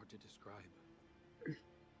 It's hard to describe.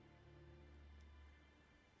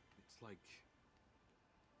 It's like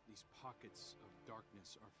these pockets of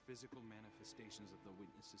darkness are physical manifestations of the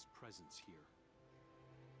witness's presence here.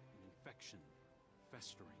 An infection,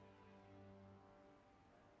 festering.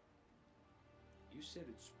 You said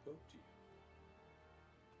it spoke to you.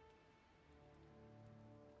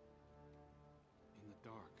 In the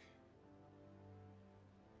dark,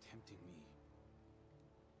 tempting me.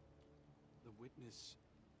 The witness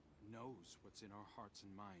knows what's in our hearts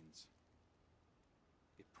and minds.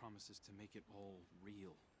 It promises to make it all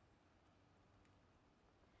real.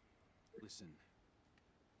 Listen,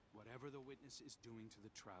 whatever the witness is doing to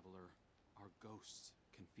the traveler, our ghosts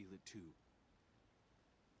can feel it too.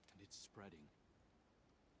 And it's spreading.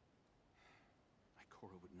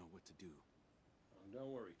 Ikora would know what to do. Oh,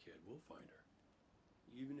 don't worry, kid. We'll find her.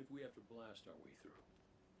 Even if we have to blast our way through.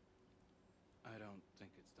 I don't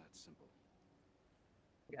think it's that simple.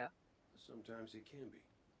 Yeah. Sometimes it can be.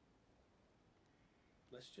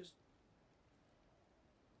 Let's just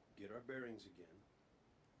get our bearings again.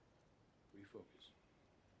 Refocus.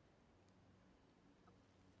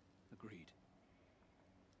 Agreed.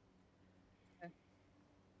 Okay.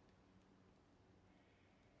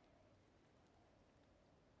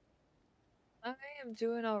 I am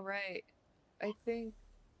doing all right. I think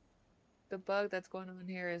the bug that's going on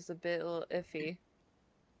here is a bit little iffy.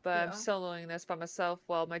 But I'm Yeah. soloing this by myself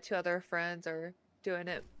while my two other friends are doing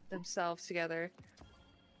it themselves together.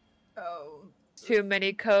 Oh. Too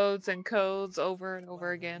many codes and codes over and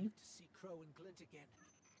over again. To see Crow and Glint again.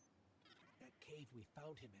 That cave we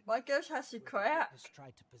found him in. My ghost has to where the crack. witness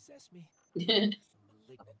tried to possess me. A malignant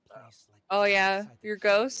place like Oh yeah, inside the your cave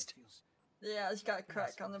where it ghost? feels Yeah, it's got a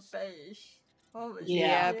crack on the base. Holy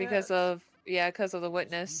Yeah, shit. because of the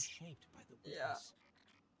witness. reshaped by the Yeah. witness.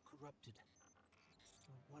 Corrupted.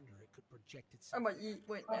 No wonder it could project itself. I'm gonna eat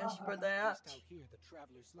witness for At that. least out here, the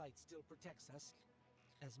Traveler's Light still protects us.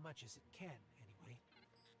 As much as it can, anyway.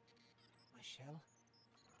 My shell?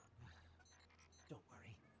 Don't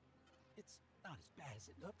worry. It's not as bad as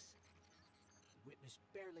it looks. The witness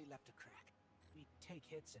barely left a crack. We take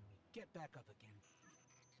hits and we get back up again.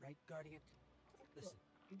 Right, Guardian? Listen,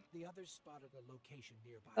 the others spotted a location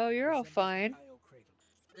nearby. Oh, that you're all resembles fine. the IO cradle.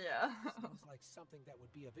 Yeah. Sounds like something that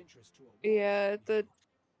would be of interest to a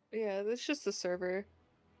Yeah, that's just the server.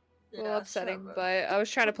 A little Yeah, upsetting, server. but I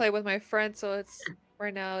was trying to play with my friend, so it's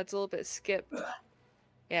right now it's a little bit skipped.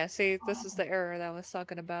 Yeah, see, this is the error that I was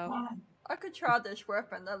talking about. I could try this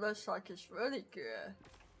weapon. That looks like it's really good.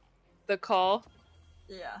 The call.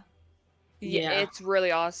 Yeah. Yeah, it's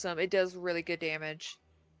really awesome. It does really good damage.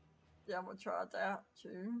 Yeah, I'm gonna try that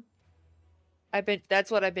too. That's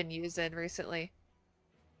what I've been using recently.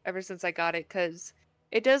 Ever since I got it, cause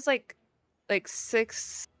it does like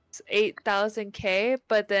 8,000 K,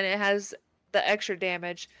 but then it has the extra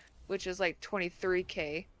damage, which is like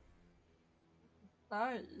 23K.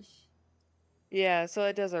 Nice. Yeah, so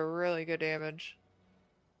it does a really good damage.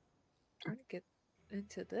 Trying to get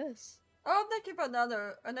into this. Oh, thank you for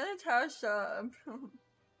another tower sub.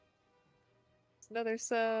 It's another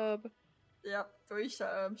sub. Yep, 3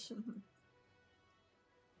 subs.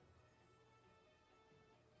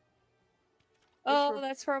 Oh,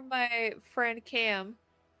 that's from my friend Cam.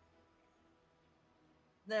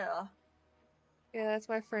 Yeah. Yeah, that's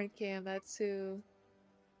my friend Cam. That's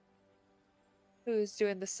who's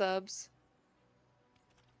doing the subs.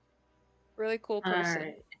 Really cool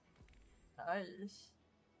person. Nice.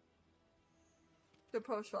 The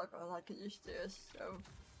post rock I like to use this, so.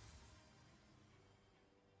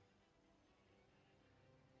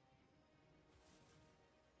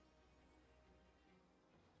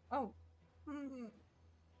 Oh.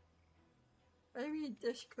 Maybe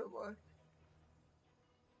this could work.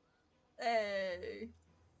 Hey.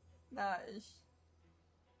 Nice.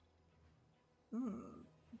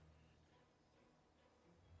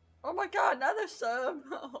 Oh my god, another sub!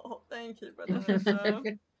 Oh, thank you for another sub.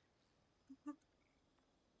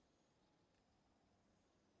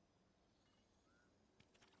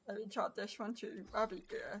 Let me try this one too. That'll be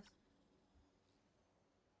good.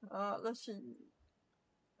 Let's see.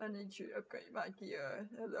 I need to upgrade my gear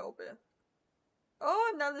a little bit.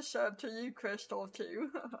 Oh, another sub to you, Crystal, too.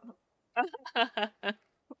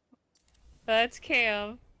 That's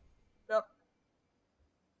Cam. Yep.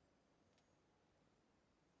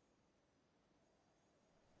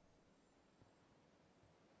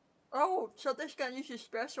 Oh, so this gun uses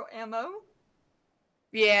special ammo?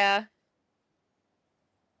 Yeah.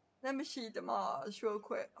 Let me see the mods real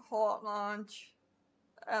quick. Hard launch,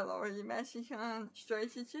 alloy Mexican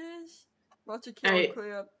strategies, multi-kill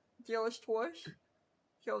clip, dealer's torch,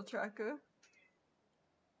 kill tracker.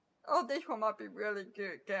 Oh, this one might be really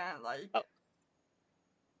good gun, like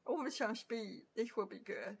over some speed. This will be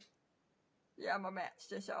good. Yeah, I'm gonna match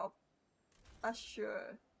this out. I'm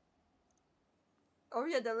sure. Oh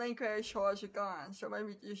yeah, the link is shows a gun, so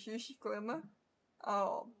maybe just use Glimmer.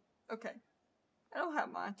 Oh, okay. I don't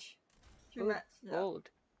have much. Too much. Yeah. Gold.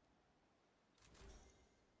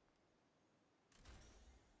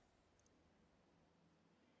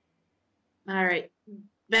 All right,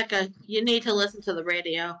 Becca, you need to listen to the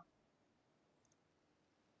radio.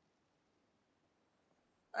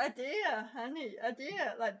 I did, honey. I did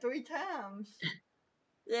like 3 times.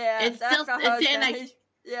 Yeah, It's that's still my it's saying husband. like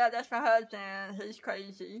Yeah, that's my husband. He's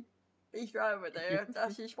crazy. He's right over there.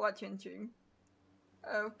 That's he's watching too.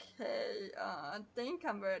 Okay, I think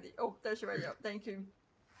I'm ready. Oh, there's the radio. Thank you.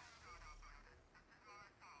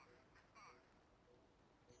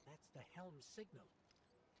 That's the helm signal.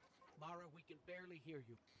 Mara, we can barely hear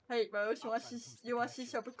you. Hey, Rose, you want to see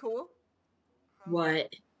something cool?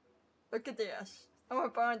 what? Look at this. I'm gonna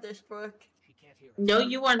burn this book. She can't hear us. No,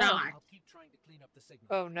 you are not. I'll keep trying to clean up the signal.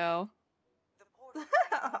 Oh no. The portal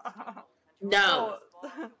No. is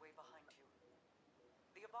barred away behind you.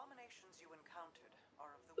 The abominations you encountered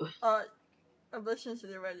are of the weak I'm listening to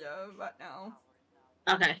the radio right now.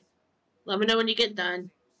 Okay. Let me know when you get done.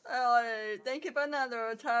 Hey, thank you for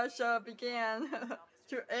another Tasha began.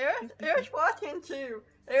 To Eric? Eric's watching too.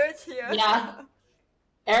 Eric's here. Yeah.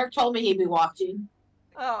 Eric told me he'd be watching.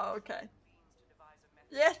 Oh, okay.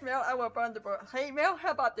 Yes, Mel, I will burn the book. Hey, Mel,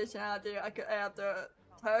 how about this idea? I could add the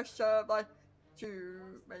Tasha, like, to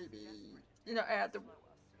maybe, add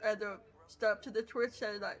the stuff to the Twitch,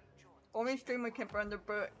 say, like, only streamer can burn the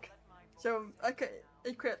book. So, I could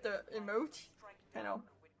equip the emote. I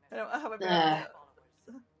have a better idea.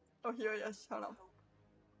 Oh, here it is. Hold on.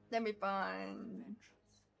 Let me find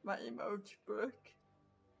my emote book.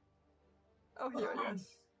 Oh, here it is.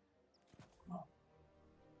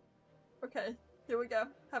 Okay, here we go.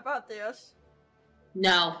 How about this?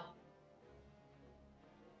 No.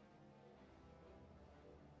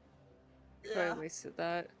 Yeah. I wasted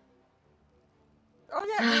that. Oh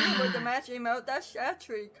yeah, even with the match emote, that's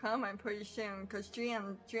actually coming pretty soon because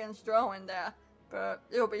Jen's throwing that, but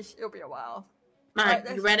it'll be a while.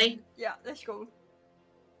 Alright, you ready? Yeah, let's go.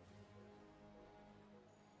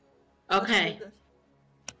 Okay.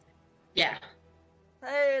 Yeah.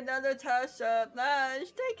 Hey, another Tasha.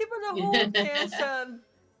 Nice. Thank you for the whole 10 subs.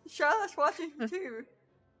 Charlotte's watching too.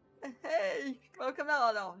 Hey, welcome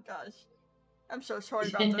out. Oh gosh. I'm so sorry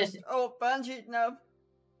about this. Oh, Bungie, no.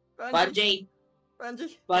 Bungie.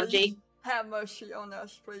 Bungie. Bungie. Please. Have mercy on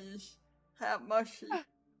us, please. Have mercy.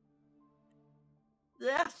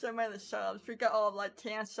 Yeah, so many subs. We got all like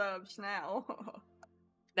 10 subs now.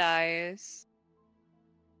 Nice.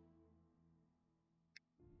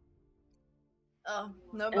 Oh,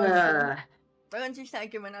 no mercy. Bungie's not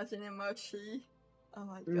giving us any mercy. Oh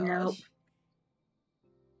my gosh. Nope.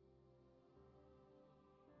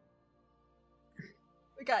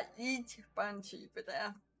 We got each Bungie for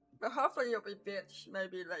that. But hopefully you'll be bitch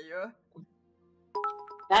maybe later.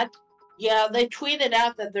 Yeah, they tweeted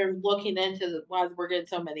out that they're looking into why we're getting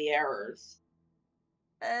so many errors.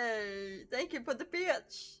 Hey, thank you for the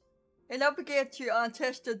bitch. And don't forget to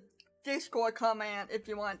test the Discord command if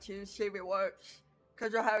you want to see if it works.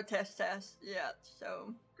 Because you'll have a test yet,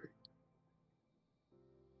 so.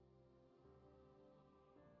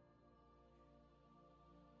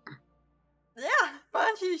 Yeah,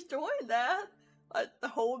 Bungie's doing that. Like the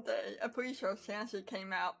whole day. I'm pretty sure Sansa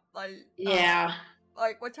came out like Yeah.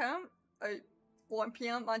 Like what time? Like 1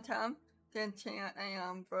 p.m. my time, then 10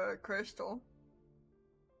 a.m. for Crystal.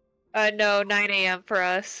 No, 9 a.m. for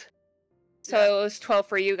us. So Yeah. it was 12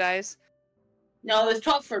 for you guys. No, it was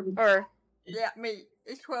 12 for Or Yeah, me.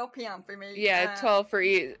 It's 12 p.m. for me. yeah, 12 for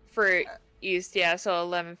East. Yeah, so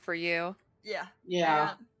 11 for you. Yeah.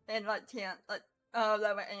 Yeah. And like 10, like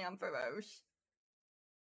 11 a.m. for Rose.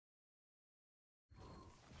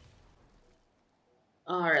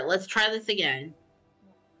 Alright, let's try this again.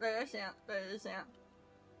 There isn't.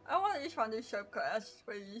 I want to just want to do subclass,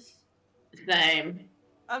 please. Same.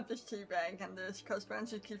 I'm just teabagging this because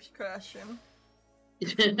Bungie keeps crashing.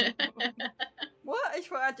 What is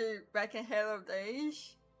what I do back in Halo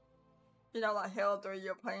days? Like Halo 3,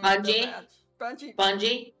 you're playing Bungie? the match.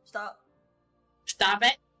 Bungie? Stop. Stop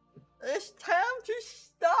it. It's time to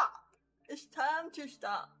stop. It's time to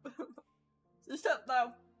stop. Just stop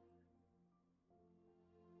now.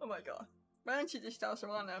 Oh my god. Bungie just doesn't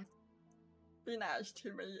want to be nice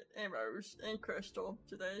to me and Rose and Crystal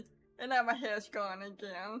today. And now my hair's gone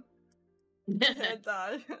again. Hair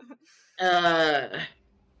dye.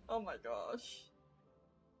 Oh my gosh.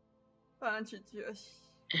 Bungie just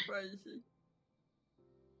crazy.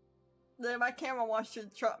 Then my camera wants to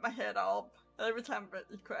chop my head off every time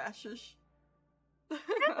it crashes.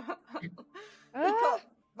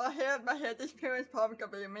 My head, this parent's probably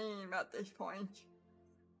gonna be a meme at this point.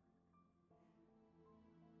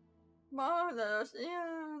 Mother's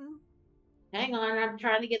in. Hang on, I'm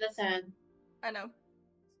trying to get us in. I know.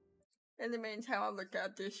 In the meantime, I'll look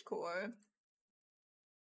at Discord.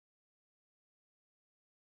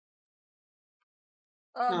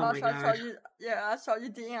 Oh my Marsh, I saw gosh. you. Yeah, I saw you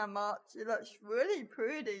DM, Marsh. It looks really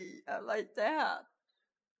pretty. I like that.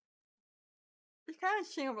 It's kind of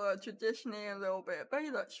similar to Disney a little bit, but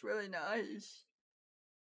he looks really nice.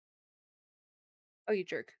 Oh, you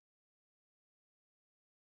jerk.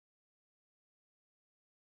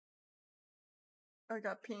 I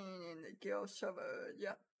got pinged in the guild server.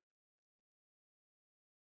 Yep.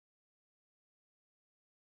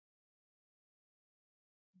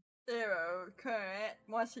 Zero, correct.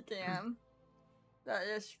 Once again, that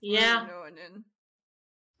is really Yeah. annoying.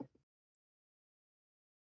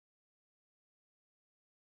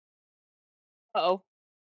 Uh-oh.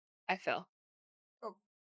 I fell. Oh,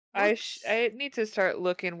 I whoops. need to start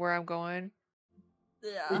looking where I'm going.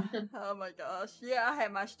 Yeah. Oh my gosh. Yeah, I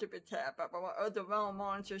had my stupid tab up on my other realm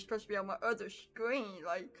monitor. It's supposed to be on my other screen.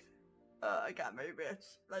 Like, I got maybe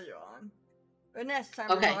it's later on. But next time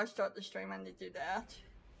Okay. before I start the stream, I need to do that.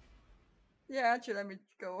 Yeah, actually, let me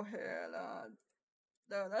go ahead.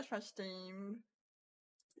 No, that's my Steam.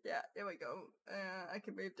 Yeah, there we go. I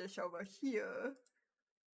can move this over here.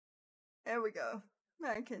 There we go.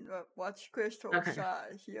 I can watch Crystal Okay.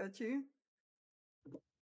 side here too.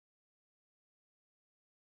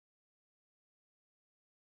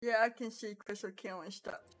 Yeah, I can see Crystal killing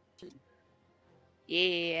stuff.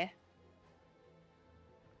 Yeah.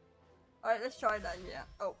 Alright, let's try that again.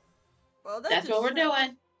 Oh. Well, That's what we're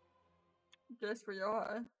doing. Just for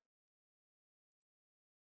your.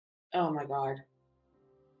 Oh my god.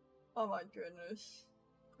 Oh my goodness.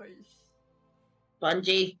 Please.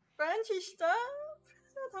 Bungie. Bungie, stop!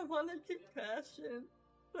 I don't want to keep crashing.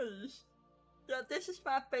 Please. Yeah, this is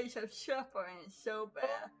my face of suffering so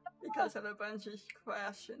bad because of the Bungie's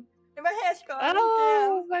crashing. And my hair's gone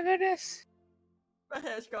Oh again. my goodness. My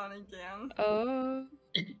hair's gone again. Oh.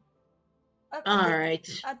 Alright.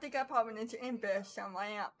 I think I probably need to invest some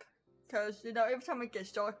lamp. Because, you know, every time it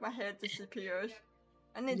gets dark, my hair disappears.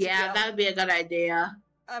 I need to Yeah, that would be a good idea.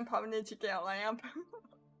 I probably need to get a lamp.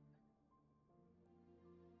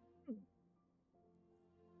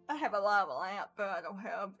 I have a lot of lamp, but I don't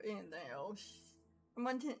have anything else. I'm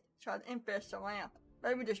going to try to invest a lamp.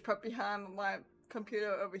 Maybe just put behind my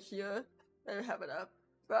computer over here. Maybe have it up.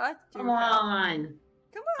 But I do Come on.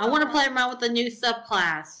 Come I on. want to play around with the new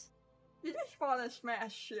subclass. You just want to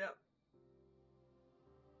smash ship.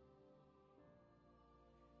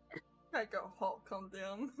 I go Hulk come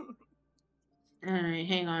down. Alright,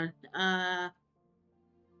 hang on.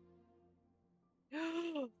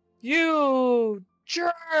 You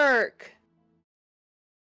jerk!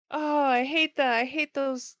 Oh, I hate that. I hate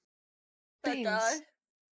those That things. guy?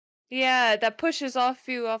 Yeah, that pushes off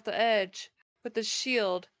you off the edge with the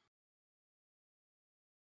shield.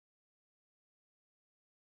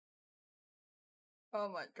 Oh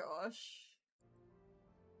my gosh.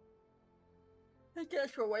 I guess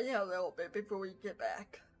we're waiting a little bit before we get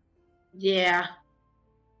back. Yeah.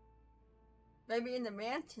 Maybe in the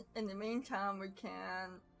meantime we can.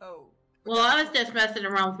 Oh. Well, I was just messing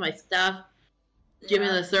around with my stuff. Giving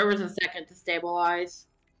Yeah. the servers a second to stabilize.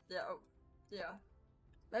 Yeah. Oh, yeah.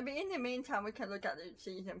 Maybe in the meantime we can look at the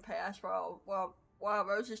season pass while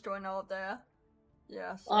Rose is doing all that.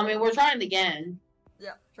 Yeah. So, Well, I mean, we're trying again.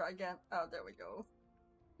 Yeah. Try again. Oh, there we go.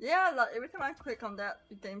 Yeah. Like, every time I click on that,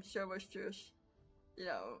 the game server's just, you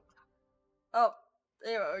know. Oh,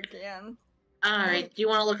 there we go again. Alright, do you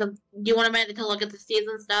want to look at? Do you want a minute to look at the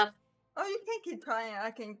season stuff? Oh, you can keep trying.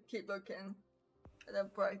 I can keep looking. And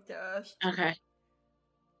then break dust. Okay.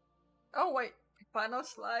 Oh wait, final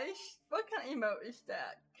slice. What kind of emote is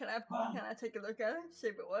that? Can I take a look at it? See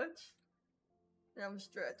if it works. Yeah, I'm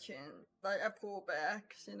stretching. Like I pull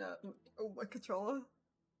back. You know, oh my controller.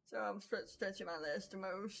 So I'm stretching my legs the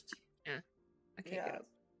most. Yeah, I can't get up.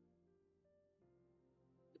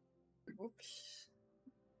 Oops.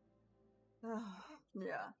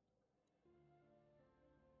 Yeah.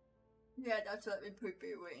 Yeah, that's what we put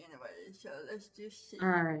away anyway. So let's just see.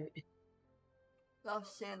 Alright. Love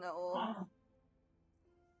channel.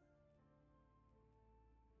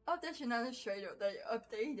 Oh, there's another shader they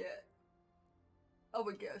updated. Oh,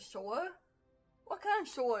 we get a sword? What kind of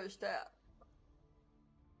sword is that?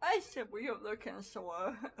 I said weird looking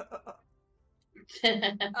sword.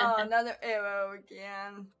 Oh, another arrow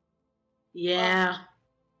again. Yeah.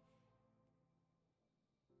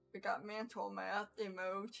 We got mental math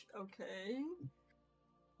emote. Okay.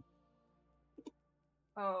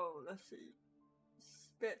 Oh, let's see.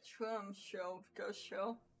 Spectrum show. Go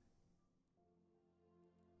show.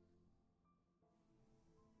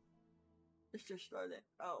 It's just loading.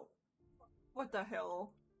 Oh. What the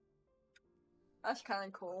hell? That's kind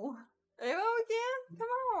of cool. Arrow again?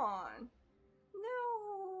 Come on.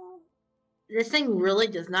 No. This thing really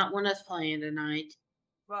does not want us playing tonight.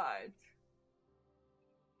 Right.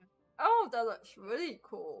 Oh, that looks really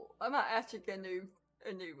cool. I might actually get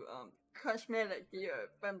a new cosmetic gear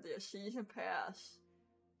from the season pass.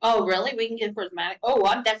 Oh, really? We can get cosmetic. Oh,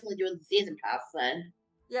 I'm definitely doing the season pass then.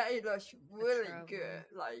 Yeah, it looks really good.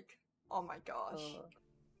 Like, oh my gosh.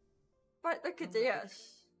 But look at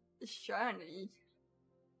this. It's shiny.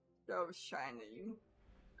 So shiny.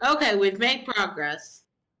 Okay, we've made progress.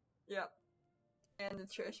 Yep. And the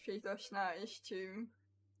chest piece looks nice too.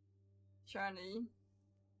 Shiny.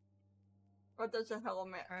 What does the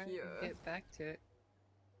helmet here? Get back to it.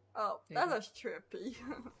 Oh, that looks trippy.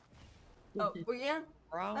 Oh, again?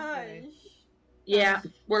 Wrong nice. way. Yeah,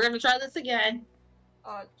 we're gonna try this again.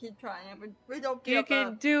 Keep trying. We don't give You up.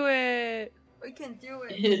 can do it. We can do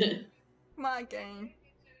it. Come on, game.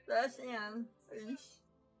 Let's end, please.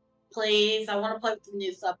 Please, I want to play with the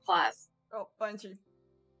new subclass. Oh, Bungie.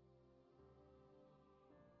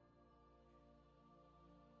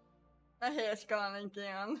 My hair's gone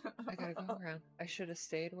again. I gotta go around. I should have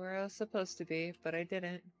stayed where I was supposed to be, but I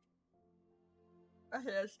didn't. My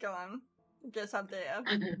hair's gone. Guess I'm there.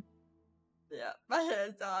 Yeah, my hair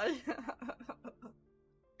died.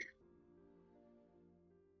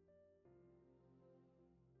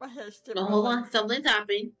 My hair's still. Oh, hold on, something's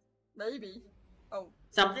happening. Maybe. Oh.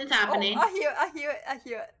 Something's happening. Oh, I hear it.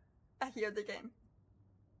 I hear the game.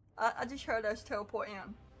 I just heard us teleport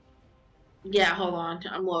in. Yeah, hold on.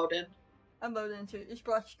 I'm loaded. I'm loading too. It's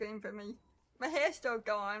black screen for me. My hair's still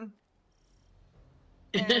gone.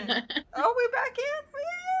 And... oh, we're back in? We're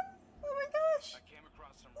in? Oh my gosh. I came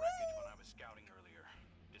across some wreckage when I was scouting earlier.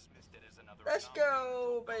 Dismissed it as another. Let's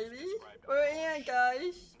go, baby. We're in,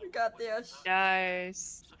 guys. We got this.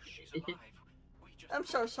 Nice. I'm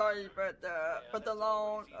so sorry, but the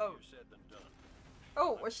long.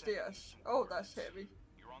 Oh, what's this? Oh, that's heavy.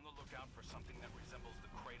 You're on the lookout for something that resembles the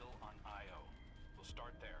cradle on Io. We'll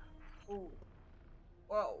start there. Ooh.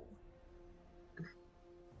 Whoa.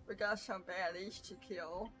 We got some baddies to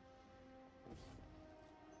kill.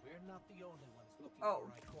 We're not the only ones looking Oh.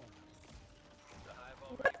 for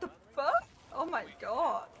Icona. What the fuck? Oh my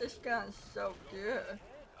god, this gun's so good.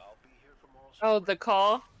 Oh, the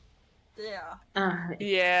call? Yeah.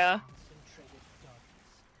 Yeah.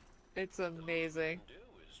 It's amazing.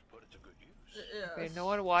 Okay, no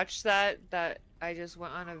one watched that I just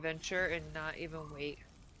went on a venture and not even wait.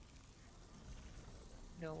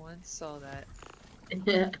 No one saw that.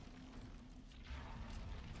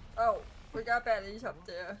 Oh, we got baddies up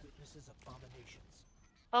there.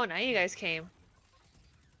 Oh, now you guys came.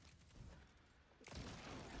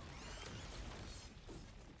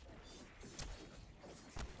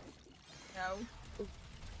 No.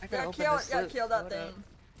 I gotta open this gotta loop. kill that Hold up. thing.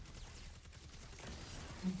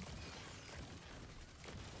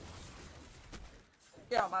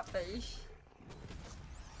 Get out my face.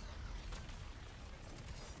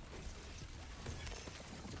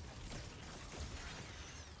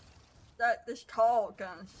 This call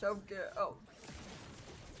gun is so good. Oh.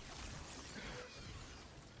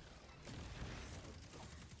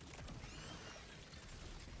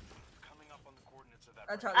 Coming up on the coordinates of that.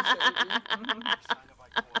 I tried to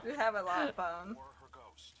save you. We have a lot of fun.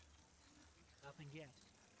 Nothing yet.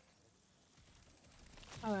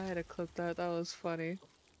 Oh, I had to clip that. That was funny.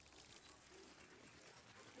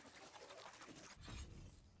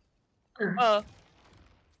 Oh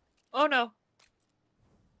no.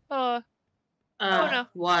 Oh no.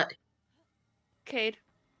 What? Cade.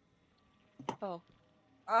 Oh.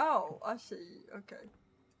 Oh, I see. Okay.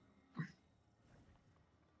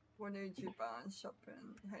 We need you buying something.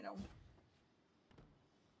 Hang on.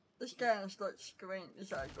 This guy's like screen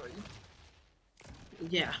is ugly.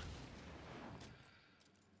 Yeah.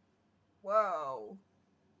 Whoa.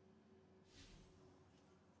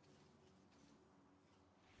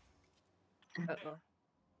 Uh-oh.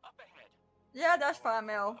 Yeah, that's fine,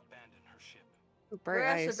 Mel. Bright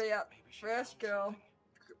Rest eyes. will be up. Rest, girl.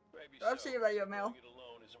 I'll see you later, Mel. I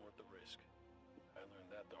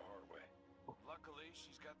learned that the hard way. Luckily,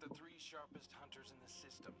 she's got the 3 sharpest hunters in the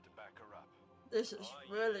system to back her up. This is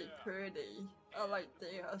really pretty. I like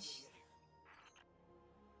this.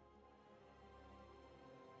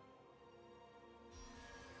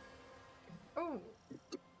 Oh.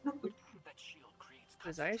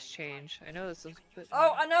 His eyes change. I know this is.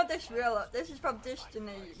 Oh, I know this real. This is from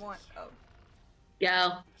Destiny 1. Oh. Go.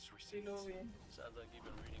 Sounds like you've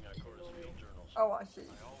been reading Ikora's field journals. Oh, I see. I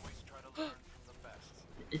always try to learn from the best.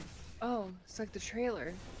 Oh, it's like the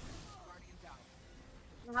trailer.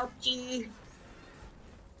 Ouchie.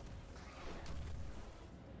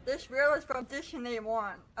 This reel is from Destiny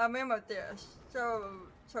 1. I remember this. So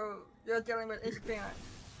so you're dealing with experience.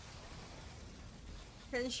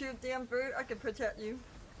 Can you shoot them through? I can protect you.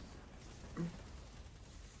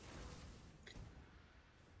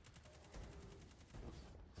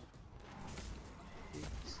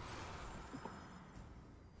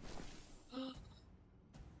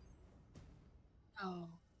 Oh.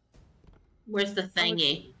 Where's the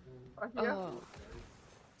thingy? Oh. No.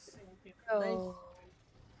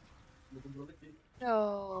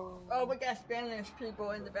 No. Oh, we got Spanish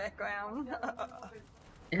people in the background.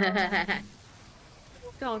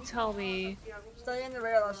 Don't tell me. Stay in the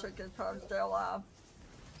rail so you can probably stay alive.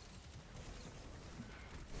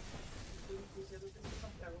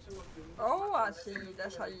 Oh, I see.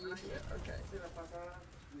 That's how you use it. Okay.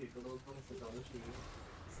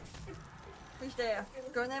 Who's there?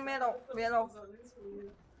 Go in the middle. Middle.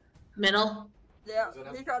 Middle? Yeah,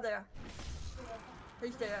 he's right there.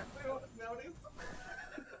 He's there.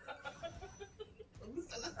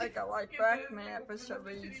 I got like fragment for some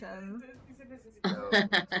reason.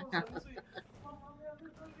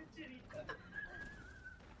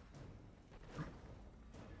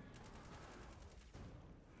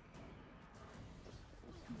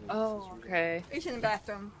 Oh, okay. He's in the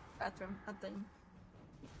bathroom. Bathroom, I think.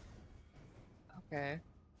 Okay.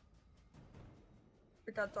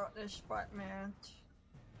 We got darkness fragment.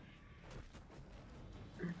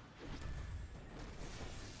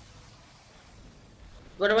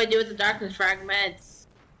 What do I do with the darkness fragments?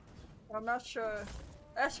 I'm not sure.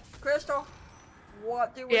 Ask Crystal.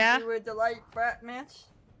 What do we do with the light fragments?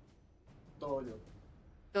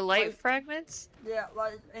 The light fragments? Yeah,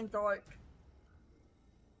 light and dark.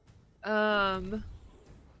 Hold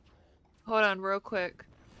on real quick.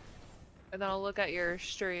 And then I'll look at your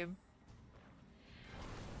stream.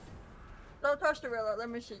 Don't touch the reload, let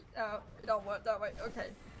me see. It don't work that way. Okay.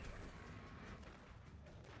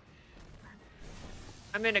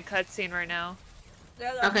 I'm in a cutscene right now.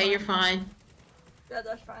 Yeah, that's okay, fine. you're fine. Yeah,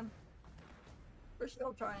 that's fine. We're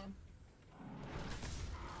still trying.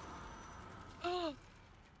 Oh!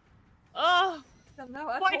 No,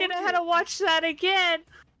 Why did I have to watch that again?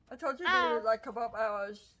 I told you to do like a couple of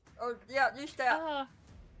hours. Oh, yeah, you stop.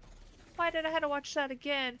 Why did I have to watch that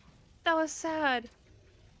again? That was sad.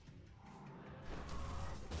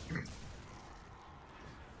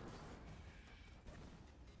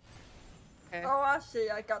 Okay. Oh, I see.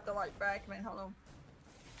 I got the light fragment. Hold on.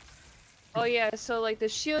 Oh yeah, so like the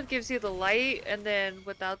shield gives you the light, and then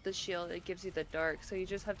without the shield, it gives you the dark. So you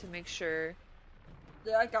just have to make sure.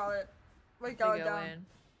 Yeah, I got it. We got it down.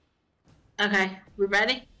 Okay, we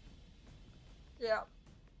ready? Yeah.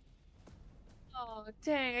 Oh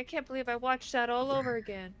dang! I can't believe I watched that all over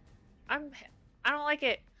again. I don't like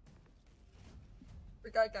it.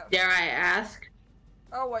 We gotta go. Dare I ask?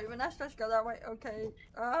 Oh wait, we're not supposed to go that way. Okay.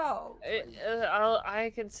 Oh. All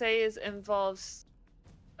I can say is involves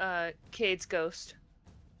Cade's ghost.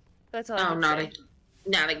 That's all I can say.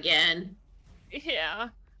 Not again. Yeah.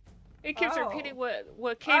 It keeps repeating what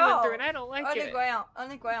Cade went through, and I don't like it. Underground.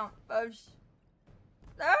 Underground.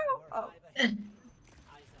 No. Oh.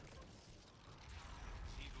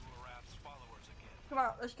 Come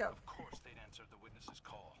on, let's go. Of course they'd answer the witness's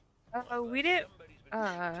call. We didn't.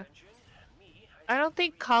 I don't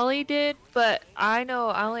think Kali did, but I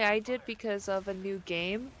know only I did because of a new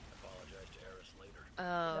game.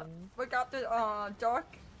 We got the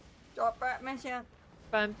dark Batman yet.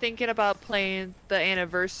 But I'm thinking about playing the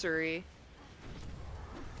anniversary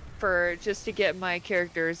for just to get my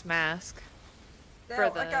character's mask for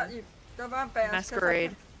the I got you. Go run fast,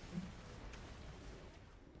 masquerade.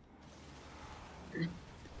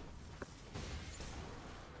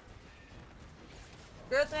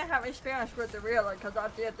 Good thing I have experience with the reeler because I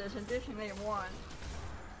did this in Disney 1.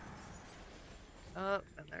 Oh,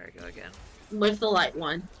 and there we go again. With the light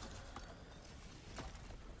one.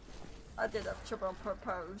 I did a triple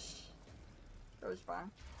propose. It was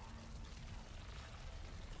fine.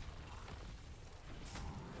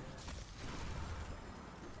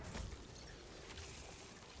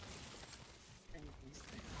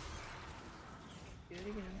 Do it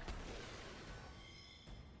again.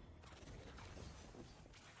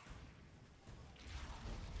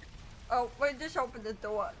 Oh, wait, just open the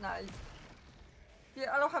door. Nice.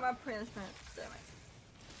 Yeah, I don't have my punishment. Damn it.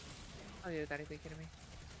 Oh, you gotta be kidding me.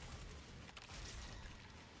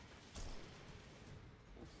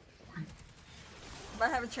 I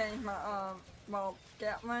haven't changed my well,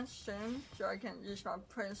 Gatman soon, so I can use my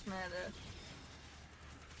punishment.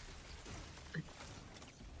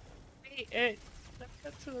 Wait,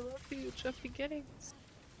 that's a refuge of beginnings.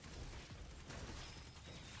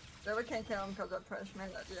 So we can't kill him because of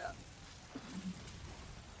punishment yet.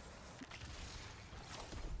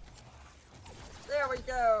 we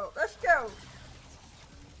go. Let's go.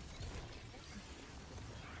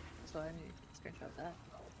 So I need to screenshot that.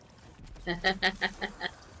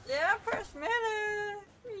 Yeah, first minute.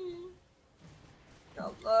 I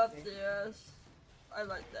love this. I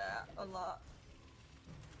like that a lot.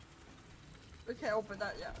 We can't open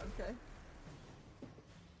that yet, okay.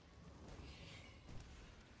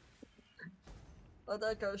 Oh,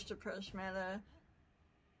 that goes to press mana.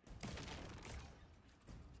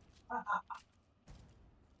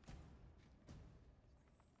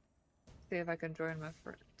 See if I can join my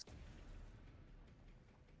friends.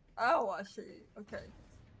 Oh, I see. Okay.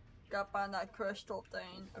 Got by that crystal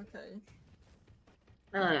thing. Okay.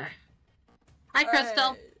 Hi,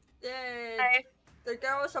 Crystal. Yay! Hi. The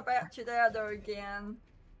girls are back together again.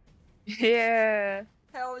 Yeah.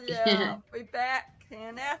 Hell yeah! We back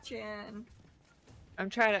in action. I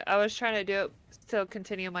was trying to do it, still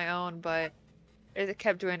continue my own, but it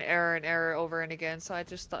kept doing error and error over and again, so I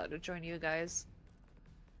just thought to join you guys.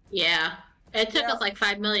 Yeah. It took us like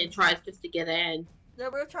 5 million tries just to get in. Yeah,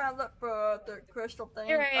 we're trying to look for the crystal thing.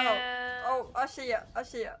 Here I am. Oh, I see it. I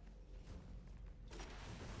see it.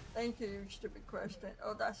 Thank you, stupid question.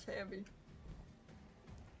 Oh, that's heavy.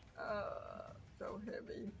 So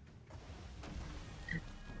heavy.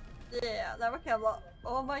 Yeah, that would have a lot.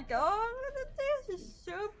 Oh my god, look at this. It's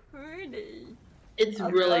so pretty. It's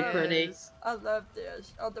really pretty. I love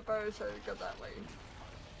this. Oh, the birds are go that way.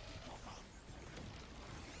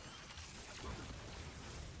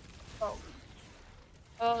 Oh.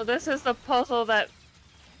 Oh, this is the puzzle that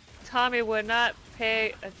Tommy would not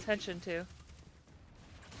pay attention to.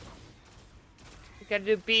 You gotta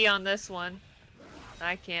do B on this one.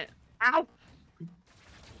 I can't. Ow!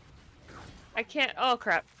 I can't. Oh,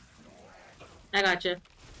 crap. I got you.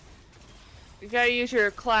 You gotta use your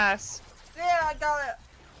class. Yeah, I got it.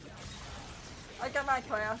 I got my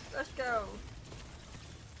class. Let's go.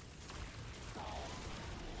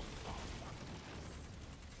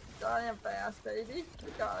 Dying fast, baby.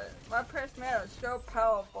 We got it. My press mana is so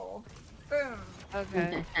powerful. Boom.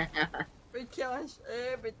 Okay. We killing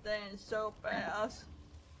everything so fast.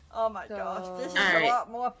 Oh my gosh, this is Alright. a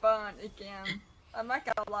lot more fun again. I'm not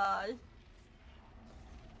gonna lie.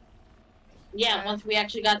 Yeah, once we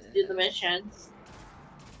actually got to do the missions.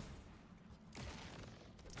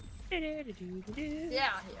 Yeah.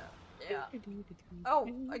 Oh,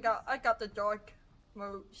 I got the dark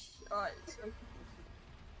moves. Alright.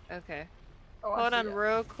 Okay. Oh, I Hold see on it.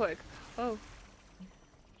 real quick. Oh.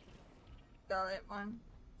 Got it, man.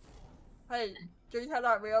 Hey, do you have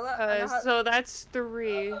that reeler? I know how- So that's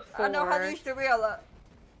 3, 4. I know how to use the reeler.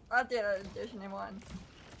 I did it in Disney one.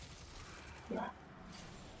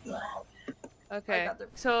 Okay.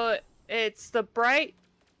 So it's the bright,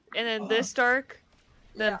 and then this dark,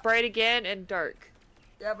 then Yeah. bright again, and dark.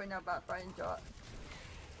 Yeah, we know about Brain Jot.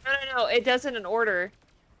 No. It does it in order.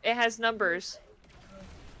 It has numbers.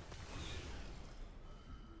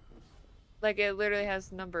 Like, it literally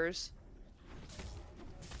has numbers.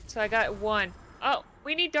 So I got 1. Oh,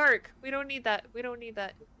 we need dark. We don't need that. We don't need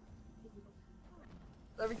that.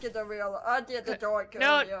 Let me get the reeler. I did the dark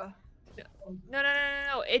No. earlier.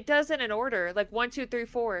 No. It does it in order. Like 1, 2, 3,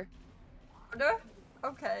 4. Order?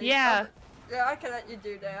 Okay. Yeah. Yeah, I can let you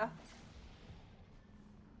do that.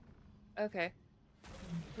 Okay.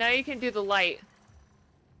 Now you can do the light.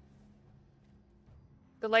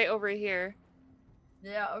 The light over here.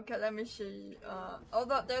 Yeah, okay, let me see. Oh,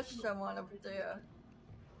 look, there's someone over there.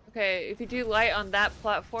 Okay, if you do light on that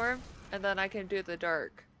platform, and then I can do the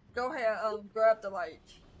dark. Go ahead, grab the light.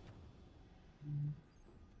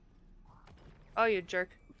 Oh, you jerk.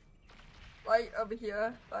 Light over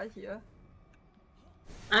here, right here.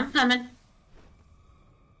 I'm coming.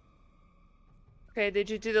 Okay, did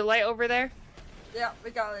you do the light over there? Yeah,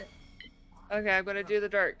 we got it. Okay, I'm gonna do the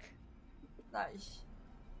dark. Nice.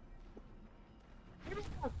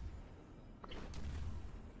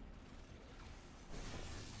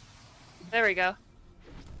 There we go.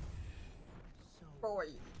 Boy.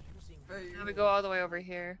 Now we go all the way over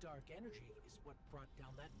here. Dark energy is what brought down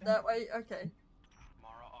that. That way? Okay.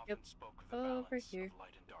 Mara often Yep. spoke of the Over balance here. of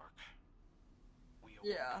light and dark. We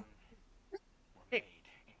Yeah. were made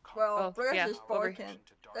in Well, Oh, Bliss yeah, is over broken.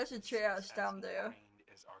 There's a chest down there.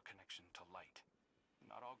 is our connection to light.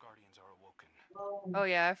 Not all guardians are awoken. Oh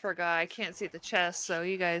yeah, I forgot. I can't see the chest, so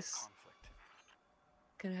you guys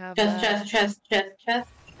can have Chest, that. chest.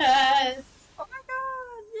 Oh my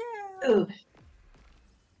god, yeah. Ooh.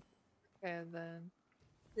 And then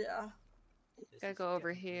Yeah. gotta go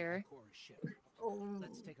over here. Oh.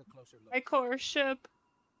 Let's take a closer look. My core ship.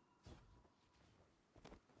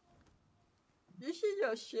 You see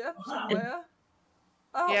your ship somewhere?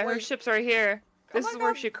 Oh, Yeah, her wait. ship's right here. This is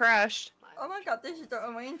where she crashed. Oh my god, this is the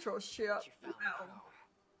Angel ship. Wow.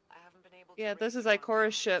 Yeah, this is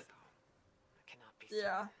Ikora's ship.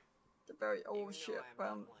 Yeah, the very old ship.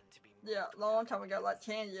 Yeah, long time ago, like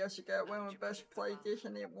 10 years ago, when we first played this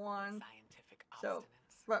and it won. So,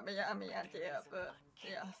 but I mean, I did, but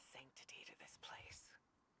yeah.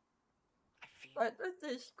 But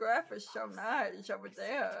this graph is so nice over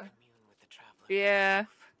there. Yeah.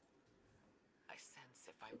 I sense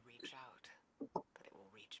if I reach out, that it will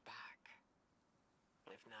reach back.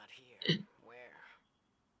 If not here, where?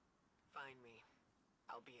 Find me.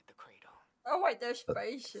 I'll be at the cradle. Oh wait, there's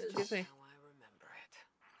spaces. Excuse me.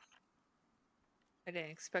 I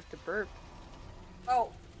didn't expect a burp.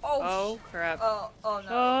 Oh crap. Oh no.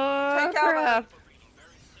 Oh Take out crap.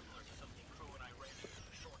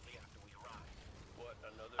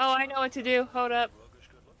 Oh, I know what to do. Hold up.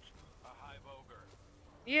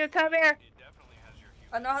 You come here.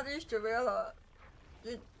 I know how to use Gorilla.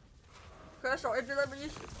 Crystal, if you let me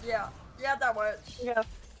use, yeah, that works. Yeah.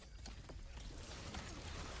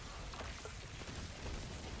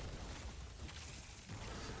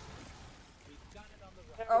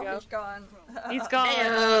 Oh, he's gone. He's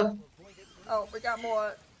gone. Oh, we got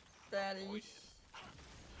more daddies.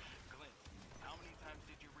 How many times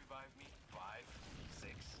did you revive me? 5,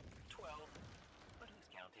 6, 12. But who's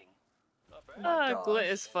counting? Not bad. Glit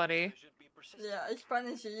is funny. Yeah, it's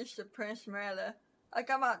funny she used to Prince Murder. I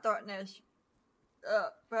got my darkness.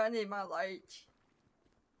 But I need my light.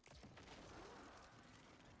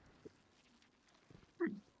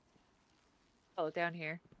 Oh, down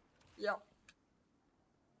here. Yep.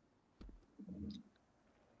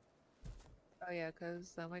 Oh yeah,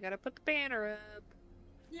 cause then we gotta put the banner up.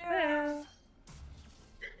 Yeah.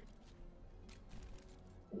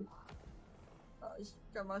 It's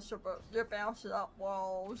got my super. You're bouncing up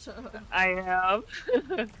walls. I am.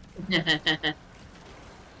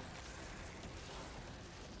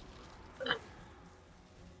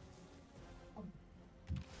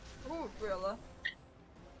 Ooh, Gorilla.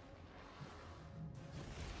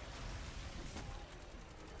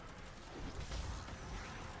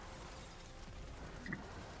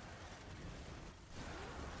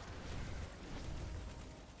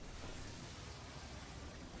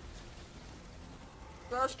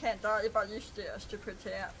 Girls can't die if I use this to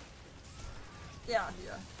protect. Yeah,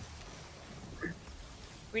 yeah.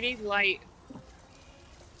 We need light.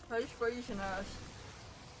 Who's freezing us?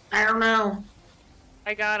 I don't know.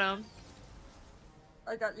 I got him.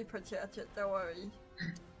 I got you protected, don't worry.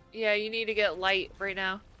 Yeah, you need to get light right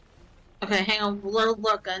now. Okay, hang on, we're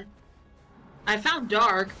looking. I found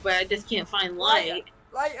dark, but I just can't find light.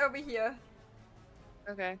 Light over here.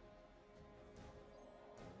 Okay.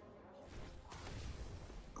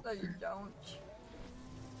 No, you don't.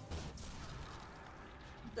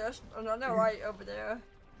 There's another light over there.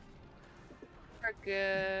 We're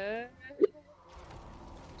good.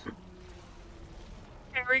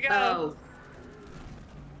 Here we go. Oh.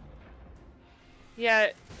 Yeah.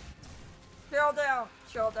 Chill down.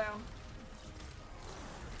 Chill down.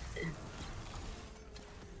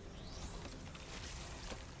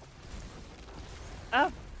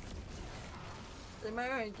 Oh. The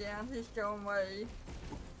man again. He's going away.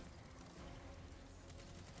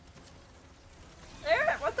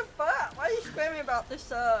 Eric, what the fuck? Why are you screaming about this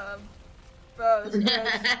bro,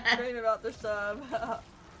 screaming about this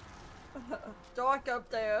dark up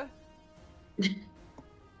there.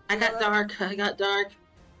 I got dark. I got dark.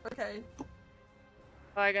 Okay.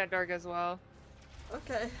 Oh, I got dark as well.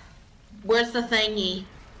 Okay. Where's the thingy?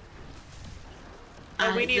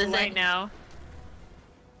 Oh, we need light now.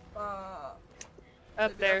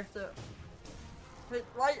 Up there. Wait,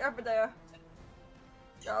 light over there.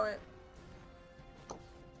 Got it.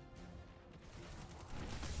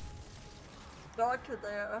 Darker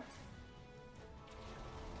there.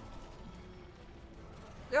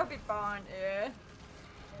 You'll be fine, yeah.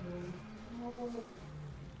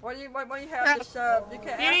 What do you have this you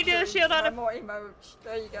can You need to do a shield on him. more emotes.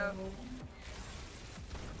 There you go.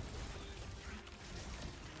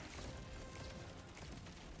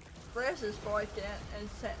 Bless is working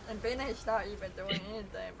and Benny's not even doing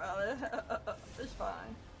anything about it. It's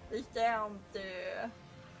fine. He's down there.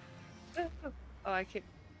 Oh, I can't.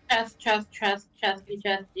 Chesty.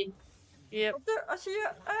 Yep. I see you.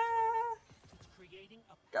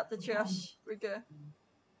 Got the chest. We good.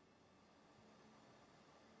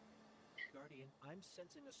 Guardian, I'm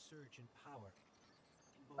sensing a surge in power.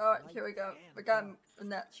 Alright, here we go. We got the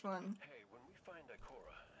next one. Hey, when we find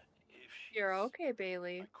Ikora, if You're okay,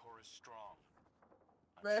 Bailey. Ikora's strong.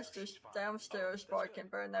 Let's just downstairs barking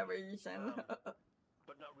for no reason.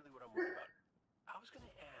 But not really what I'm worried about. I was gonna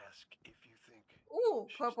ask if you think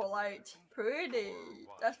purple light. Pretty.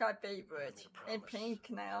 That's my favorite. And pink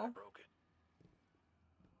now.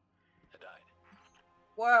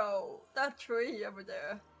 Whoa, that tree over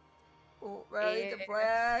there. Oh, really? The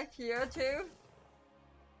black here too?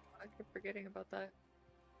 I keep forgetting about that.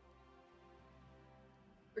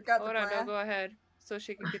 We got the Hold on, flag. no, go ahead. So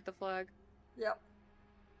she can get the flag. Yep.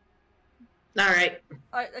 Alright.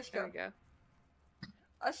 Alright, let's go. There we go.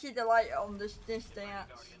 I see the light on this distance.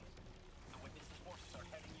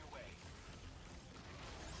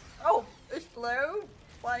 Oh, it's blue.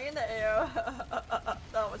 Flying in the air.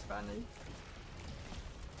 That was funny.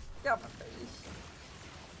 Got my face.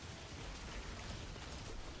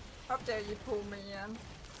 How dare you pull me in?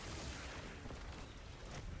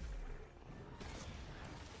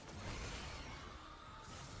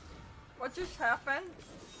 What just happened?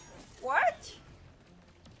 What?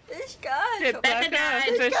 This guy. Did Becca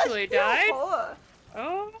officially die?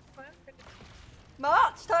 Oh.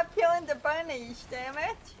 Mark, stop killing the bunnies, damn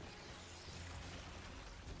it.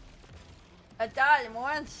 I died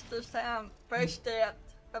once this time. First death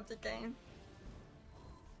of the game.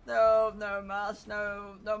 No, no, Moss,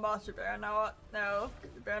 no, no, Moss, you better not. No,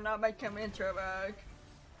 you better not make him introvert.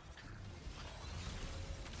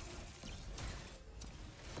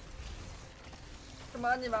 Come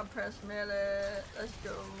on, you might press melee. Let's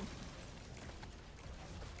go.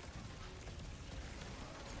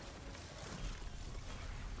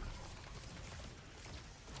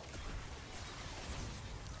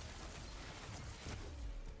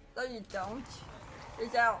 No, you don't.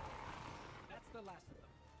 He's out. That's the last of them.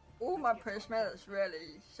 Oh, my press melee is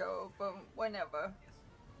ready. So, but whenever.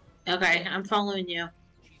 Okay, I'm following you.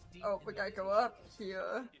 Oh, we gotta go up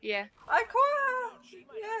here. Yeah. Ikora!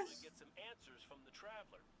 Yes!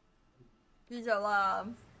 He's alive.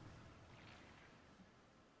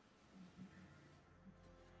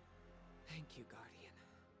 Thank you, Guardian.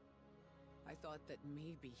 I thought that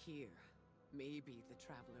maybe here, maybe the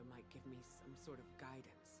Traveler might give me some sort of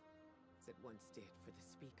guidance, as it once did for the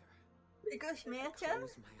Speaker. Because Mansion? I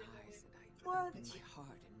closed my eyes and I opened my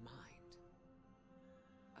heart and mind.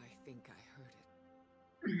 I think I heard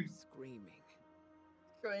it. Screaming.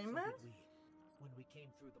 Screaming? So did we, when we came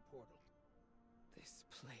through the portal. This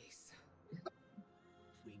place.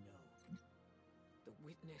 We know. The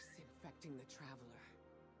witness infecting the Traveler.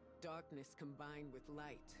 Darkness combined with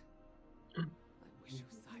light. I wish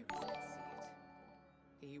Osiris could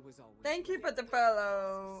see it. He was always. Thank you for the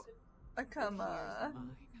follow. Akama.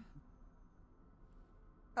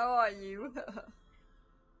 How are you?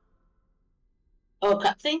 Oh,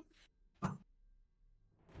 cutscene?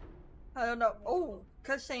 I don't know. Oh,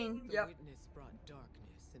 cutscene. The Yep. witness brought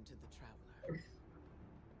darkness into the Traveler.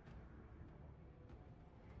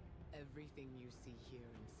 Everything you see here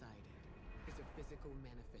inside it is a physical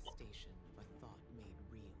manifestation of a thought made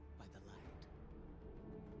real by the light.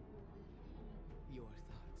 Your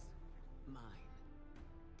thoughts, mine,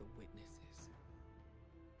 the witnesses.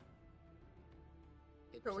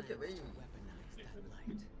 It So look at plans me. to weaponize that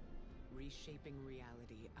light, reshaping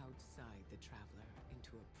reality outside the Traveler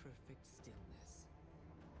into a perfect stillness.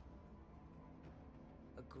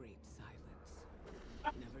 A great silence,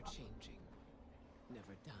 never changing,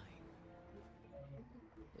 never dying.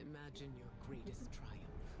 Imagine your greatest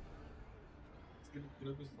triumph, or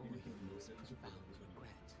your most profound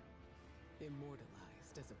regret.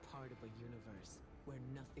 Immortalized as a part of a universe where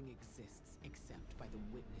nothing exists except by the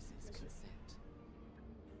witness's consent.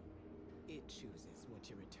 It chooses what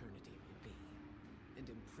your eternity will be, and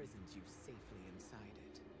imprisons you safely inside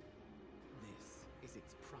it. This is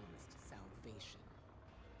its promised salvation.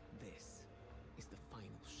 This is the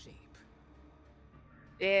final shape.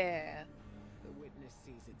 Yeah. The witness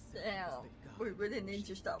sees itself Damn. as the god We really who need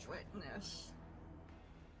to shaped stop the Traveler. witness.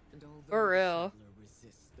 And although For the real. Traveler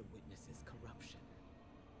resists the witness's corruption,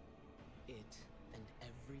 it and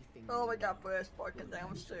everything. Oh, we you got know Burst walking will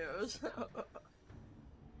downstairs.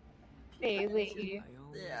 Bailey. I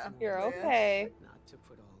always Yeah. warned You're him okay. Not to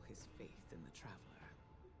put all his faith in the Traveler.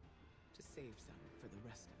 To save some for the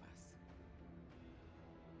rest of us.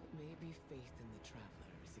 But maybe faith in the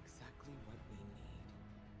Traveler is exactly what we need.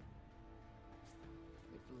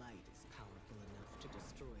 If light is powerful enough to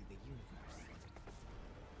destroy the universe,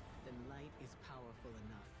 then light is powerful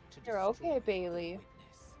enough to You're destroy okay, Bailey.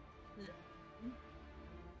 the witness.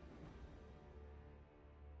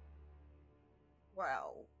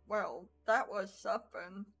 Wow. Well, that was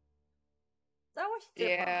something. That was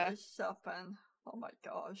definitely something. Oh my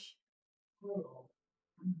gosh. Do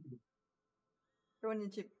I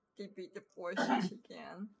need to defeat the forces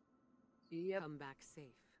again? Come back safe.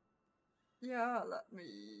 Yeah, let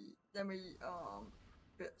me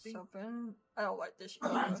bit something. I don't like this It's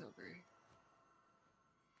color. over.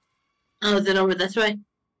 Oh, is it over this way?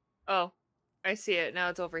 Oh, I see it. Now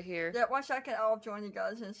it's over here. Yeah, 1 second. I'll join you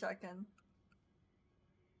guys in a second.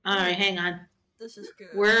 Alright, hang on. This is good.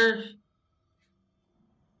 We're...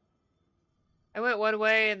 I went one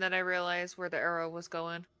way and then I realized where the arrow was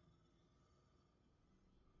going.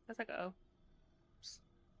 I was like, oh.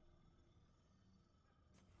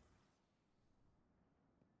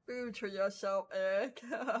 Boo to yourself, Eric.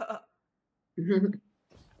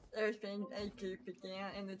 There's been a goof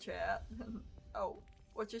again in the chat. Oh,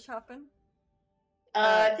 what just happened?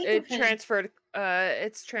 I think it transferred.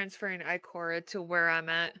 It's transferring Ikora to where I'm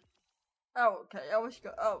at. Oh, okay. I was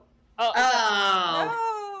go. Oh. Oh.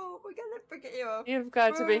 No, we gotta forget Eero. You've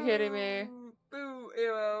got to be kidding me. Boo,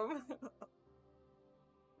 Eero.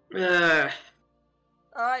 Ugh.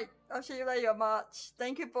 Alright, I'll see you later, March.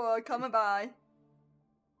 Thank you for coming by.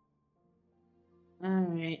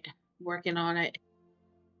 Alright, working on it.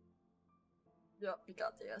 Yep, we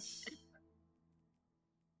got this.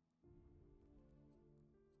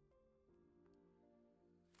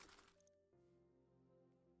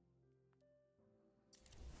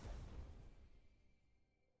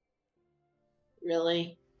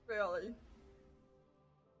 Really? Really?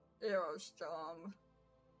 Eero's dumb.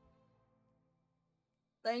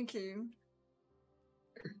 Thank you.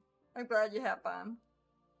 I'm glad you had fun.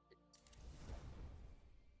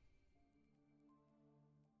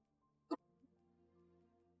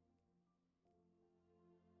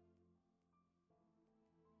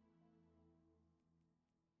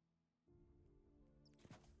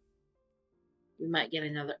 We might get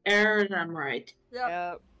another error, I'm right.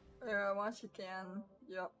 Yep. Once you can.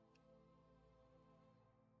 Yep.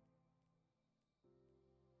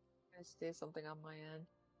 I see something on my end.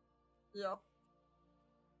 Yep.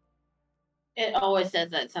 It always says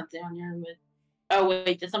that something on your end. Oh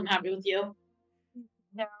wait, did something happen with you?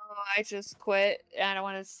 No, I just quit and I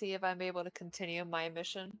want to see if I'm able to continue my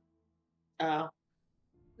mission. Oh.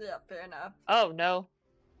 Yeah, fair enough. Oh no.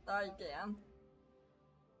 I can.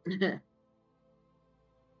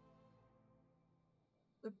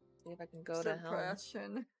 See if I can go to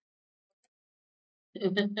Suppression.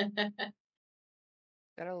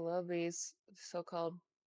 Gotta love these so-called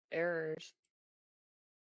errors.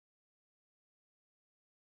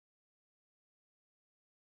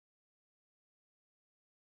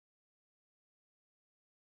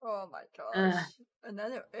 Oh my gosh.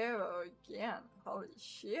 Another arrow again. Holy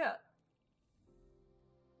shit.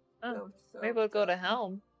 Oh, So maybe we'll go to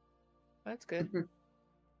Helm. That's good.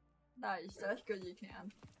 Nice, that's good you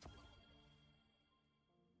can.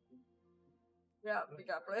 Yeah, we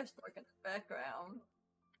got Blastoise in the background.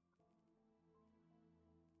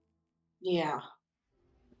 Yeah.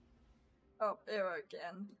 Oh, arrow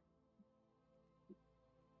again.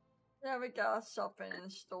 Yeah, we got something in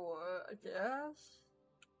store, I guess.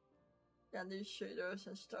 Got new shooters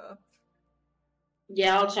and stuff.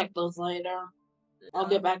 Yeah, I'll check those later. Yeah. I'll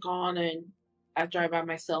get back on and after I buy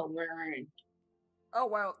my silver and... Oh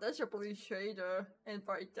wow, there's a blue shader in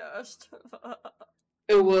Bright Dust.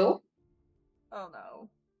 It will? Oh no.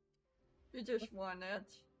 You just won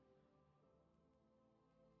it.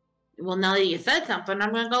 Well, now that you said something,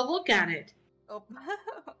 I'm gonna go look at it. Oh.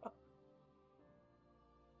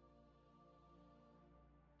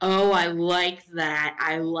 Oh, I like that.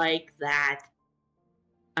 I like that.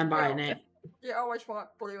 I'm buying it. You always want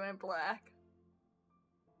blue and black.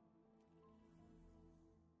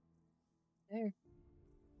 There.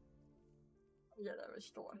 Yeah, that was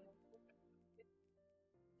store.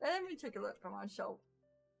 Let me take a look for myself.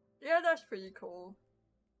 Yeah, that's pretty cool.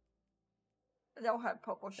 I don't have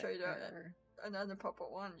purple shader, another purple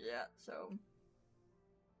one yet, so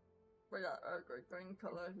we got a green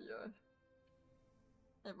color here.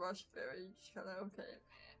 And raspberry color, okay.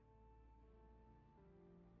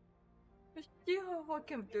 We're still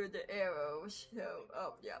looking through the arrows, so,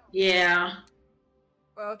 oh, yeah. Yeah.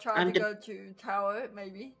 Well, try to go to tower,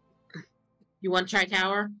 maybe. You want to try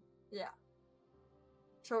tower? Yeah.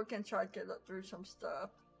 So we can try to get through some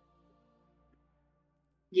stuff.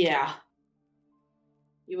 Yeah.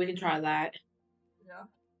 Yeah, we can try that. Yeah.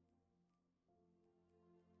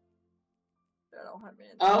 I don't have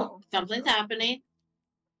any. Oh, something's happening.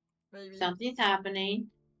 Maybe. Something's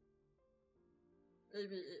happening.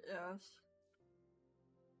 Maybe it is.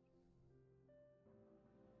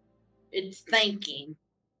 It's thinking.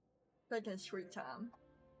 Thinking sweet time.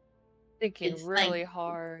 Thinking It's really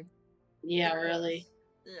hard. Yeah, really.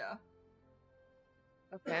 Yeah.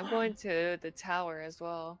 Okay, I'm going to the tower as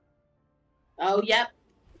well. Oh, yep.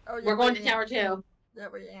 Oh, yeah, We're going to tower too. Yeah,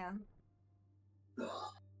 we am.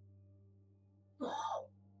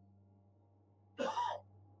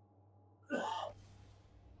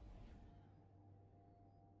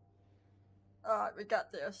 Alright, we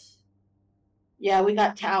got this. Yeah, we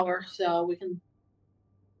got tower, so we can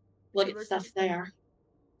look at stuff there.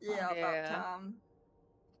 Yeah, about time.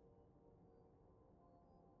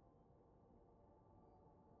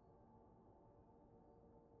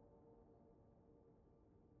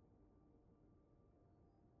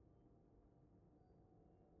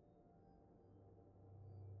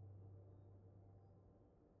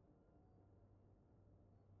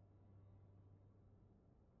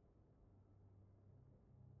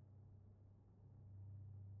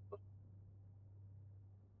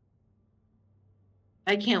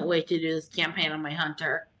 I can't wait to do this campaign on my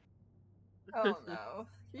hunter. Oh no.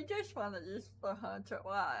 You just want to use the hunter.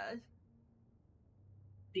 Why?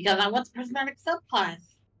 Because I want the prismatic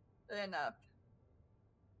subclass. Fair enough.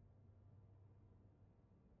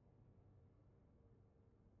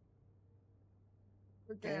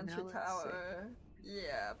 We're getting to tower.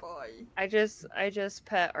 Yeah, boy. I just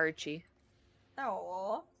pet Archie.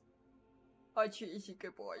 Oh, Archie is a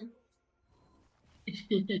good boy.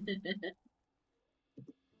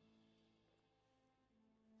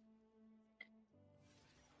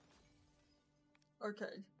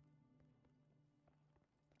 Okay.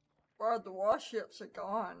 Well, the warships are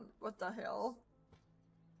gone. What the hell?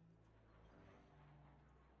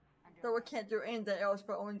 So we can't do anything else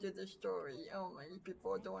but only do the story only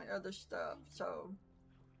before doing other stuff. So,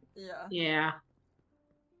 yeah. Yeah.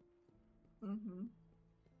 Mm-hmm.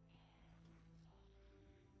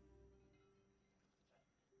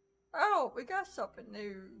 Oh, we got something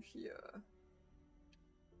new here.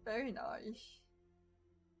 Very nice.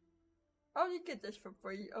 Oh, you get this for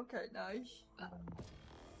free. Okay, nice.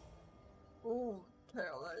 Ooh,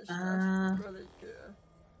 tailless. That's really good.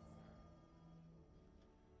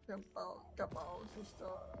 Gumballs and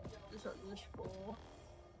stuff. These are useful.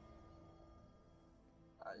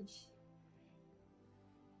 Nice.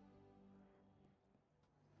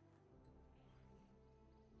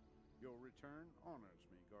 Your return honors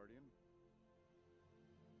me, Guardian.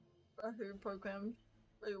 Who programmed?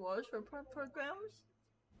 Rewards for programs?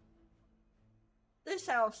 This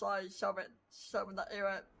sounds like something that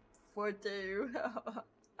Eric would do.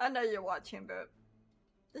 I know you're watching, but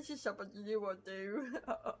this is something you would do.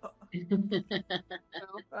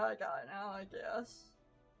 I got it now, I guess.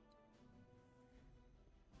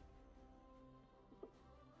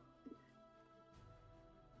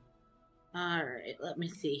 Alright, let me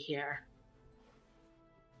see here.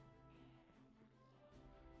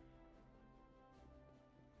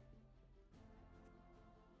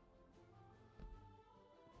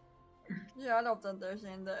 Yeah, I don't think there's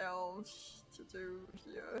anything else to do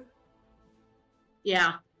here.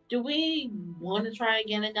 Yeah. Do we want to try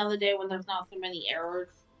again another day when there's not so many errors?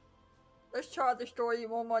 Let's try the story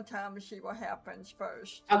one more time and see what happens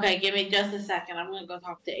first. Okay, give me just a second. I'm gonna go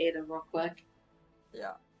talk to Ada real quick.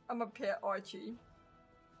 Yeah, I'm gonna pet Archie.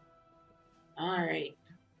 Alright.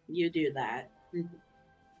 You do that.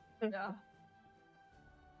 Yeah.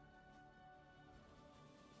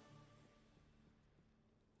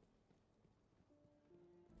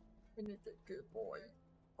 We need a good boy.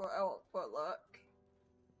 For luck.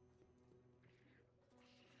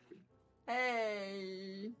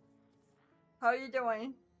 Hey! How are you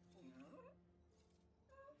doing?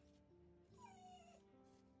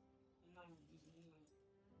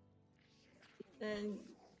 And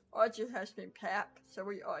Archie has been packed, so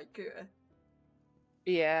we are good.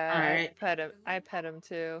 Yeah, Alright. I pet him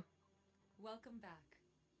too. Welcome back.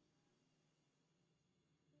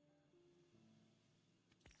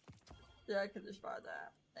 Yeah, I could just buy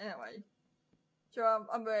that. Anyway. So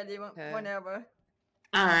I'm ready whenever.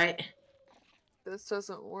 Alright. This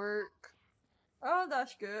doesn't work. Oh,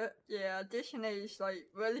 that's good. Yeah, Disney is like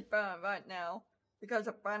really burned right now because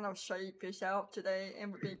the final shape is out today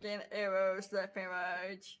and we've been getting errors left and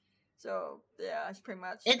right. So yeah, it's pretty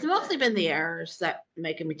much. It's mostly been the errors that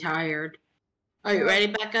making me tired. Are you ready,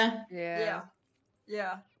 Becca? Yeah.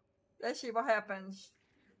 Yeah. Let's see what happens.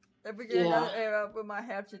 If we get another error, we might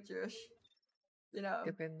have to just,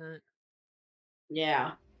 Skipping that.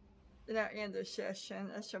 Yeah. End the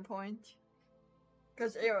session at some point.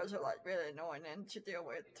 Because errors are like really annoying to deal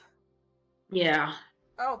with. Yeah.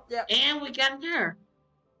 Oh, yeah. And we got an error.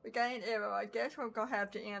 We got an error. I guess we're gonna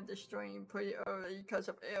have to end the stream pretty early because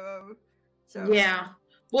of error. So yeah.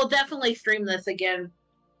 We'll definitely stream this again.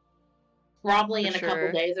 Probably in a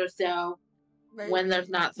couple days or so. Maybe. When there's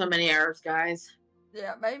not so many errors, guys.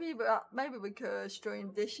 Yeah, maybe we could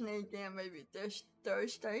stream Disney again maybe this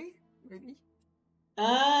Thursday. Maybe.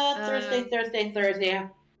 Thursday.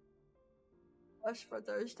 That's for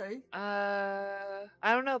Thursday. I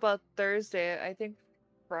don't know about Thursday. I think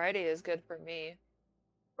Friday is good for me.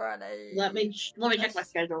 Friday. Let me check my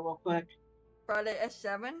schedule real quick. Friday at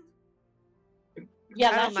 7. Yeah,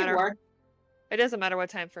 That that don't should matter. work. It doesn't matter what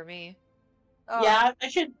time for me. Oh, Yeah,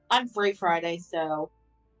 I'm free Friday, so.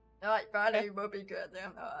 Alright, Friday will be good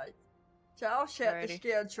then. Alright. So I'll set the Alrighty.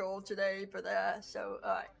 schedule today for that. So,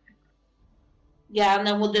 alright. Yeah, and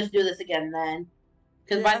then we'll just do this again then.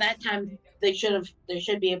 Because by Yeah. that time, they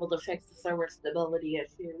should be able to fix the server stability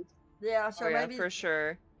issues. Yeah, so Oh yeah, maybe for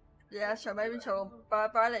sure. Yeah, so maybe by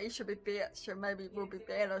Friday it should be fit, so maybe we'll be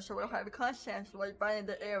better, so we'll have constantly burning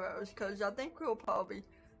the arrows, because I think we'll probably,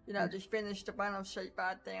 just finish the final shape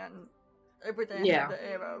by then. Everything Yeah. have the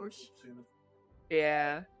arrows.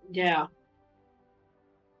 Yeah. Yeah.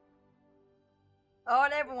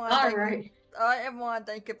 Alright, everyone. Alright. Alright, everyone,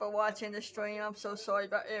 thank you for watching the stream. I'm so sorry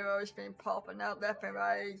about arrows being popping out left and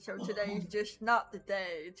right. So today is just not the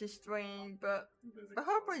day, it's a stream, but I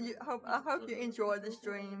hope you enjoyed the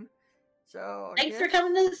stream. So Thanks for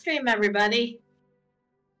coming to the stream, everybody.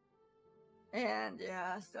 And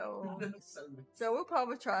yeah, so we'll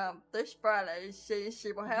probably try this Friday, see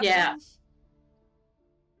what happens. Yeah.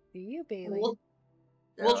 Do you, Bailey?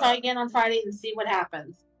 We'll try again on Friday and see what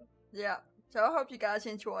happens. Yeah. So I hope you guys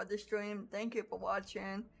enjoyed the stream. Thank you for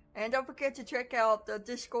watching. And don't forget to check out the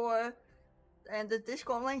Discord. And the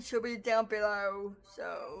Discord link should be down below.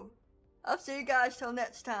 So I'll see you guys till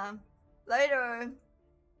next time. Later.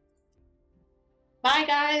 Bye,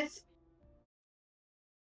 guys.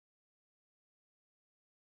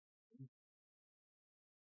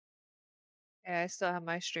 Yeah, I still have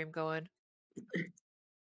my stream going.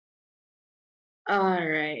 All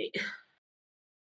right.